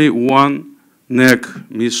 Finally, one NEC,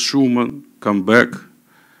 Miss Schumann, come back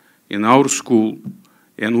in our school,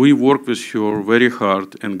 and we worked with her very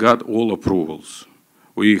hard and got all approvals.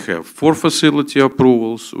 We have 4 facility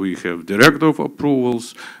approvals, we have director of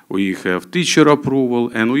approvals, we have teacher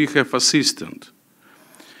approval, and we have assistant.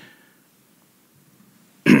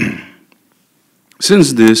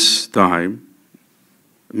 Since this time,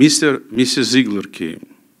 Mrs. Ziegler came.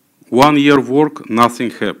 1 year work,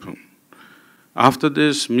 nothing happened. After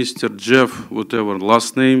this, Mr. Jeff, whatever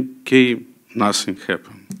last name, came, nothing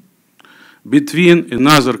happened. Between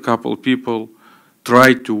another couple people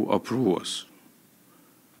tried to approve us.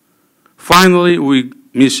 Finally,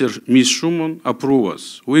 Miss Schumann approved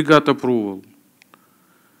us. We got approval.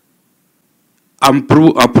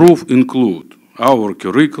 Approve include our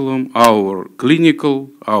curriculum, our clinical,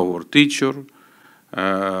 our teacher,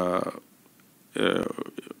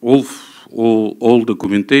 all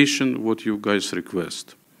documentation, what you guys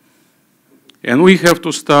request. And we have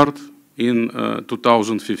to start in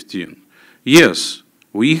 2015. Yes,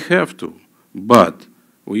 we have to, but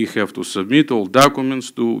we have to submit all documents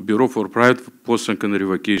to Bureau for Private Post-Secondary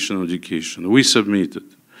Vocational Education. We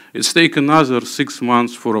submitted. It's taken another 6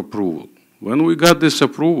 months for approval. When we got this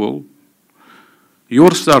approval,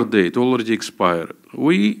 your start date already expired.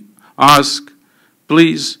 We ask,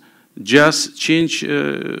 please just change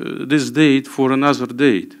this date for another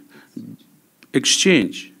date.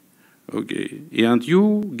 Exchange, okay? And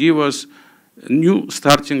you give us a new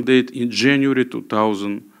starting date in January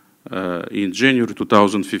 2015.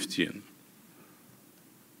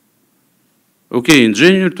 Okay, in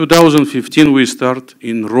January 2015 we start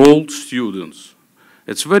enrolled students.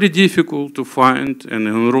 It's very difficult to find and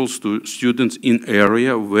enroll students in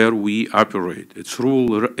area where we operate. It's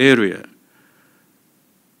rural area.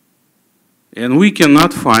 And we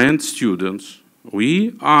cannot find students.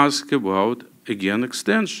 We ask about, again,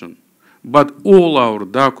 extension. But all our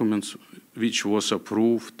documents which was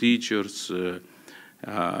approved, teachers,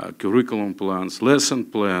 curriculum plans, lesson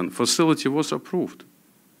plan, facility was approved.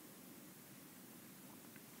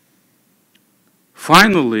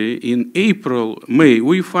 Finally, in April, May,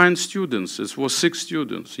 we find students. It was 6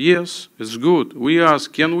 students. Yes, it's good. We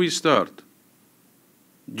asked, can we start?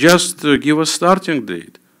 Just give a starting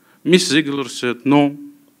date. Ms. Ziegler said, no.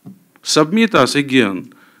 Submit us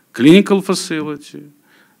again, clinical facility,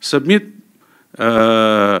 submit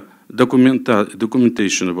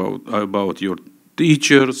documentation about your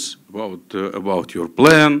teachers, about your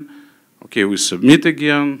plan. Okay, we submit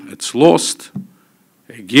again, it's lost.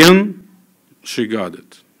 Again, she got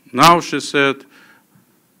it. Now she said,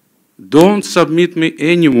 don't submit me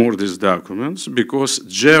any more these documents because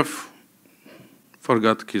Jeff,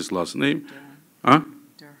 forgot his last name. Huh?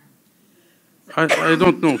 I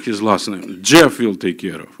don't know his last name. Jeff will take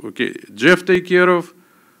care of. Okay, Jeff take care of,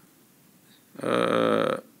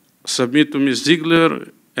 submit to Ms.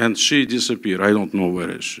 Ziegler, and she disappeared. I don't know where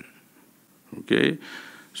is she. Okay,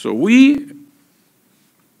 so we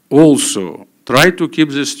also try to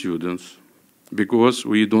keep the students because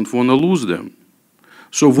we don't want to lose them.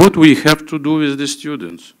 So what we have to do with the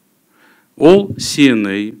students? All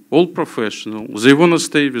CNA, all professional, they want to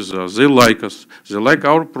stay with us, they like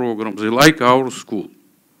our program, they like our school.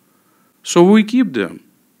 So we keep them.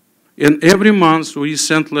 And every month we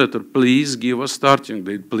send letter, please give a starting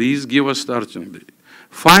date, please give a starting date.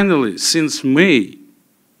 Finally, since May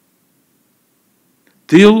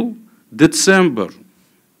till December,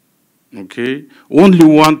 okay, only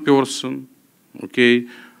one person, okay,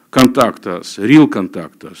 contact us, real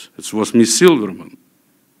contact us. It was Miss Silverman.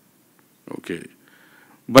 Okay,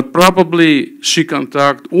 but probably she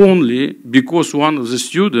contact only because one of the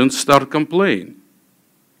students start complaining.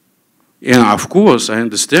 And of course, I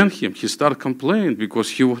understand him. He start complaining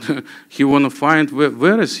because he wanna find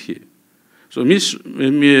where is he. So Miss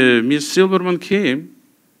Silverman came.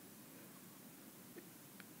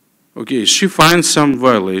 Okay, she finds some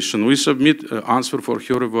violation. We submit an answer for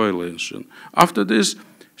her violation. After this,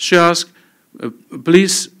 she asked,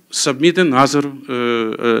 please submit another,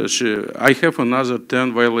 I have another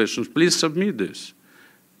 10 violations, please submit this.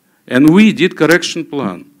 And we did correction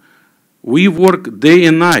plan. We work day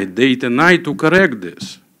and night to correct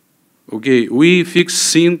this. Okay, we fixed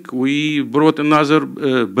sink, we brought another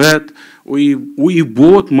bed, we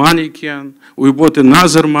bought mannequin, we bought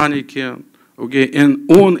another mannequin. Okay,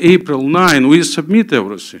 and on April 9, we submit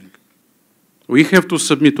everything. We have to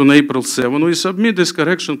submit on April 7, we submit this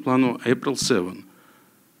correction plan on April 7.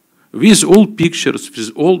 With all pictures,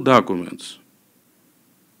 with all documents.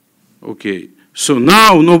 Okay, so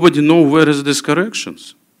now nobody knows where is these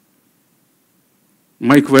corrections.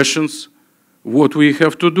 My questions, what we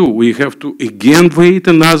have to do? We have to again wait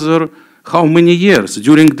another, how many years?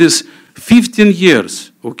 During this 15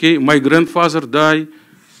 years, okay, my grandfather died,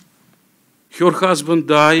 her husband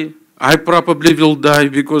died, I probably will die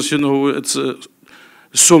because, you know, it's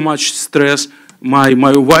so much stress. My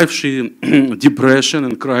wife, she depression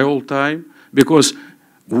and cry all time because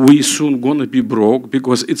we soon gonna be broke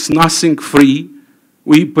because it's nothing free.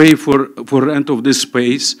 We pay for rent of this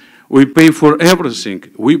space. We pay for everything.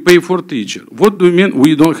 We pay for teacher. What do you mean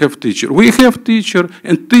we don't have teacher? We have teacher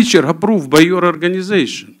and teacher approved by your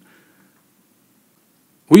organization.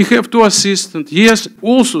 We have 2 assistants. Yes,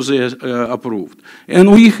 also they are approved. And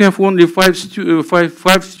we have only 5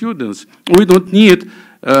 students. We don't need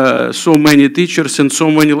so many teachers and so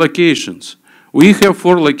many locations. We have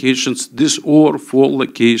 4 locations. These all 4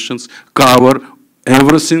 locations cover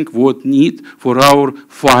everything what need for our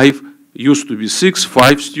 5, used to be 6,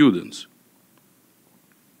 5 students.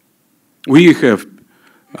 We have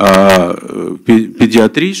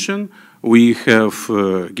pediatrician, we have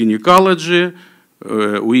gynecology,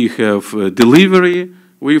 we have delivery.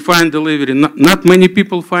 We find delivery. Not many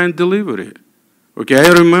people find delivery. Okay,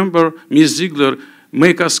 I remember Ms. Ziegler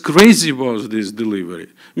make us crazy about this delivery.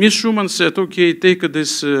 Ms. Schumann said, okay, take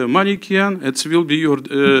this mannequin, it will be your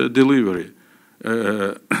delivery,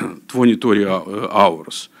 22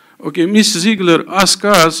 hours. Okay, Ms. Ziegler asked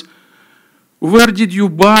us, where did you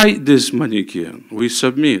buy this mannequin? We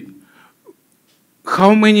submit.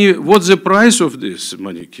 How many, what's the price of this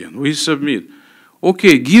mannequin? We submit.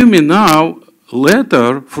 Okay, give me now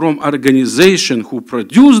letter from organization who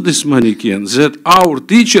produced this mannequin that our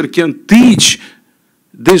teacher can teach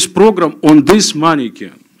this program on this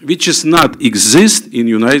mannequin, which is not exist in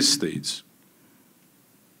United States.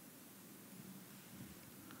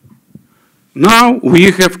 Now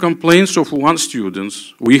we have complaints of 1 student.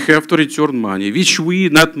 We have to return money, which we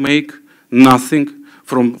not make nothing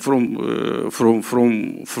from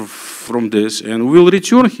this, and we'll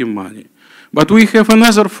return him money. But we have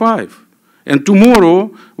another 5. And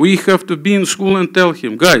tomorrow, we have to be in school and tell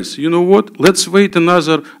him, guys, you know what, let's wait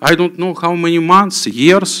another, I don't know how many months,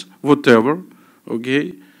 years, whatever,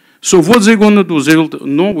 okay? So what they going to do? They will,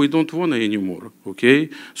 no, we don't want it anymore, okay?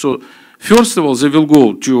 So first of all, they will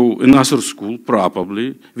go to another school,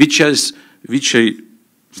 probably, which I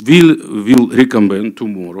will recommend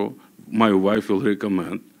tomorrow, my wife will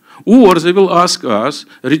recommend, or they will ask us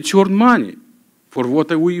return money for what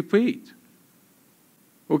we paid.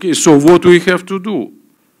 Okay, so what we have to do?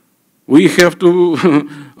 We have to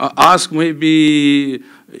ask maybe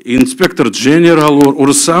Inspector General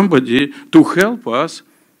or somebody to help us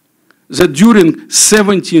that during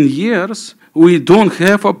 17 years we don't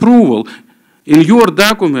have approval. In your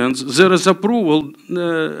documents, there is approval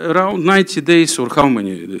around 90 days or how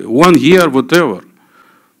many, 1 year, whatever.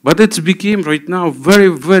 But it's became right now very,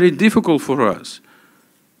 very difficult for us.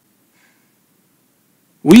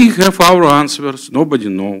 We have our answers, nobody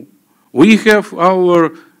know. We have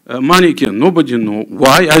our mannequin, nobody know.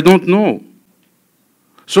 Why? I don't know.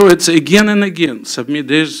 So it's again and again, submit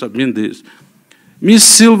this, submit this. Miss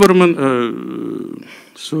Silverman,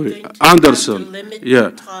 sorry, Anderson.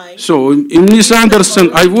 Yeah. So in Miss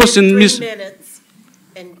Anderson, I was in Miss.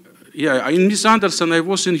 Yeah, in Miss Anderson, I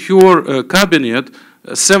was in her cabinet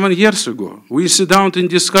 7 years ago. We sit down and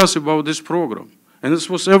discuss about this program. And this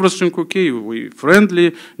was everything okay. We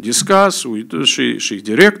friendly discuss. She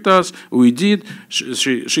direct us. We did.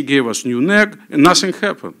 She gave us new neck, and nothing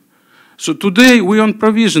happened. So today we on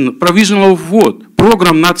provision. Provisional of what?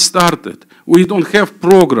 Program not started. We don't have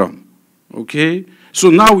program. Okay.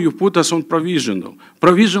 So now you put us on provisional.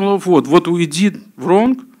 Provisional of what? What we did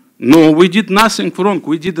wrong? No, we did nothing wrong.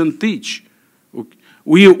 We didn't teach. Okay.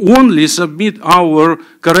 We only submit our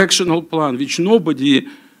correctional plan, which nobody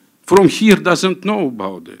from here doesn't know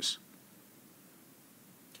about this.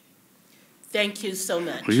 Thank you so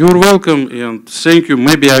much. You're welcome, and thank you.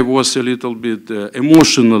 Maybe I was a little bit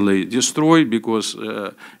emotionally destroyed because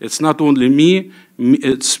it's not only me,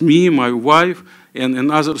 it's me, my wife,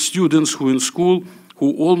 and other students who in school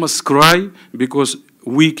who almost cry because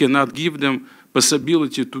we cannot give them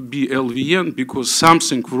possibility to be LVN because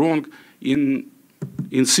something wrong in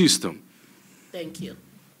system. Thank you.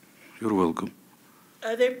 You're welcome.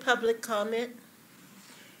 Other public comment?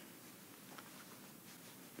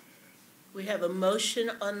 We have a motion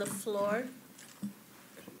on the floor.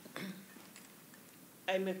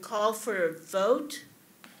 I'm going to call for a vote.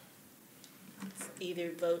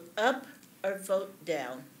 Either vote up or vote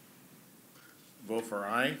down. Vote for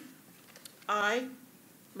aye. Aye.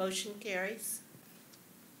 Motion carries.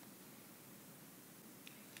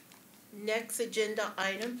 Next agenda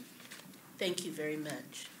item. Thank you very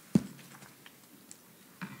much.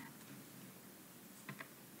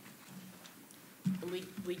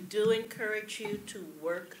 We do encourage you to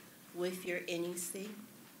work with your NEC.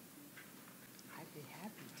 I'd be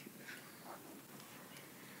happy to.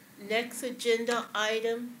 Next agenda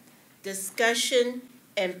item, discussion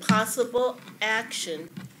and possible action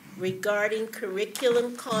regarding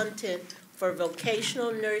curriculum content for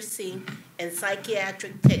vocational nursing and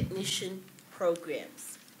psychiatric technician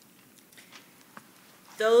programs.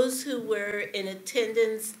 Those who were in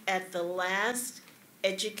attendance at the last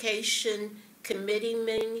education committee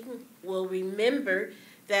meeting will remember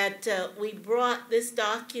that we brought this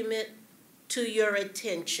document to your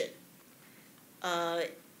attention.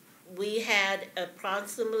 We had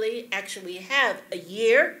approximately, actually we have a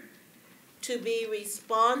year to be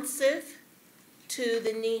responsive to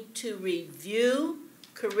the need to review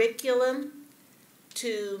curriculum,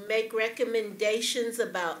 to make recommendations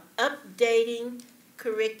about updating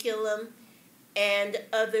curriculum and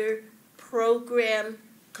other program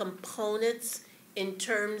components in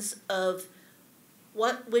terms of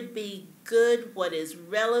what would be good, what is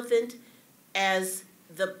relevant as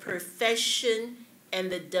the profession and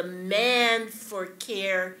the demand for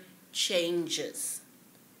care changes.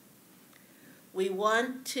 We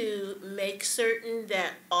want to make certain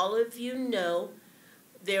that all of you know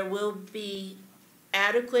there will be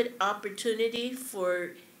adequate opportunity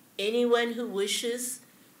for anyone who wishes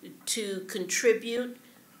to contribute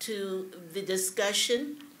to the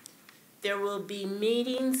discussion. There will be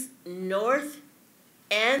meetings north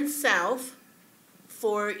and south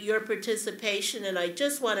for your participation, and I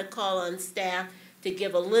just want to call on staff to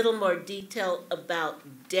give a little more detail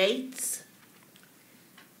about dates.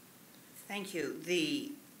 Thank you.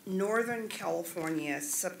 The Northern California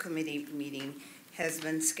Subcommittee meeting has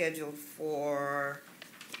been scheduled for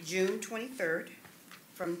June 23rd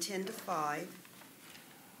from 10 to 5.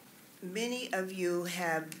 Many of you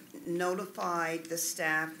have notified the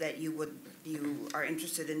staff that you would you are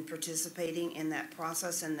interested in participating in that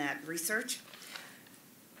process and that research,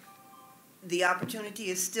 the opportunity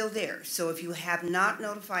is still there. So if you have not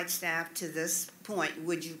notified staff to this point,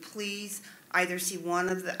 would you please either see one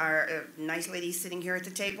of our nice ladies sitting here at the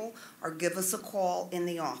table or give us a call in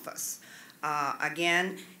the office.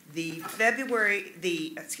 Again, the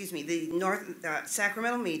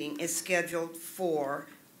Sacramento meeting is scheduled for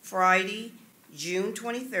Friday, June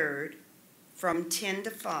 23rd from 10 to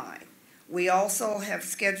 5. We also have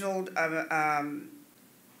scheduled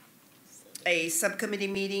a subcommittee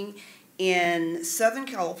meeting in Southern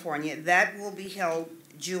California. That will be held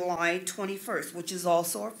July 21st, which is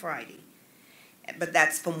also a Friday, but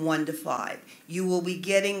that's from 1 to 5. You will be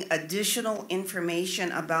getting additional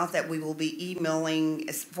information about that. We will be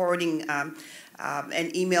forwarding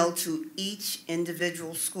an email to each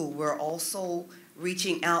individual school. We're also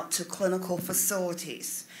reaching out to clinical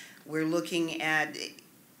facilities. We're looking at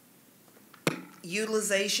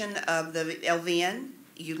utilization of the LVN,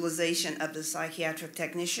 utilization of the psychiatric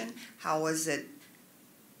technician. How is it?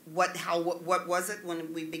 What was it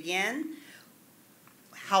when we began?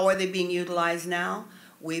 How are they being utilized now?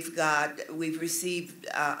 We've received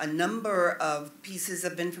a number of pieces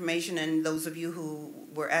of information, and those of you who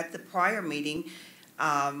were at the prior meeting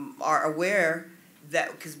are aware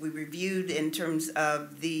that, because we reviewed in terms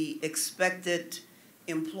of the expected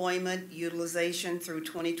employment utilization through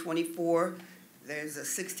 2024, there's a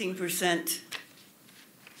 16%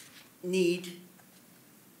 need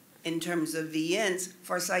in terms of VNs.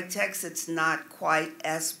 For psych techs, it's not quite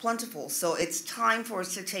as plentiful. So it's time for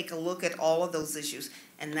us to take a look at all of those issues,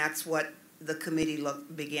 and that's what the committee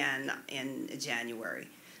began in January.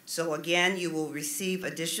 So again, you will receive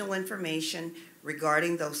additional information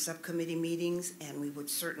regarding those subcommittee meetings, and we would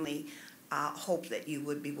certainly hope that you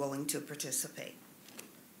would be willing to participate.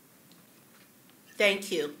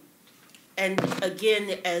 Thank you. And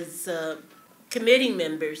again, as committee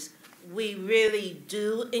members, we really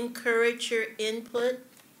do encourage your input.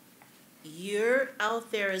 You're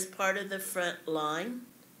out there as part of the front line,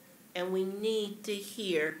 and we need to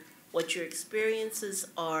hear what your experiences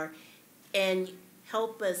are and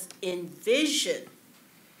help us envision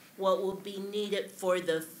what will be needed for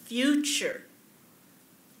the future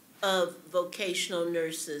of vocational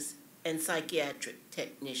nurses and psychiatric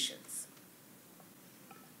technicians.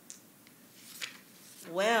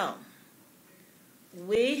 Well,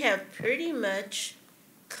 we have pretty much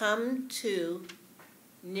come to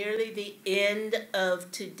nearly the end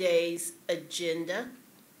of today's agenda.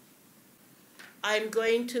 I'm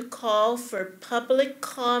going to call for public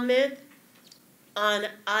comment on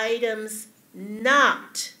items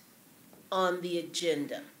not on the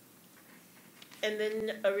agenda. And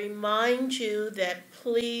then remind you that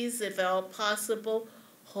please, if at all possible,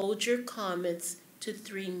 hold your comments to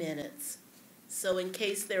 3 minutes. So in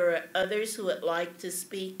case there are others who would like to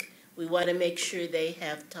speak, we want to make sure they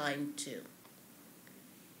have time too.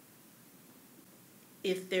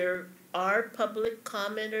 If there are public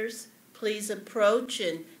commenters, please approach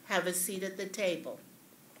and have a seat at the table.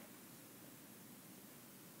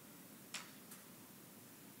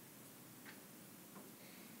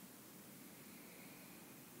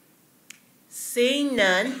 Seeing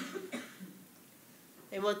none,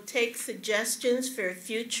 I will take suggestions for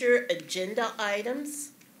future agenda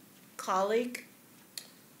items. Colleague?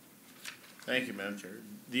 Thank you, Madam Chair.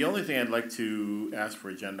 The only thing I'd like to ask for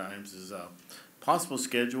agenda items is a possible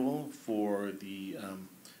schedule for the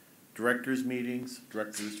directors' meetings,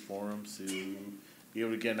 directors' forums, to be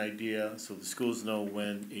able to get an idea so the schools know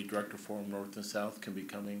when a director forum north and south can be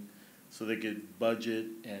coming, so they could budget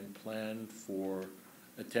and plan for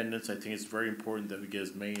attendance. I think it's very important that we get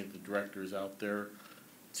as many of the directors out there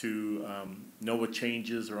to know what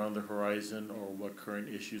changes are on the horizon or what current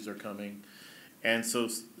issues are coming. And so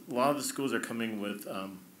a lot of the schools are coming with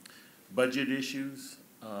budget issues.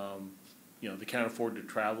 You know, they can't afford to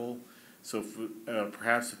travel. So if,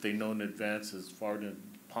 perhaps if they know in advance as far as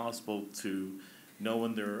possible to know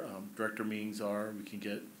when their director meetings are, we can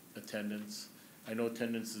get attendance. I know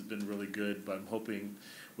attendance has been really good, but I'm hoping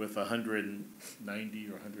with 190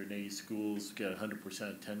 or 180 schools, get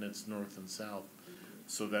 100% attendance north and south,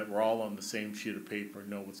 so that we're all on the same sheet of paper,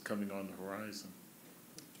 know what's coming on the horizon.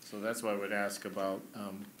 So that's why I would ask about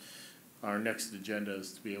our next agenda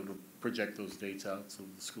is to be able to project those dates out so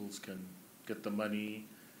the schools can get the money,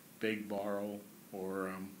 beg, borrow,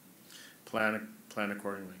 or plan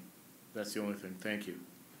accordingly. That's the only thing. Thank you.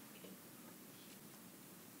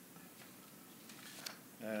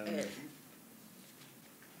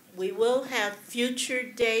 We will have future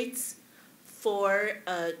dates for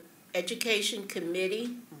education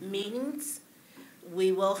committee meetings.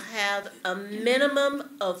 We will have a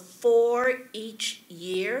minimum of 4 each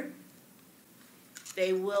year.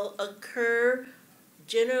 They will occur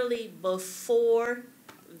generally before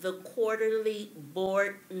the quarterly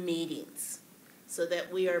board meetings, so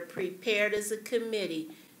that we are prepared as a committee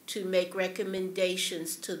to make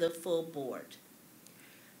recommendations to the full board.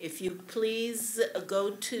 If you please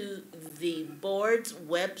go to the board's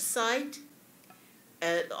website,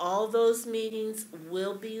 all those meetings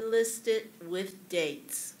will be listed with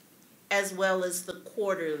dates, as well as the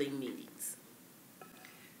quarterly meetings.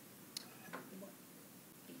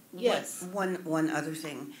 Yes. One other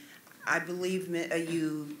thing. I believe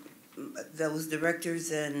those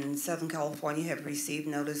directors in Southern California have received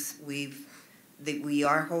notice. That we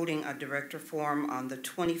are holding a director forum on the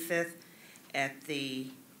 25th at the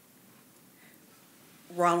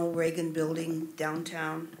Ronald Reagan Building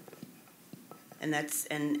downtown, and that's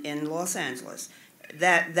in Los Angeles.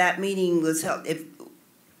 That meeting was held.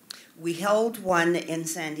 We held one in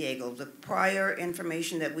San Diego. The prior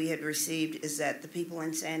information that we had received is that the people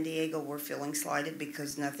in San Diego were feeling slighted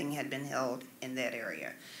because nothing had been held in that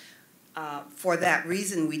area. For that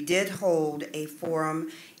reason, we did hold a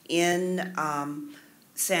forum in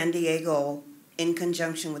San Diego in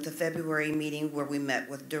conjunction with the February meeting where we met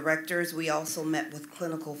with directors. We also met with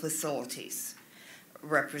clinical facilities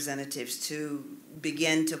representatives to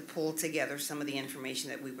begin to pull together some of the information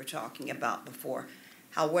that we were talking about before.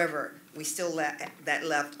 However, we still that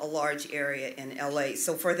left a large area in LA.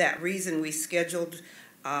 So for that reason, we scheduled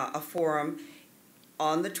a forum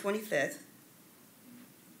on the 25th,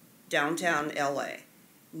 downtown LA.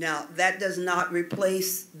 Now, that does not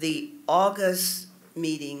replace the August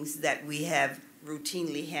meetings that we have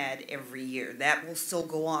routinely had every year. That will still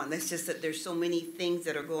go on. It's just that there's so many things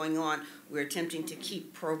that are going on. We're attempting to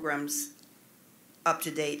keep programs up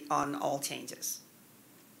to date on all changes.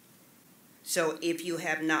 So if you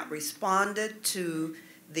have not responded to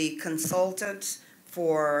the consultant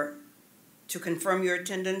to confirm your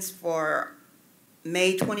attendance for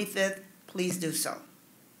May 25th, please do so.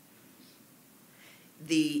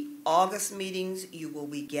 The August meetings, you will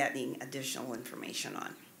be getting additional information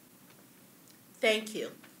on. Thank you.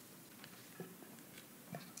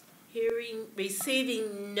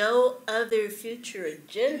 Receiving no other future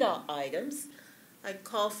agenda items, I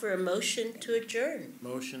call for a motion to adjourn.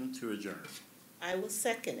 Motion to adjourn. I will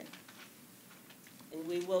second it. And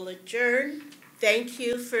we will adjourn. Thank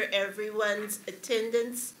you for everyone's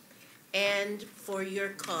attendance and for your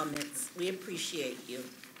comments. We appreciate you.